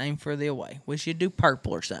 it's the same for the away. Wish you'd do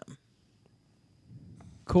purple or something.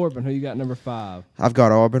 Corbin, who you got number 5? I've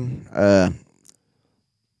got Auburn.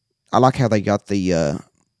 I like how they got the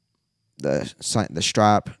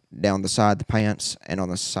stripe down the side of the pants and on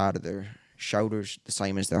the side of their shoulders, the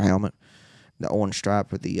same as their helmet. The orange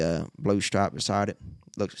stripe with the blue stripe beside it.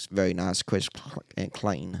 Looks very nice, crisp, and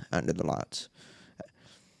clean under the lights.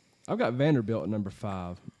 I've got Vanderbilt at number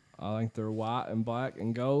 5. I think their white and black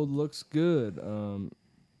and gold looks good. Too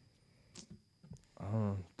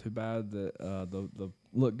bad that the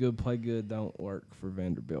look good, play good don't work for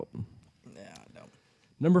Vanderbilt. Yeah, I don't.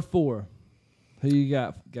 Number 4. Who you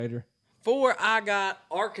got, Gator? 4, I got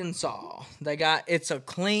Arkansas. It's a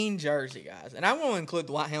clean jersey, guys. And I want to include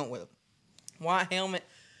the white helmet with it. White helmet,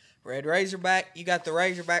 red Razorback. You got the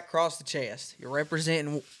Razorback across the chest. You're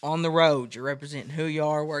representing on the road. You're representing who you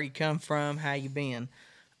are, where you come from, how you been.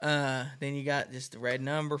 Then you got just the red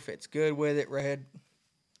number. Fits good with it. Red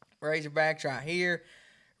Razorbacks right here.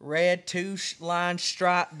 Red 2-line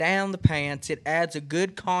stripe down the pants. It adds a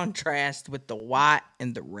good contrast with the white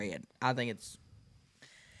and the red. I think it's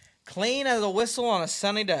clean as a whistle on a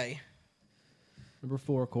sunny day. Number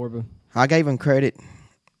 4, Corbin. I gave them credit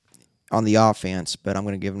on the offense, but I'm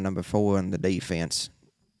going to give them number 4 on the defense,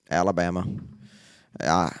 Alabama.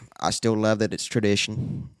 I still love that it's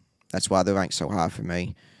tradition. That's why they're ranked so high for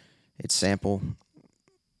me. It's simple.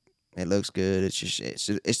 It looks good.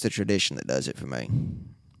 It's the tradition that does it for me.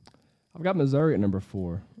 I've got Missouri at number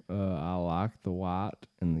 4. I like the white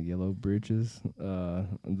and the yellow breeches. The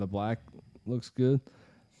black looks good.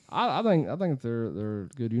 I think they're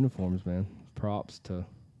good uniforms, man. Props to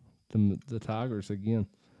the Tigers again.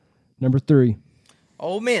 Number 3.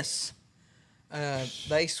 Ole Miss.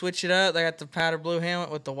 They switch it up. They got the powder blue helmet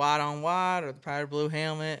with the white on white, or the powder blue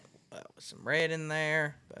helmet with some red in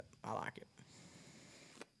there. But I like it.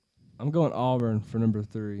 I'm going Auburn for number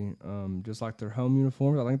 3. Just like their home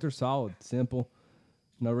uniforms, I think they're solid, simple.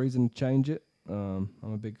 No reason to change it. I'm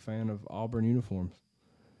a big fan of Auburn uniforms.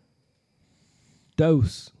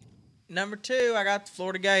 Dose. Number 2, I got the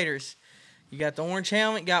Florida Gators. You got the orange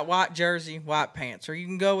helmet, got white jersey, white pants. Or you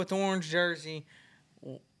can go with orange jersey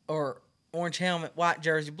or orange helmet, white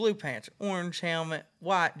jersey, blue pants. Orange helmet,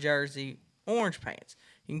 white jersey, orange pants.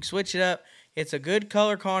 You can switch it up. It's a good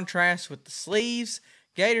color contrast with the sleeves,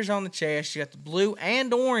 Gators on the chest. You got the blue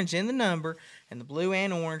and orange in the number and the blue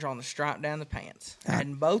and orange on the stripe down the pants.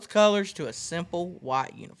 Adding both colors to a simple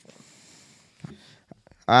white uniform.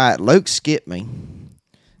 All right, Luke skipped me.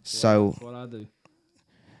 So that's what I do.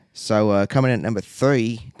 So coming in at number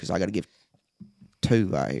 3, because I got to give 2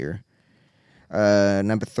 right here.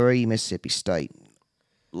 Number 3, Mississippi State.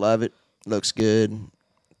 Love it. Looks good.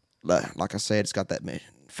 Like I said, it's got that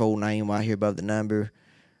full name right here above the number.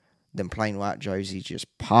 Them plain white jerseys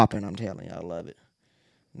just popping. I'm telling you, I love it.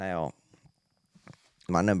 Now,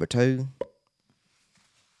 my number 2,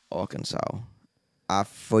 Arkansas. I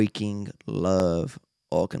freaking love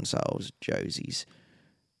Arkansas's jerseys.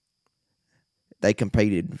 They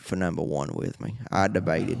competed for number 1 with me. I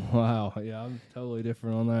debated. Wow, yeah, I'm totally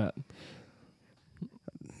different on that.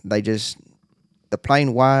 The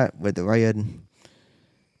plain white with the red,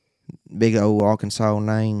 big old Arkansas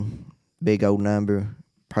name, big old number,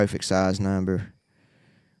 perfect size number.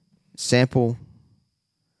 Simple,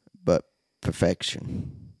 but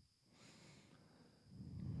perfection.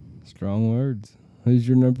 Strong words. Who's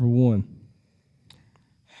your number one?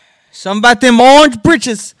 Something about them orange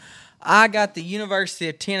britches. I got the University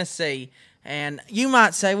of Tennessee. And you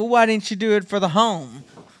might say, well, why didn't you do it for the home?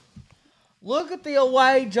 Look at the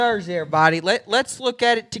away jersey, everybody. Let's look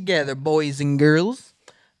at it together, boys and girls.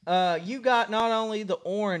 You got not only the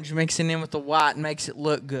orange mixing in with the white and makes it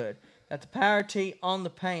look good. Got the power tee on the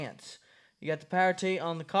pants. You got the power tee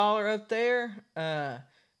on the collar up there.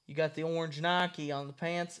 You got the orange Nike on the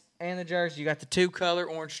pants and the jersey. You got the two-color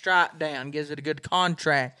orange stripe down. Gives it a good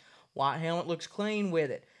contrast. White helmet looks clean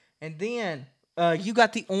with it. And then you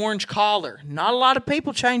got the orange collar. Not a lot of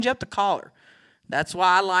people change up the collar. That's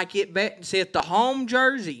why I like it better. See, if the home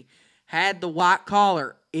jersey had the white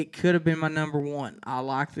collar, it could have been my number one. I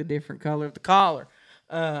like the different color of the collar.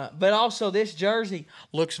 But also, this jersey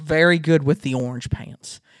looks very good with the orange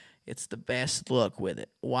pants. It's the best look with it.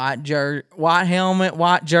 White helmet,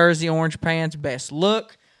 white jersey, orange pants, best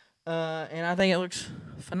look. And I think it looks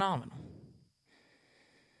phenomenal.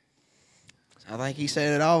 I think he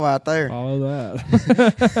said it all right there. Follow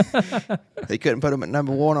that. He couldn't put him at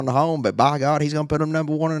number one on the home, but by God, he's going to put him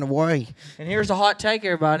number one in the away. And here's a hot take,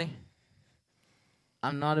 everybody.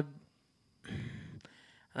 I know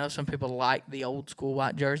some people like the old school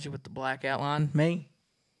white jersey with the black outline. Me,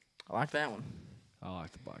 I like that one. I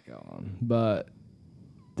like the black outline, but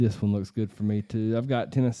this one looks good for me too. I've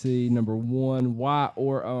got Tennessee number one, white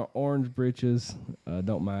or orange breeches,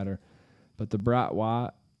 don't matter, but the bright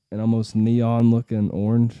white and almost neon looking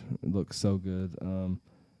orange, it looks so good.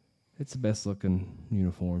 It's the best looking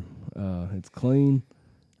uniform. It's clean,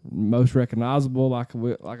 most recognizable, like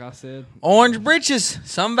I said. Orange breeches,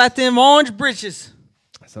 something about them orange breeches.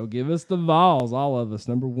 So give us the Vols, all of us,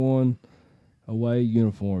 number one away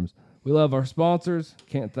uniforms. We love our sponsors.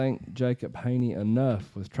 Can't thank Jacob Haney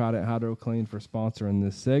enough with Trident Hydro Clean for sponsoring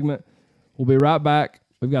this segment. We'll be right back.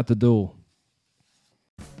 We've got the Duel.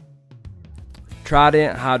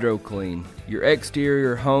 Trident Hydro Clean, your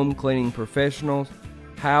exterior home cleaning professionals,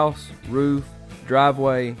 house, roof,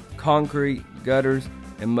 driveway, concrete, gutters,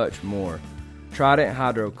 and much more. Trident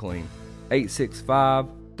Hydro Clean,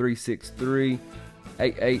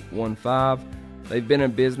 865-363-8815. They've been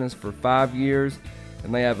in business for 5 years,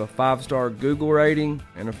 and they have a 5-star Google rating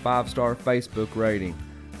and a 5-star Facebook rating.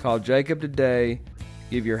 Call Jacob today.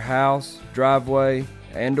 Give your house, driveway,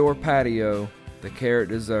 and or patio the care it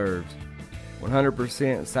deserves.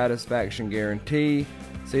 100% satisfaction guarantee.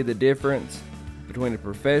 See the difference between a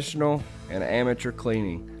professional and amateur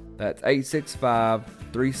cleaning. That's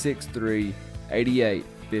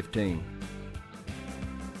 865-363-8815.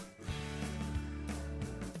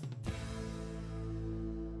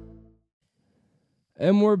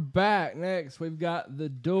 And we're back. Next, we've got the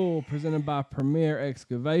Duel presented by Premier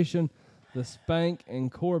Excavation. The Spank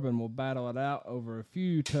and Corbin will battle it out over a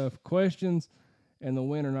few tough questions. And the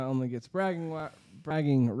winner not only gets bragging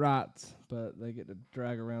rights, but they get to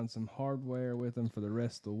drag around some hardware with them for the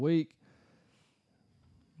rest of the week.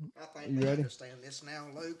 I think they understand this now,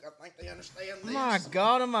 Luke. I think they understand this. My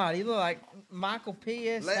God Almighty, you look like Michael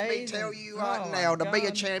P.S. Let me tell you right now, to be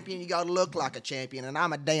a champion, you got to look like a champion, and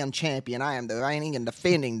I'm a damn champion. I am the reigning and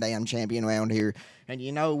defending damn champion around here. And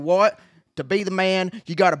you know what? To be the man,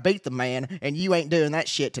 you got to beat the man, and you ain't doing that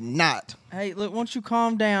shit tonight. Hey, look, won't you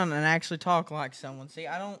calm down and actually talk like someone? See,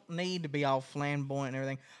 I don't need to be all flamboyant and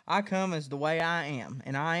everything. I come as the way I am,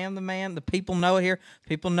 and I am the man. The people know it here.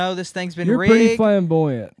 People know this thing's been rigged. You're pretty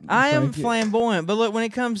flamboyant. I am flamboyant, but look, when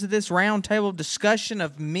it comes to this round table discussion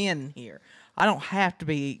of men here, I don't have to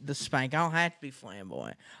be the Spank. I don't have to be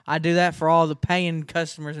flamboyant. I do that for all the paying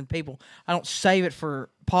customers and people. I don't save it for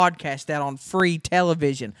podcast out on free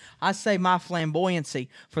television. I save my flamboyancy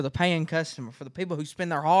for the paying customer, for the people who spend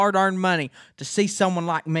their hard-earned money to see someone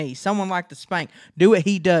like me, someone like the Spank, do what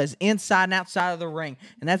he does inside and outside of the ring.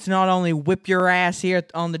 And that's not only whip your ass here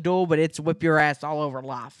on the Duel, but it's whip your ass all over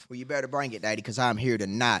life. Well, you better bring it, Daddy, because I'm here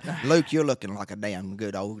tonight. Luke, you're looking like a damn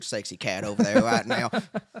good old sexy cat over there right now.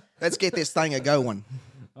 Let's get this thing a-going.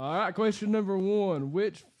 All right, question number one.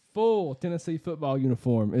 Which full Tennessee football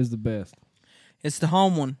uniform is the best? It's the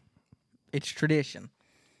home one. It's tradition.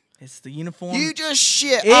 It's the uniform. You just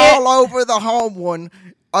shit all over the home one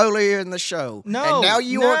earlier in the show. No. And now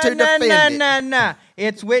you want to defend it. No.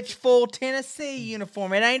 It's which full Tennessee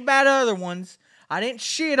uniform. It ain't about other ones. I didn't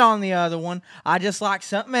shit on the other one. I just like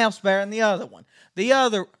something else better than the other one.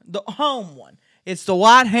 The home one. It's the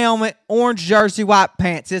white helmet, orange jersey, white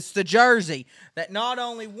pants. It's the jersey that not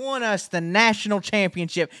only won us the national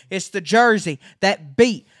championship, it's the jersey that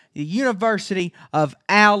beat the University of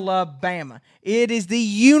Alabama. It is the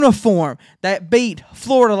uniform that beat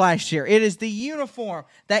Florida last year. It is the uniform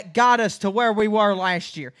that got us to where we were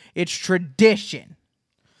last year. It's tradition.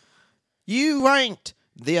 You ranked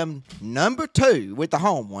them number 2 with the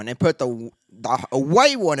home one and put the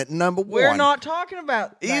away one at number 1. We're not talking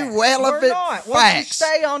about that. Irrelevant We're not. Why don't you facts.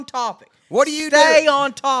 stay on topic? What do you Stay do?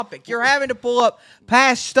 on topic. You're having to pull up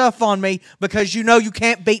past stuff on me because you know you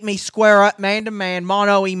can't beat me square up, man to man,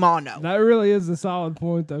 mano y mano. That really is a solid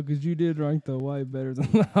point, though, because you did rank the away better than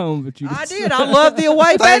the home. But I did. I love the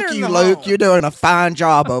away better Thank you, than the Luke. home. You're doing a fine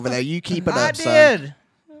job over there. You keep it I up, son. did.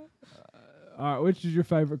 All right, which is your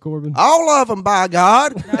favorite, Corbin? All of them, by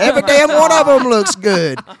God. Every damn one of them looks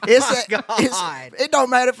good. It don't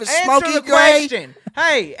matter if it's Answer smoky the gray. question.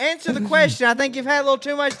 Hey, answer the question. I think you've had a little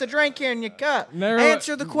too much to drink here in your cup.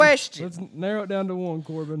 Answer the question. Let's narrow it down to one,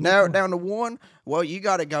 Corbin. Narrow it down to one. Well, you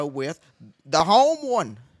got to go with the home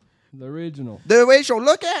one. The original. The original.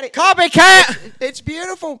 Look at it. Copycat. It's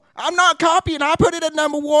beautiful. I'm not copying. I put it at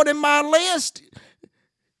number 1 in my list.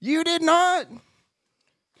 You did not.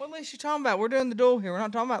 What list you talking about? We're doing the duel here. We're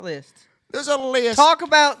not talking about lists. There's a list. Talk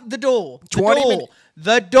about the duel. The 20 duel. minutes.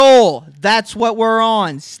 The duel. That's what we're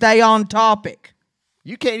on. Stay on topic.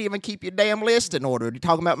 You can't even keep your damn list in order. You're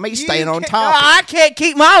talking about me staying You on can't- top. I can't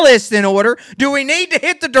keep my list in order. Do we need to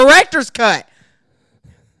hit the director's cut?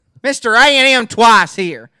 Mr. A&M twice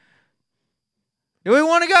here. Do we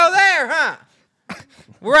want to go there, huh?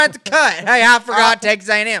 We're at the cut. Hey, I forgot Texas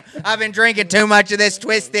A&M. I've been drinking too much of this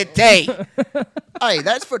twisted tea. Hey,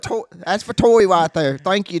 that's for Toy right there.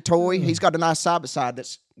 Thank you, Toy. He's got a nice side-by-side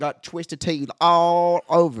that's got twisted tea all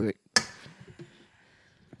over it.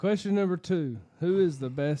 Question number 2. Who is the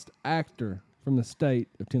best actor from the state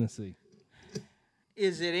of Tennessee?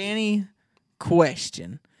 Is it any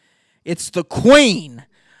question? It's the queen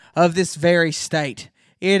of this very state.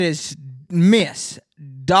 It is Miss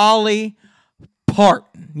Dolly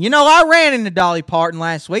Parton. You know, I ran into Dolly Parton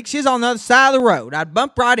last week. She's on the other side of the road. I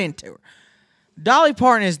bumped right into her. Dolly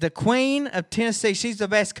Parton is the queen of Tennessee. She's the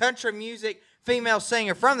best country music female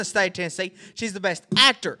singer from the state of Tennessee. She's the best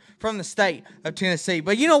actor from the state of Tennessee.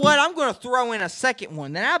 But you know what? I'm going to throw in a second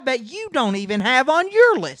one that I bet you don't even have on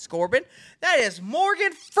your list, Corbin. That is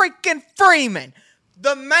Morgan freaking Freeman.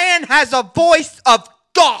 The man has a voice of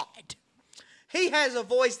God. He has a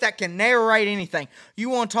voice that can narrate anything. You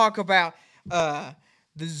want to talk about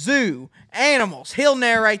the zoo, animals, he'll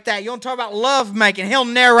narrate that. You want to talk about love making, he'll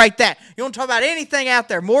narrate that. You want to talk about anything out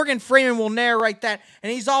there, Morgan Freeman will narrate that,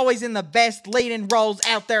 and he's always in the best leading roles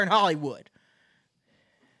out there in Hollywood.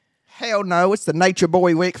 Hell no, it's the nature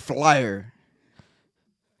boy Ric Flair.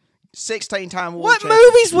 16-time world What champion.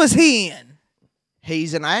 movies was he in?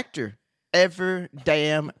 He's an actor. Every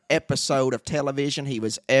damn episode of television he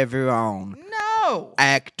was ever on. No.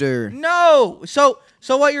 Actor. No. So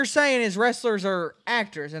what you're saying is wrestlers are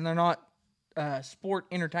actors and they're not sport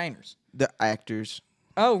entertainers. The actors.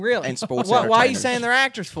 Oh, really? And sports Why are you entertainers. saying they're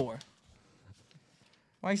actors for?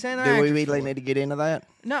 Why are you saying they're Do actors we really for? need to get into that?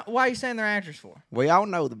 No, why are you saying they're actors for? We all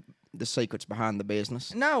know the secrets behind the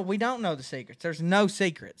business. No, we don't know the secrets. There's no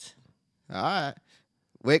secrets. All right.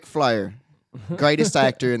 Ric Flair. Greatest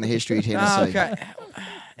actor in the history of Tennessee. Okay.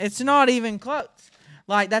 It's not even close.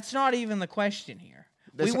 Like, that's not even the question here.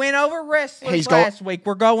 We went over wrestlers last week.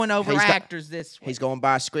 We're going over actors this week. He's going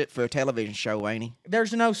by a script for a television show, ain't he?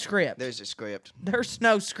 There's no script. There's a script. There's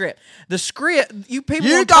no script. The script, you people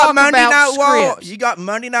You want to talk got Monday about Night Raw. scripts. You got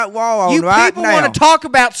Monday Night Raw on You right people now. want to talk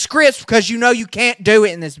about scripts because you know you can't do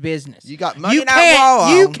it in this business. You got Monday Night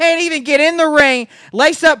Raw You on. can't even get in the ring,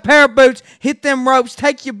 lace up a pair of boots, hit them ropes,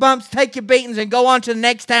 take your bumps, take your beatings, and go on to the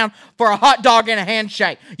next town for a hot dog and a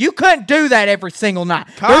handshake. You couldn't do that every single night.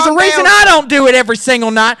 There's a reason I don't do it every single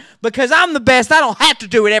night, because I'm the best. I don't have to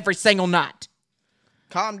do it every single night.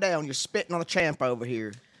 Calm down. You're spitting on the champ over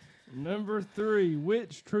here. Number 3,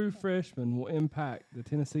 which true freshman will impact the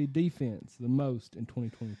Tennessee defense the most in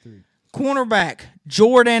 2023? Cornerback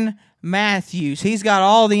Jordan Matthews. He's got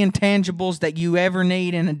all the intangibles that you ever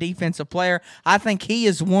need in a defensive player. I think he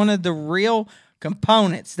is one of the real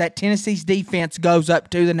components that Tennessee's defense goes up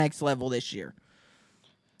to the next level this year.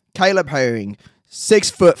 Caleb Herring,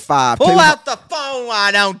 6'5". Pull out the phone,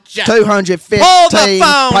 why don't you? 215 Pull the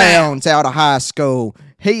phone pounds out of high school.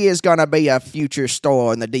 He is going to be a future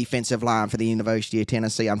star in the defensive line for the University of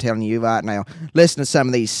Tennessee. I'm telling you right now. Listen to some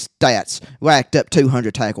of these stats. Racked up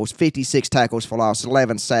 200 tackles, 56 tackles for loss,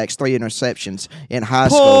 11 sacks, 3 interceptions in high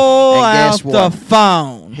school. Pull And guess out what? the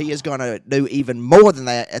phone. He is going to do even more than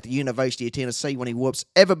that at the University of Tennessee when he whoops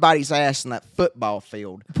everybody's ass in that football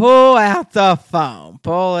field. Pull out the phone.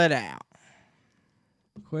 Pull it out.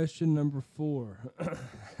 Question number 4.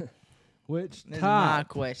 Which This is my type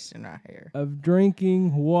question right here. of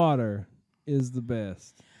drinking water is the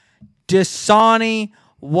best? Dasani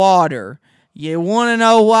water. You want to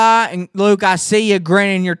know why? And Luke, I see you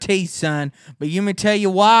grinning your teeth, son. But let me tell you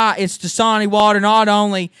why it's Dasani water. Not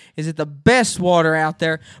only is it the best water out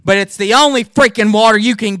there, but it's the only freaking water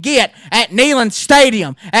you can get at Neyland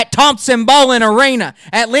Stadium, at Thompson Bowling Arena,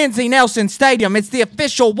 at Lindsey Nelson Stadium. It's the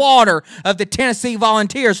official water of the Tennessee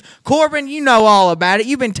Volunteers. Corbin, you know all about it.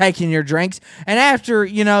 You've been taking your drinks. And after,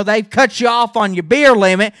 they've cut you off on your beer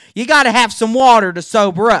limit, you got to have some water to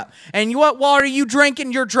sober up. And what water are you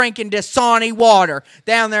drinking? You're drinking Dasani water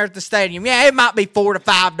down there at the stadium. Yeah, it might be $4 to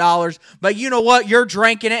 $5, but you know what? You're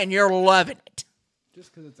drinking it and you're loving it.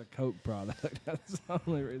 Just because it's a Coke product. That's the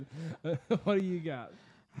only reason. What do you got?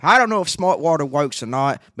 I don't know if smart water works or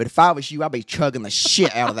not, but if I was you, I'd be chugging the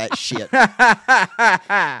shit out of that shit.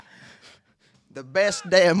 The best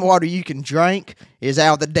damn water you can drink is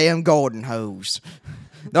out of the damn garden hose.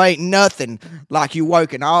 There ain't nothing like you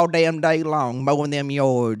working all damn day long mowing them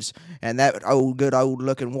yards, and that good old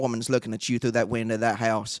looking woman's looking at you through that window of that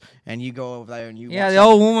house, and you go over there and you. Yeah, the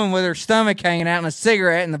old woman with her stomach hanging out and a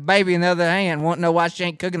cigarette, and the baby in the other hand wanting to know why she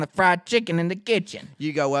ain't cooking the fried chicken in the kitchen.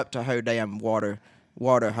 You go up to her damn water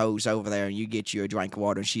hose over there, and you get you a drink of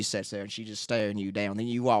water, and she sits there and she's just staring you down. Then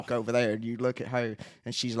you walk over there and you look at her,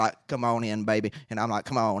 and she's like, "Come on in, baby," and I'm like,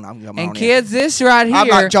 "Come on, I'm come on in." And kids, this right here. I'm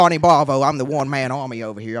like Johnny Bravo. I'm the one-man army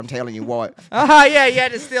over here. I'm telling you what. Oh, yeah, you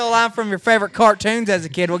had to steal a line from your favorite cartoons as a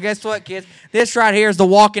kid. Well, guess what, kids? This right here is the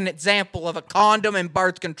walking example of a condom and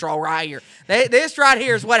birth control right here. This right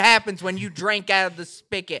here is what happens when you drink out of the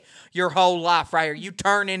spigot your whole life right here. You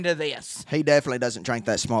turn into this. He definitely doesn't drink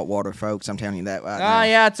that smart water, folks. I'm telling you that right now. Oh,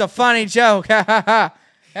 yeah, it's a funny joke.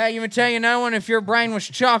 Hey, you would tell you no one if your brain was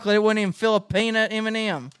chocolate, it wouldn't even fill a peanut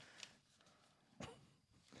M&M.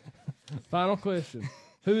 Final question.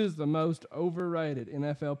 Who is the most overrated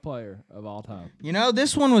NFL player of all time?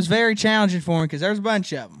 This one was very challenging for me because there's a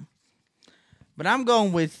bunch of them. But I'm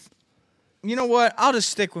going with, you know what? I'll just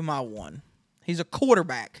stick with my one. He's a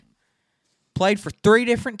quarterback. Played for 3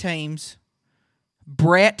 different teams.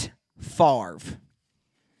 Brett Favre.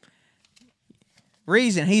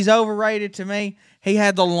 Reason he's overrated to me, he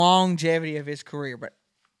had the longevity of his career, but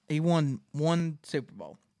he won 1 Super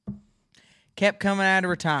Bowl. Kept coming out of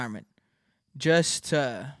retirement just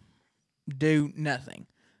to do nothing.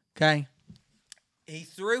 Okay? He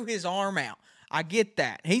threw his arm out. I get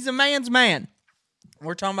that. He's a man's man.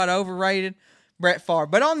 We're talking about overrated Brett Favre.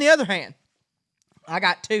 But on the other hand, I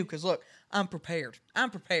got 2 because, look, I'm prepared.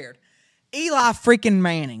 Eli freaking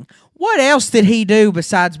Manning. What else did he do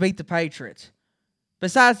besides beat the Patriots?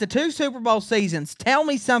 Besides the 2 Super Bowl seasons, tell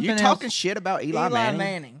me something else. You talking shit about Eli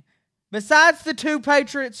Manning? Besides the 2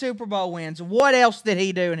 Patriot Super Bowl wins, what else did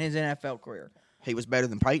he do in his NFL career? He was better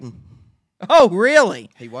than Peyton. Oh, really?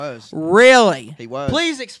 He was. Really? He was.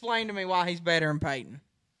 Please explain to me why he's better than Peyton.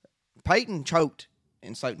 Peyton choked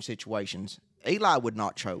in certain situations. Eli would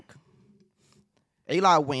not choke.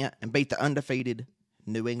 Eli went and beat the undefeated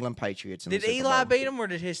New England Patriots. Did Eli beat him, or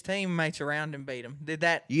did his teammates around him beat him? Did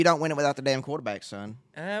that? You don't win it without the damn quarterback, son.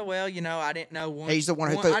 Well, I didn't know one. He's the one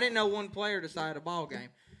who threw. I didn't know one player decided a ball game,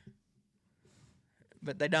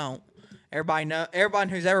 but they don't. Everybody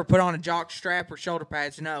who's ever put on a jock strap or shoulder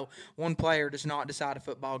pads know one player does not decide a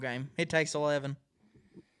football game. It takes 11.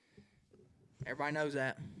 Everybody knows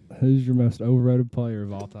that. Who's your most overrated player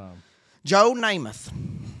of all time? Joe Namath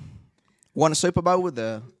won a Super Bowl with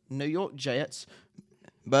the New York Jets,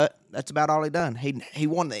 but that's about all he done. He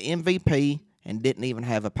won the MVP and didn't even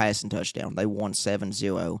have a passing touchdown. They won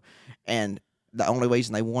 7-0, and the only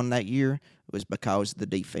reason they won that year was because of the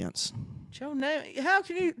defense. Joe Namath. How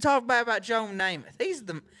can you talk bad about Joe Namath?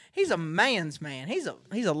 He's a man's man. He's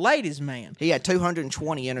a ladies' man. He had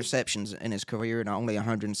 220 interceptions in his career and only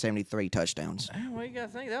 173 touchdowns. Well, you got to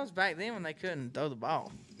think that was back then when they couldn't throw the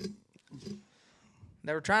ball.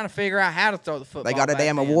 They were trying to figure out how to throw the football. They got a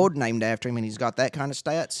damn then. award named after him, and he's got that kind of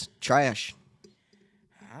stats. Trash.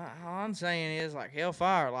 All I'm saying is, like,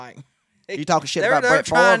 hellfire. Like, You talking shit about Brett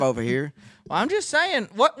Favre over here. Well, I'm just saying,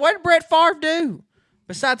 what did Brett Favre do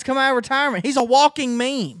besides come out of retirement? He's a walking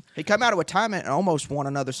meme. He come out of retirement and almost won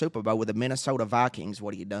another Super Bowl with the Minnesota Vikings.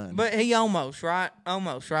 What have you done? But he almost, right?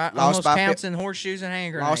 Almost Lost by counts in horseshoes and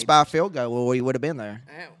hand grenades. Lost by a field goal. Well, he would have been there.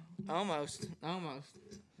 Almost. Don't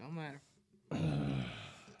matter.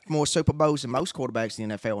 More Super Bowls than most quarterbacks in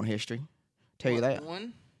the NFL in history. Tell you that.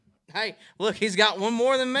 One? Hey, look, he's got one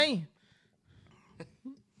more than me.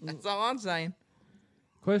 That's all I'm saying.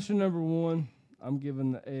 Question number 1, I'm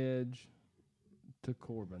giving the edge to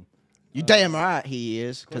Corbin. You damn right he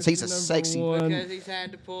is, because he's a Question sexy. number one. Because he's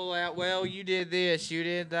had to pull out, well, you did this, you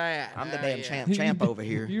did that. I'm the Oh, damn yeah. champ over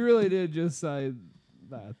here. You really did just say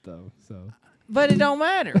that, though. So But it don't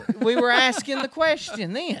matter. We were asking the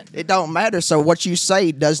question then. It don't matter. So what you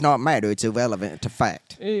say does not matter. It's irrelevant to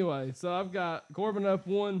fact. anyway, so I've got Corbin up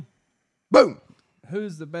 1. Boom.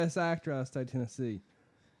 Who's the best actor out of State Tennessee?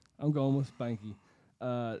 I'm going with Spanky.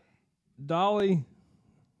 Dolly,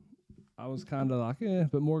 I was kind of like,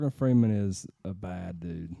 but Morgan Freeman is a bad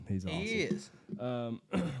dude. He's awesome. He is.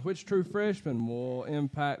 Which true freshman will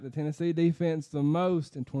impact the Tennessee defense the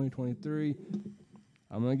most in 2023?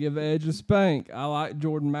 I'm going to give the edge to Spank. I like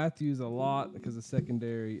Jordan Matthews a lot because of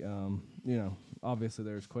secondary. Obviously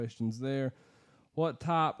there's questions there. What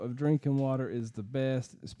type of drinking water is the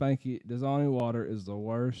best? Spanky, Dasani water is the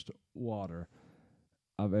worst water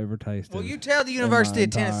I've ever tasted. Well, you tell the in University my of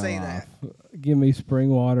Tennessee entire that. life. Give me spring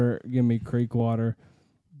water. Give me creek water.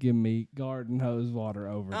 Give me garden hose water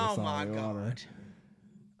over Oh, my Dasani water. God.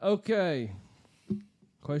 Okay.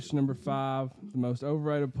 Question number 5. The most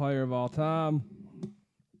overrated player of all time.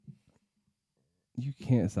 You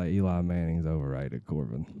can't say Eli Manning's overrated,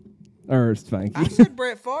 Corbin. Or Spanky. I said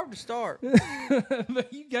Brett Favre to start.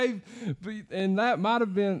 But you gave, and that might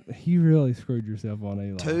have been, you really screwed yourself on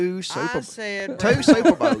Eli. Two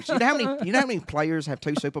Super Bowls. You know how many players have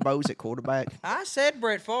 2 Super Bowls at quarterback? I said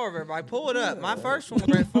Brett Favre, everybody. Pull it up. My first one was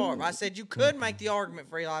Brett Favre. I said you could make the argument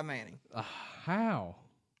for Eli Manning. How?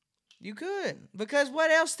 You could. Because what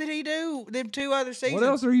else did he do them 2 other seasons? What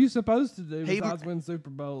else are you supposed to do He- besides win Super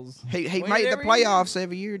Bowls? He Win made it the every playoffs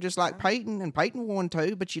every year, just like Peyton, and Peyton won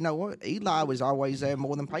 2. But you know what? Eli was always there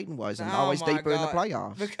more than Peyton was, and always my deeper in the God.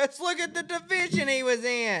 playoffs. Because look at the division he was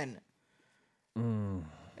in.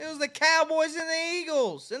 It was the Cowboys and the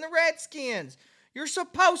Eagles and the Redskins. You're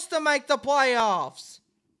supposed to make the playoffs.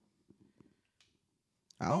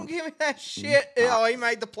 Don't give me that shit. Oh, he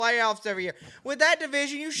made the playoffs every year. With that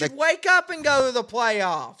division, you should wake up and go to the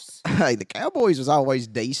playoffs. Hey, the Cowboys was always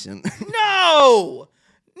decent. No!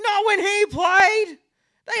 Not when he played.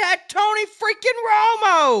 They had Tony freaking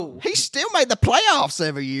Romo. He still made the playoffs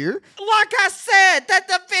every year. Like I said, that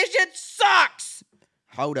division sucks.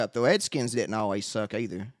 Hold up, the Redskins didn't always suck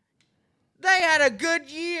either. They had a good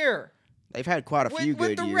year. They've had quite a few with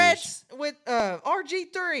good the years. Reds, with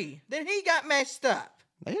RG3. Then he got messed up.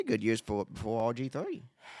 They had good years before RG3.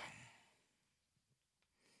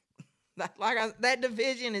 That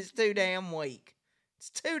division is too damn weak. It's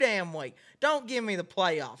too damn weak. Don't give me the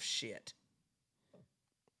playoff shit.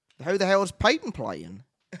 Who the hell is Peyton playing?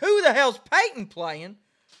 Who the hell's Peyton playing?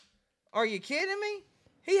 Are you kidding me?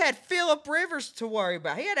 He had Phillip Rivers to worry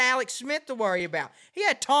about. He had Alex Smith to worry about. He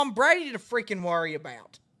had Tom Brady to freaking worry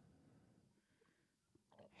about.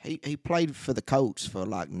 He played for the Colts for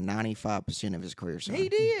like 95% of his career. So. He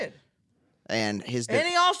did. And And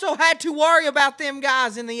he also had to worry about them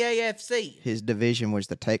guys in the AFC. his division was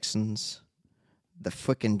the Texans, the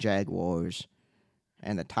freaking Jaguars,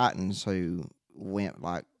 and the Titans, who went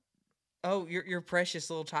like. Oh, your precious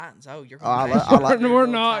little Titans. Oh, you're I going to like- We're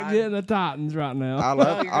not getting the Titans right now. I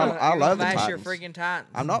love the bash Titans. your freaking Titans.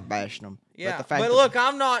 I'm not bashing them. Yeah, but the fact but that- look,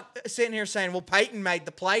 I'm not sitting here saying, well, Peyton made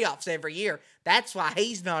the playoffs every year. That's why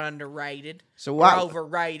he's not underrated or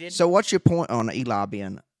overrated. So what's your point on Eli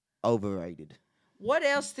being overrated? What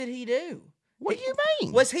else did he do? What do you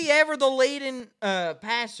mean? Was he ever the leading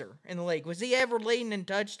passer in the league? Was he ever leading in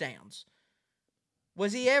touchdowns?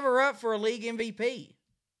 Was he ever up for a league MVP?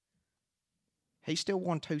 He still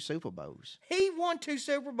won 2 Super Bowls. He won 2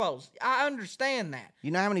 Super Bowls. I understand that. You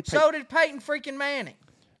know how many? So did Peyton freaking Manning.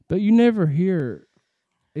 But you never hear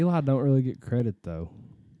Eli don't really get credit though.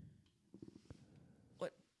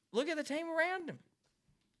 What? Look at the team around him.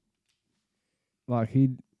 Like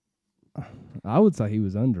I would say he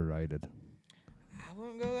was underrated. I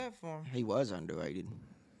wouldn't go that far. He was underrated.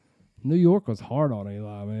 New York was hard on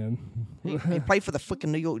Eli, man. He played for the freaking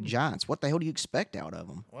New York Giants. What the hell do you expect out of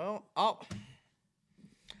him? Well,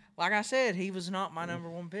 like I said, he was not my number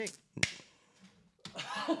 1 pick.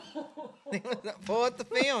 Pull up the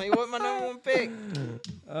film. He wasn't my number 1 pick.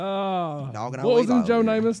 Dogging What was in Eli Joe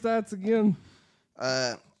over here. Namath's stats again?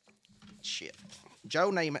 Shit.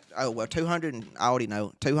 Joe Namath. Oh well, 200. I already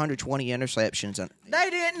know. 220 interceptions and They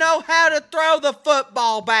didn't know how to throw the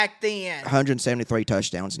football back then. 173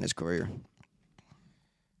 touchdowns in his career.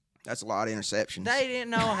 That's a lot of interceptions. They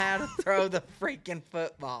didn't know how to throw the freaking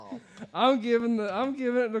football. I'm giving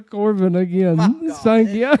it to Corbin again. My God. Thank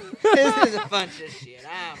you. This is a bunch of shit.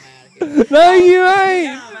 I'm out of here. No, you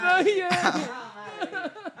ain't. No, you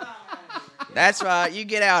ain't. That's right. You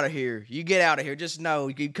get out of here. You get out of here. Just know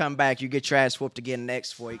you come back, you get your ass whooped again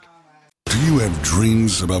next week. Do you have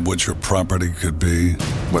dreams about what your property could be?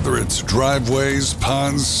 Whether it's driveways,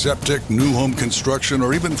 ponds, septic, new home construction,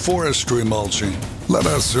 or even forestry mulching, let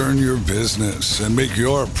us earn your business and make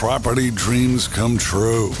your property dreams come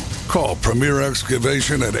true. Call Premier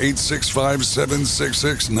Excavation at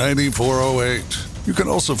 865-766-9408. You can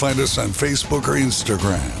also find us on Facebook or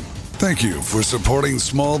Instagram. Thank you for supporting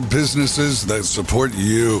small businesses that support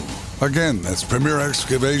you. Again, that's Premier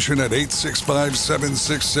Excavation at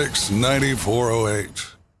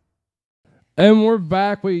 865-766-9408. And we're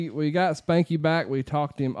back. We got Spanky back. We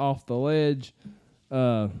talked him off the ledge.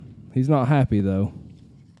 He's not happy, though.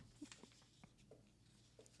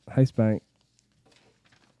 Hey, Spank.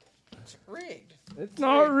 It's rigged. It's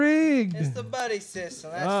not rigged. It's the buddy system.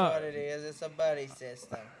 That's what it is. It's a buddy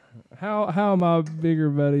system. How am I bigger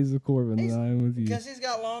buddies with Corbin than I am with you? Because he's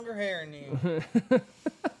got longer hair than you.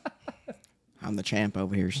 I'm the champ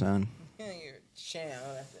over here, son. You're a champ.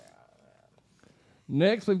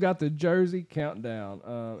 Next, we've got the Jersey Countdown.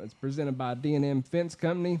 It's presented by D&M Fence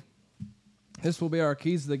Company. This will be our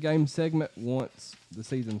Keys to the Game segment once the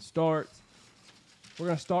season starts. We're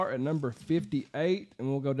going to start at number 58, and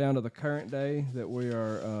we'll go down to the current day that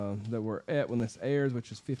we're at when this airs,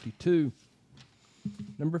 which is 52.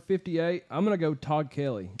 Number 58, I'm going to go Todd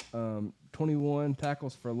Kelly. 21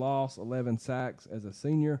 tackles for loss, 11 sacks as a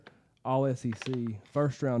senior. All-SEC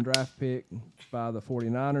first-round draft pick by the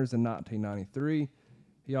 49ers in 1993.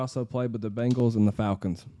 He also played with the Bengals and the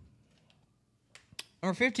Falcons.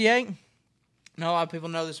 Number 58. Not a lot of people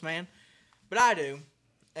know this man, but I do.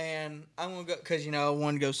 And I'm going to go because, I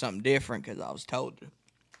wanted to go something different because I was told to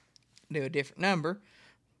do a different number.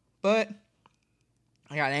 But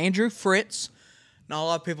I got Andrew Fritz. Not a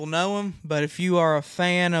lot of people know him, but if you are a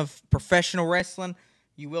fan of professional wrestling,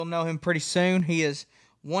 you will know him pretty soon. He is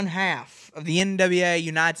one half of the NWA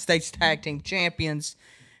United States Tag Team Champions.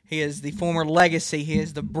 He is the former Legacy. He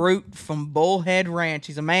is the Brute from Bullhead Ranch.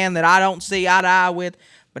 He's a man that I don't see eye to eye with,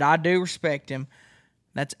 but I do respect him.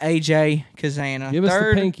 That's AJ Kazana. Give us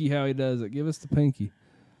the pinky how he does it. Give us the pinky.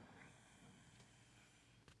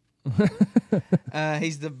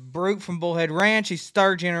 He's the Brute from Bullhead Ranch. He's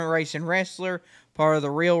third-generation wrestler, part of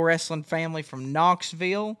the Real Wrestling family from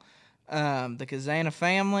Knoxville. The Kazana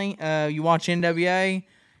family. You watch NWA,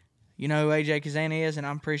 you know who AJ Kazana is, and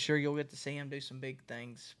I'm pretty sure you'll get to see him do some big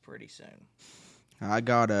things pretty soon. I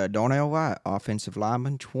got Darnell White, offensive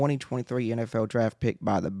lineman, 2023 NFL draft pick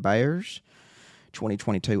by the Bears,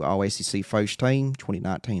 2022 All-SEC first team,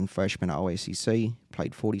 2019 freshman All-SEC,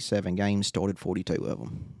 played 47 games, started 42 of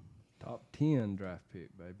them. Top 10 draft pick,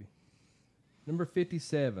 baby. Number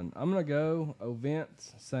 57, I'm going to go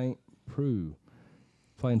Ovence St. Preux.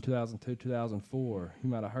 Played in 2002, 2004. You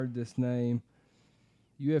might have heard this name.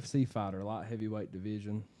 UFC fighter, light heavyweight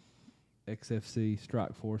division. XFC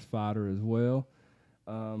Strike Force fighter as well.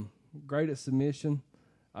 Great at submission.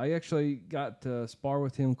 I actually got to spar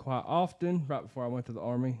with him quite often right before I went to the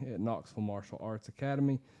Army at Knoxville Martial Arts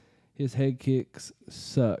Academy. His head kicks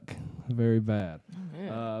suck very bad.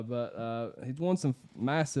 But he's won some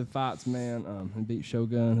massive fights, man. He beat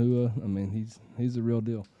Shogun Hua. I mean, he's the real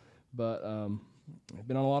deal. But he's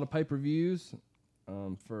been on a lot of pay-per-views.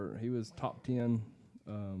 He was top 10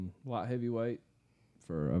 light heavyweight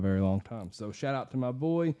for a very long time. So shout out to my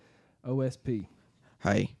boy, OSP.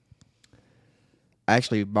 Hey, I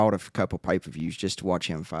actually bought a couple pay-per-views just to watch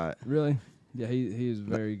him fight. Really? Yeah, he is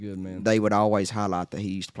very good, man. They would always highlight that he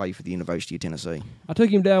used to play for the University of Tennessee. I took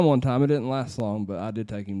him down one time. It didn't last long, but I did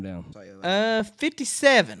take him down.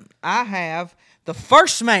 57. I have the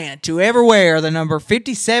first man to ever wear the number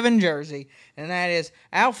 57 jersey, and that is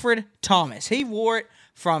Alfred Thomas. He wore it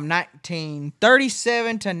from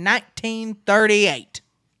 1937 to 1938.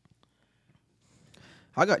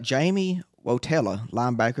 I got Jamie Wotella,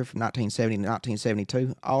 linebacker from 1970 to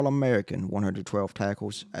 1972, All-American, 112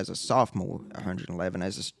 tackles as a sophomore, 111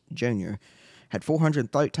 as a junior, had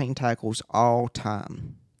 413 tackles all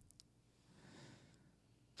time.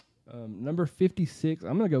 Number 56,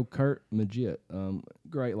 I'm going to go Kurt Magid,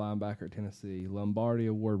 great linebacker at Tennessee, Lombardi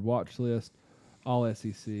Award watch list,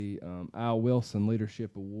 All-SEC, Al Wilson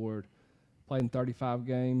Leadership Award, played in 35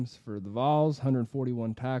 games for the Vols,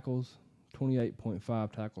 141 tackles,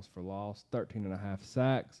 28.5 tackles for loss, 13.5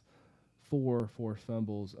 sacks, 4 forced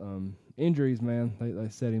fumbles. Injuries, man, they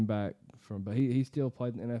set him back but he still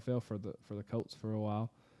played in the NFL for the Colts for a while.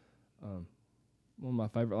 One of my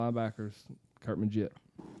favorite linebackers, Kurt Magid.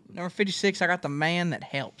 Number 56, I got the man that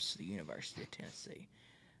helps the University of Tennessee,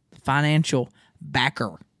 the financial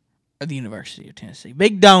backer of the University of Tennessee,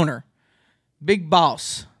 big donor, big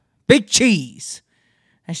boss, big cheese.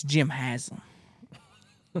 That's Jim Haslam.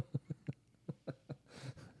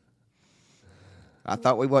 I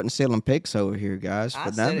thought we wasn't selling picks over here, guys. I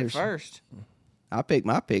For said it numbers. first. I picked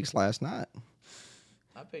my picks last night.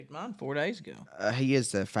 I picked mine 4 days ago. He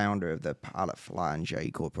is the founder of the Pilot Flying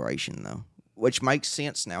J Corporation, though, which makes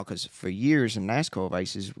sense now because for years in NASCAR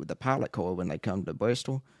races with the Pilot Corps, when they come to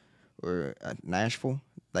Bristol or Nashville,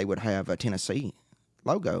 they would have a Tennessee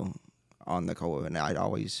logo on the car, and it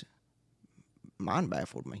always mind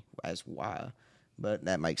baffled me as why, but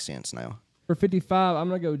that makes sense now. For 55, I'm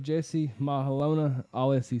going to go Jesse Mahalona,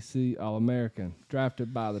 All-SEC, All-American.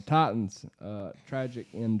 Drafted by the Titans. Tragic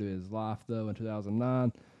end to his life, though, in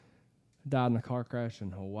 2009. Died in a car crash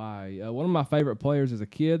in Hawaii. One of my favorite players as a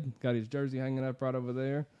kid. Got his jersey hanging up right over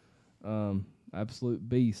there. Absolute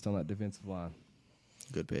beast on that defensive line.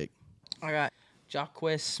 Good pick. I got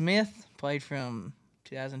Jaquez Smith, played from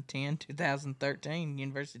 2010, 2013,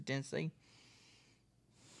 University of Tennessee.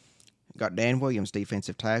 Got Dan Williams,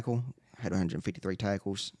 defensive tackle. Had 153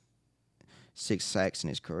 tackles, 6 sacks in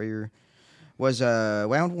his career. Was a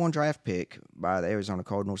round 1 draft pick by the Arizona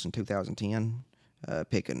Cardinals in 2010.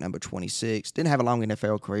 Pick at number 26. Didn't have a long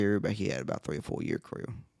NFL career, but he had about 3 or 4 year career.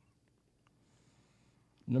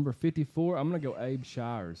 Number 54, I'm going to go Abe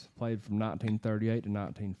Shires. Played from 1938 to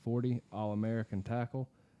 1940, All-American tackle.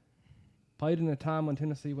 Played in a time when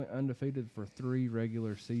Tennessee went undefeated for 3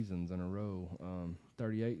 regular seasons in a row,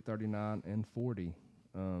 38, 39, and 40.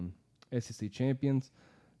 SEC champions,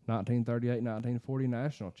 1938, 1940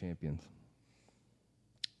 national champions.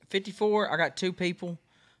 54, I got 2 people.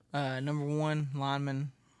 Number 1,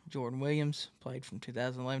 lineman Jordan Williams, played from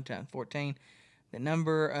 2011 to 2014. The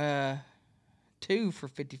number 2 for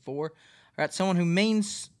 54, I got someone who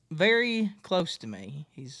means very close to me.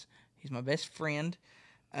 He's my best friend.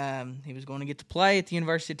 He was going to get to play at the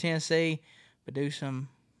University of Tennessee, but due to some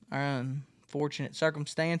unfortunate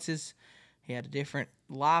circumstances, he had a different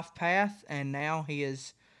life path, and now he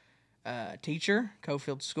is a teacher,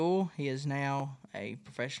 Cofield School. He is now a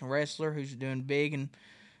professional wrestler who's doing big and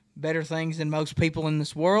better things than most people in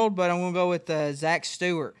this world, but I'm going to go with Zach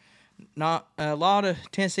Stewart. Not a lot of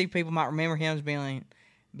Tennessee people might remember him as being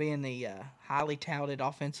the highly touted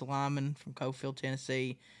offensive lineman from Cofield,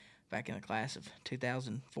 Tennessee, back in the class of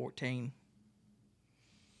 2014.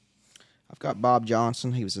 I've got Bob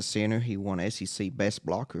Johnson. He was a center. He won SEC Best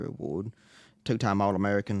Blocker Award, 2-time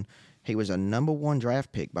All-American. He was a number 1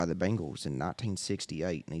 draft pick by the Bengals in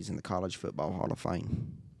 1968, and he's in the College Football Hall of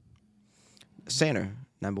Fame. Center,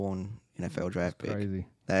 number 1 NFL draft pick. Crazy.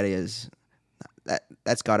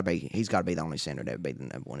 That's got to be. He's got to be the only center that would be the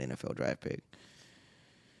number 1 NFL draft pick.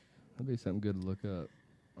 That'd be something good to look up.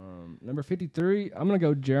 Number 53, I'm going to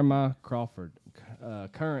go Jeremiah Crawford,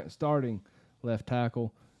 current starting left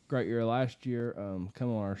tackle. Great year last year.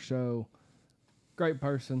 Come on our show. Great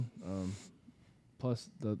person. Plus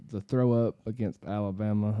the throw up against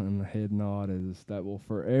Alabama and the head nod that will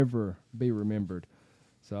forever be remembered.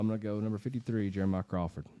 So I'm going to go number 53, Jeremiah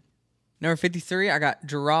Crawford. Number 53, I got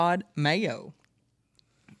Gerard Mayo.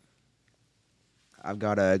 I've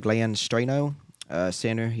got Glenn Strano,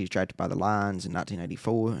 center. He's drafted by the Lions in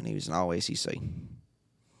 1984, and he was an All-SEC.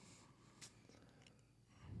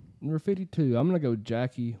 Number 52, I'm going to go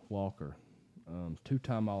Jackie Walker,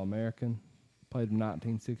 2-time All-American. Played in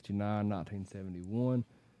 1969, 1971,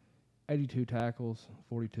 82 tackles,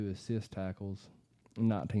 42 assist tackles in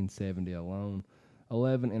 1970 alone.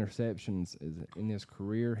 11 interceptions in his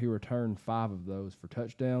career. He returned 5 of those for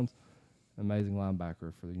touchdowns. Amazing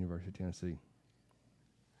linebacker for the University of Tennessee.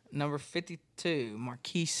 Number 52,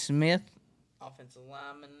 Marquise Smith, offensive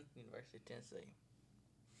lineman, University of Tennessee.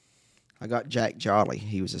 I got Jack Jolly.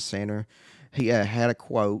 He was a center. He had a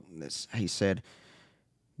quote. He said,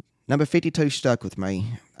 "Number 52 stuck with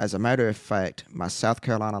me. As a matter of fact, my South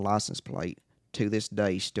Carolina license plate to this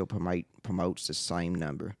day still promotes the same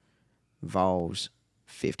number. Vols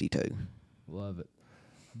 52. Love it.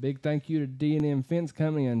 A big thank you to D&M Fence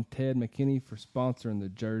Company and Ted McKinney for sponsoring the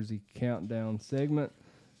Jersey Countdown segment.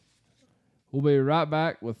 We'll be right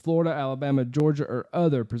back with Florida, Alabama, Georgia, or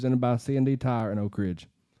other, presented by C&D Tire in Oak Ridge.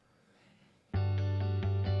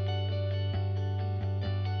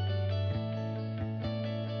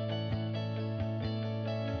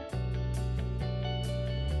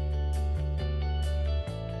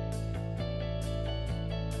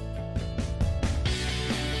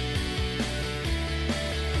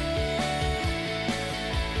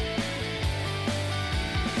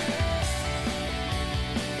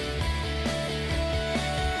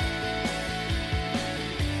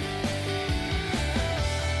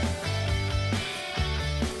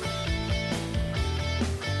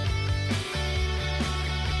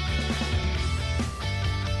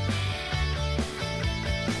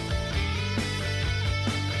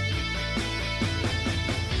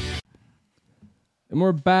 And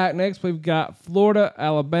we're back. Next, we've got Florida,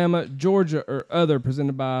 Alabama, Georgia, or other,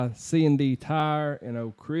 presented by C&D Tire in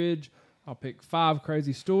Oak Ridge. I'll pick 5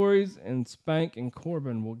 crazy stories, and Spank and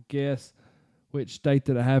Corbin will guess which state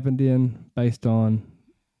that it happened in based on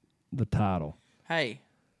the title. Hey,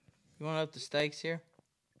 you want to up the stakes here?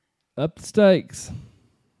 Up the stakes.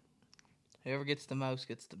 Whoever gets the most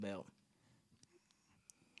gets the belt.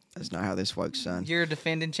 That's not how this works, son. You're a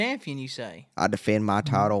defending champion, you say. I defend my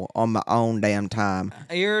title on my own damn time.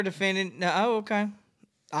 You're a defending... No, oh, okay.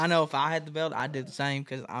 I know if I had the belt, I'd do the same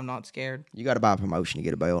because I'm not scared. You got to buy a promotion to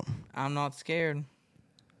get a belt. I'm not scared.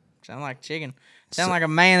 Sound like chicken. Sound like a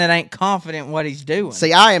man that ain't confident in what he's doing.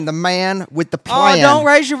 See, I am the man with the plan. Oh, don't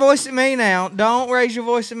raise your voice at me now. Don't raise your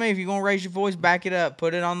voice at me. If you're going to raise your voice, back it up.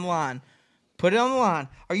 Put it on the line. Put it on the line.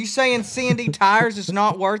 Are you saying C&D Tires is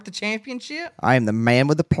not worth the championship? I am the man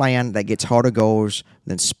with the plan that gets harder goals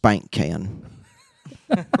than Spank can.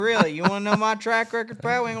 Really? You want to know my track record,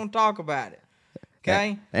 pal? We ain't going to talk about it.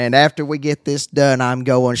 Okay? And after we get this done, I'm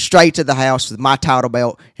going straight to the house with my title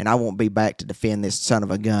belt, and I won't be back to defend this son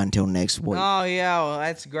of a gun until next week. Oh, yeah. Well,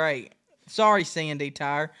 that's great. Sorry, C&D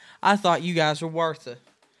Tire. I thought you guys were worth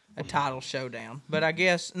a title showdown. But I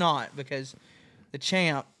guess not, because the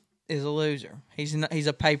champ is a loser. He's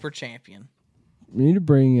a paper champion. You need to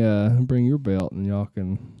bring your belt, and y'all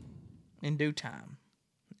can... In due time.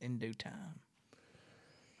 In due time.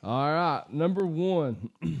 All right, number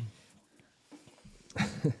 1.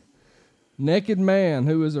 Naked man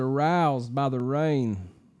who was aroused by the rain,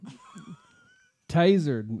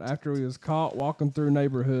 tasered after he was caught walking through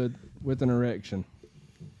neighborhood with an erection.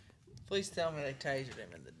 Please tell me they tasered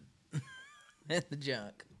him in the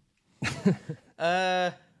junk.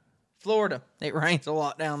 Florida. It rains a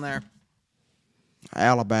lot down there.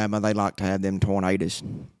 Alabama, they like to have them tornadoes.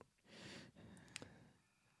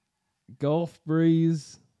 Gulf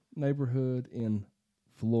Breeze neighborhood in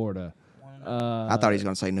Florida. I thought he was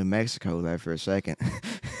going to say New Mexico there for a second.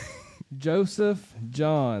 Joseph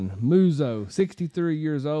John Muzo, 63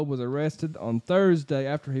 years old, was arrested on Thursday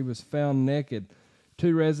after he was found naked.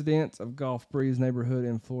 2 residents of Gulf Breeze neighborhood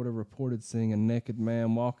in Florida reported seeing a naked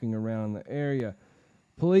man walking around in the area.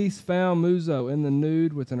 Police found Muzo in the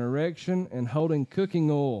nude with an erection and holding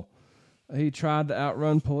cooking oil. He tried to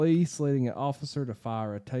outrun police, leading an officer to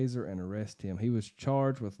fire a taser and arrest him. He was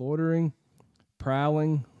charged with loitering,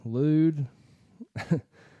 prowling, lewd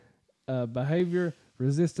behavior,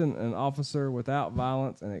 resisting an officer without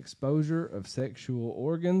violence, and exposure of sexual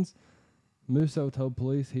organs. Musso told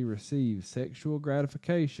police he received sexual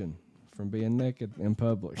gratification from being naked in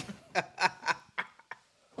public.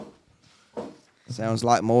 Sounds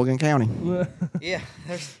like Morgan County. Yeah.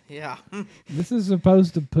 This is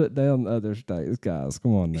supposed to put down other states, guys.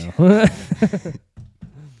 Come on now.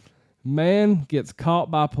 Man gets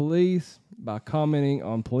caught by police by commenting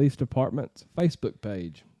on police department's Facebook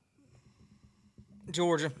page.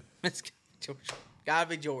 Georgia. It's Georgia. Gotta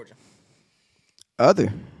be Georgia.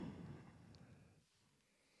 Other.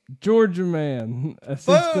 Georgia man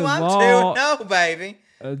assisted Boom, I'm 2-0, baby.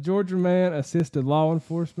 A Georgia man assisted law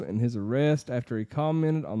enforcement in his arrest after he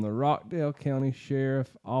commented on the Rockdale County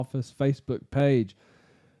Sheriff Office Facebook page.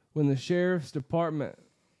 When the Sheriff's Department,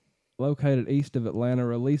 located east of Atlanta,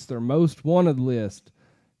 released their most wanted list,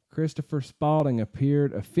 Christopher Spalding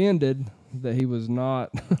appeared offended that he was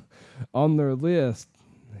not on their list.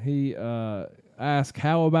 He asked,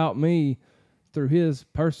 "How about me?" through his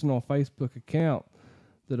personal Facebook account.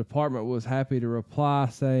 The department was happy to reply,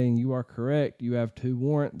 saying, "You are correct. You have 2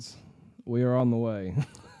 warrants. We are on the way."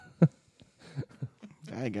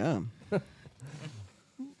 Daggum. If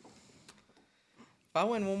I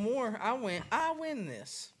win one more, I win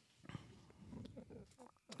this.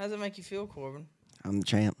 How does it make you feel, Corbin? I'm the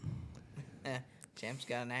champ. Champ's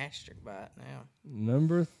got an asterisk by it now.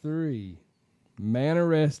 Number 3. Man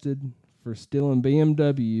arrested for stealing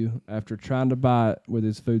BMW after trying to buy it with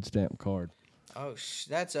his food stamp card. Oh,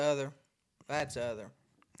 that's other. That's other.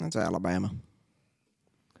 That's Alabama.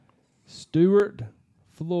 Stewart,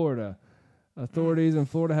 Florida. Authorities in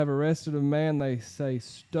Florida have arrested a man they say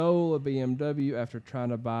stole a BMW after trying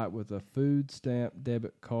to buy it with a food stamp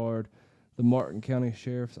debit card. The Martin County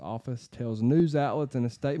Sheriff's Office tells news outlets in a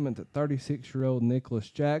statement that 36-year-old Nicholas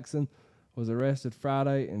Jackson was arrested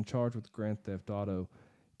Friday and charged with grand theft auto.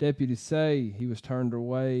 Deputies say he was turned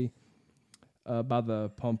away by the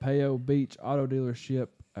Pompeo Beach auto dealership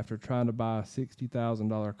after trying to buy a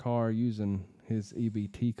 $60,000 car using his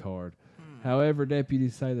EBT card. However,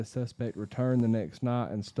 deputies say the suspect returned the next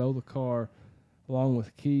night and stole the car along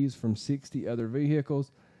with keys from 60 other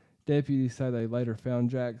vehicles. Deputies say they later found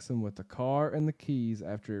Jackson with the car and the keys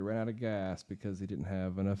after he ran out of gas because he didn't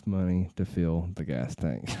have enough money to fill the gas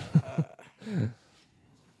tank.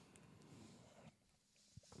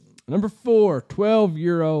 Number 4,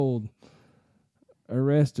 12-year-old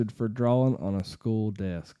arrested for drawing on a school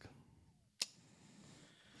desk.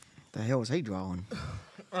 The hell was he drawing?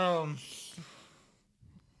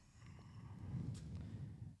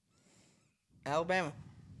 Alabama.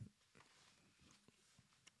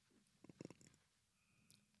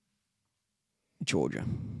 Georgia.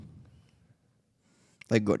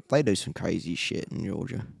 They do some crazy shit in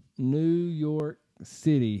Georgia. New York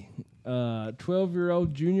City.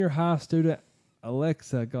 12-year-old junior high student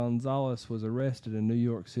Alexa Gonzalez was arrested in New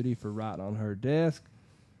York City for writing on her desk.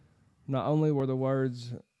 Not only were the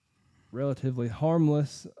words relatively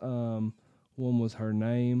harmless, one was her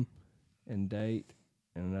name and date,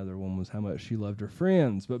 and another one was how much she loved her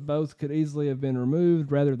friends, but both could easily have been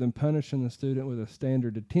removed rather than punishing the student with a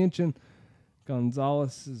standard detention.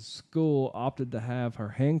 Gonzalez's school opted to have her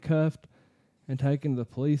handcuffed and taken to the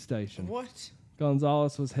police station. What?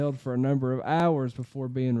 Gonzalez was held for a number of hours before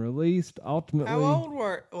being released. Ultimately, How old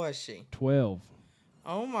was she? 12.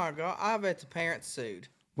 Oh my God! I bet the parents sued.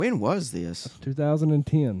 When was this?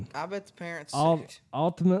 2010. I bet the parents sued.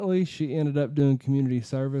 Ultimately, she ended up doing community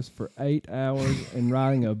service for 8 hours and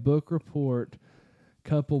writing a book report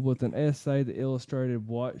coupled with an essay that illustrated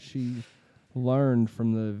what she learned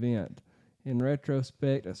from the event. In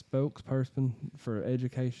retrospect, a spokesperson for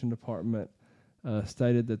education department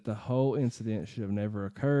stated that the whole incident should have never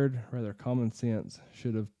occurred. Rather, common sense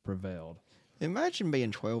should have prevailed. Imagine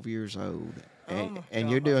being 12 years old and, Oh and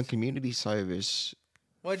you're doing community service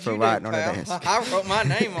What'd for you writing do, on a pal? desk. I wrote my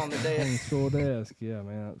name on the On the desk. school desk, yeah,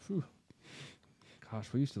 man. Whew.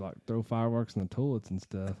 Gosh, we used to like throw fireworks in the toilets and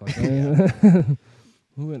stuff. Like that.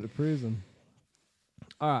 We went to prison.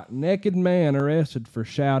 All right, naked man arrested for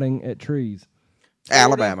shouting at trees.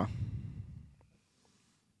 Alabama.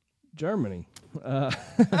 Germany. Well,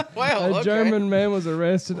 A okay. German man was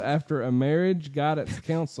arrested after a marriage guidance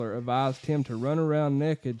counselor advised him to run around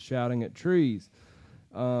naked shouting at trees.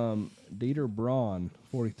 Dieter Braun,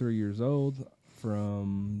 43 years old,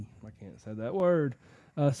 from, I can't say that word,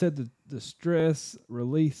 said that the stress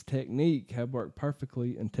release technique had worked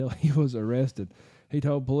perfectly until he was arrested. He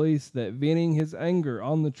told police that venting his anger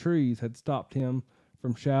on the trees had stopped him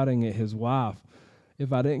from shouting at his wife.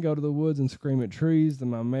 If I didn't go to the woods and scream at trees, then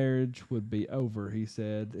my marriage would be over, he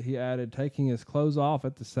said. He added, taking his clothes off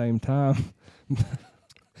at the same time.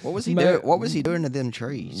 What was he doing? What was he doing to them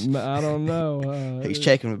trees? I don't know. He's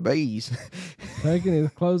checking with bees. Taking his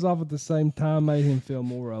clothes off at the same time made him feel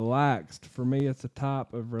more relaxed. For me, it's a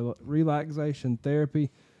type of relaxation therapy.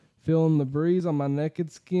 Feeling the breeze on my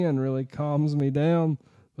naked skin really calms me down.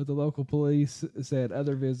 But the local police said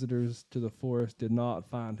other visitors to the forest did not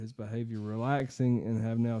find his behavior relaxing and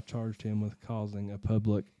have now charged him with causing a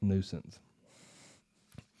public nuisance.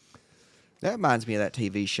 That reminds me of that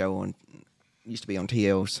TV show on used to be on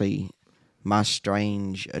TLC, My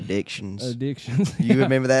Strange Addictions. Addictions. You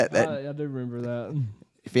remember that? I do remember that.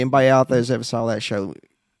 If anybody out there's ever saw that show,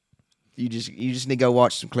 you just need to go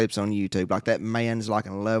watch some clips on YouTube. Like that man's like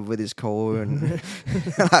in love with his core and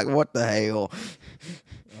like what the hell.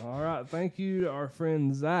 All right, thank you to our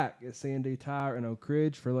friend Zach at C&D Tire in Oak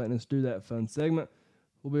Ridge for letting us do that fun segment.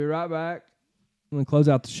 We'll be right back and then close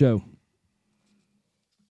out the show.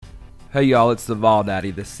 Hey y'all, it's the Vol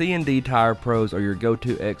Daddy. The C&D Tire Pros are your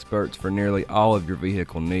go-to experts for nearly all of your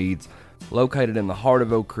vehicle needs. Located in the heart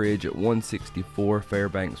of Oak Ridge at 164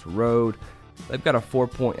 Fairbanks Road, they've got a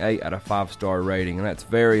 4.8 out of 5-star rating, and that's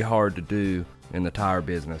very hard to do in the tire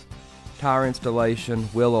business. Tire installation,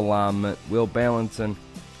 wheel alignment, wheel balancing,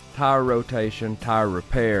 tire rotation, tire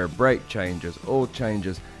repair, brake changes, oil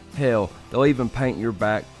changes. Hell, they'll even paint your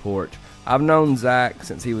back porch. I've known Zach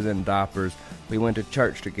since he was in diapers. We went to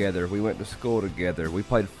church together. We went to school together. We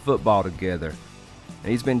played football together.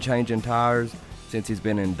 And he's been changing tires since he's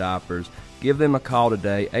been in diapers. Give them a call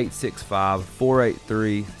today,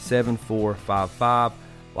 865-483-7455.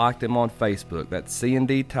 Like them on Facebook. That's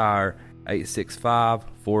C&D Tire,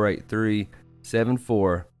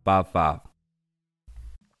 865-483-7455.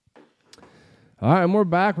 All right, and we're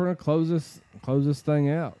back. We're gonna close this thing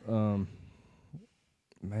out. Man,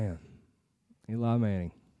 Eli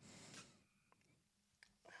Manning.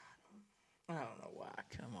 I don't know why I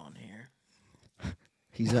come on here.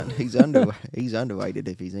 He's underrated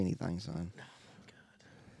if he's anything, son.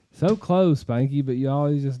 So close, Spanky, but you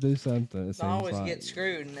always just do something. It I seems always like. get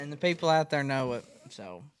screwed, and the people out there know it,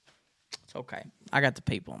 so it's okay. I got the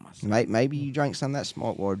people on my side. Maybe you drink some of that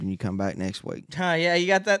smart water when you come back next week. Yeah, you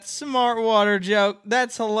got that smart water joke.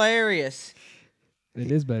 That's hilarious.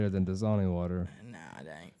 It is better than Dasani water. No, it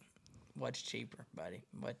ain't. What's cheaper, buddy?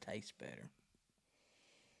 What tastes better?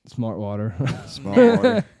 Smart water. Smart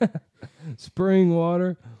water. Spring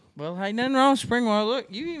water. Well, hey, nothing wrong with spring water. Look,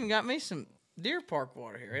 you even got me some Deer Park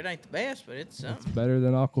water here. It ain't the best, but it's something. It's better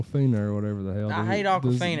than Aquafina or whatever the hell. I hate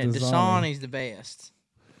Aquafina. Dasani's the best.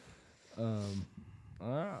 All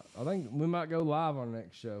right. I think we might go live on the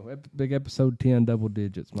next show. Big episode 10, double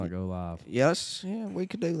digits might go live. Yes, yeah, we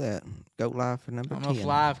could do that. Go live for number I 10. don't know if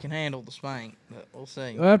live can handle the spank, but we'll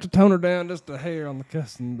see. We'll have to tone her down just a hair on the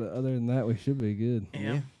cussing, but other than that, we should be good.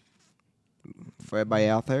 Yeah. For everybody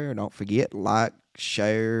out there, don't forget, like,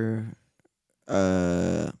 share,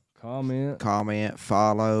 Comment,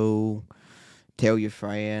 follow, tell your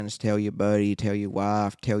friends, tell your buddy, tell your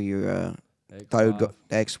wife, tell your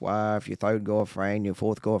ex-wife, your third girlfriend, your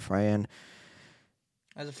fourth girlfriend.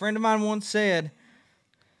 As a friend of mine once said,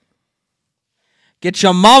 get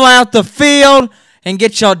your mama out the field and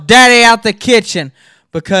get your daddy out the kitchen,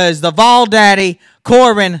 because the Vol Daddy,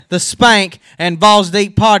 Corbin, the Spank, and Vawls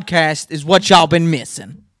Deep Podcast is what y'all been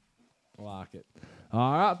missing. like it.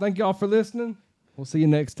 All right. Thank y'all for listening. We'll see you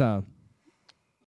next time.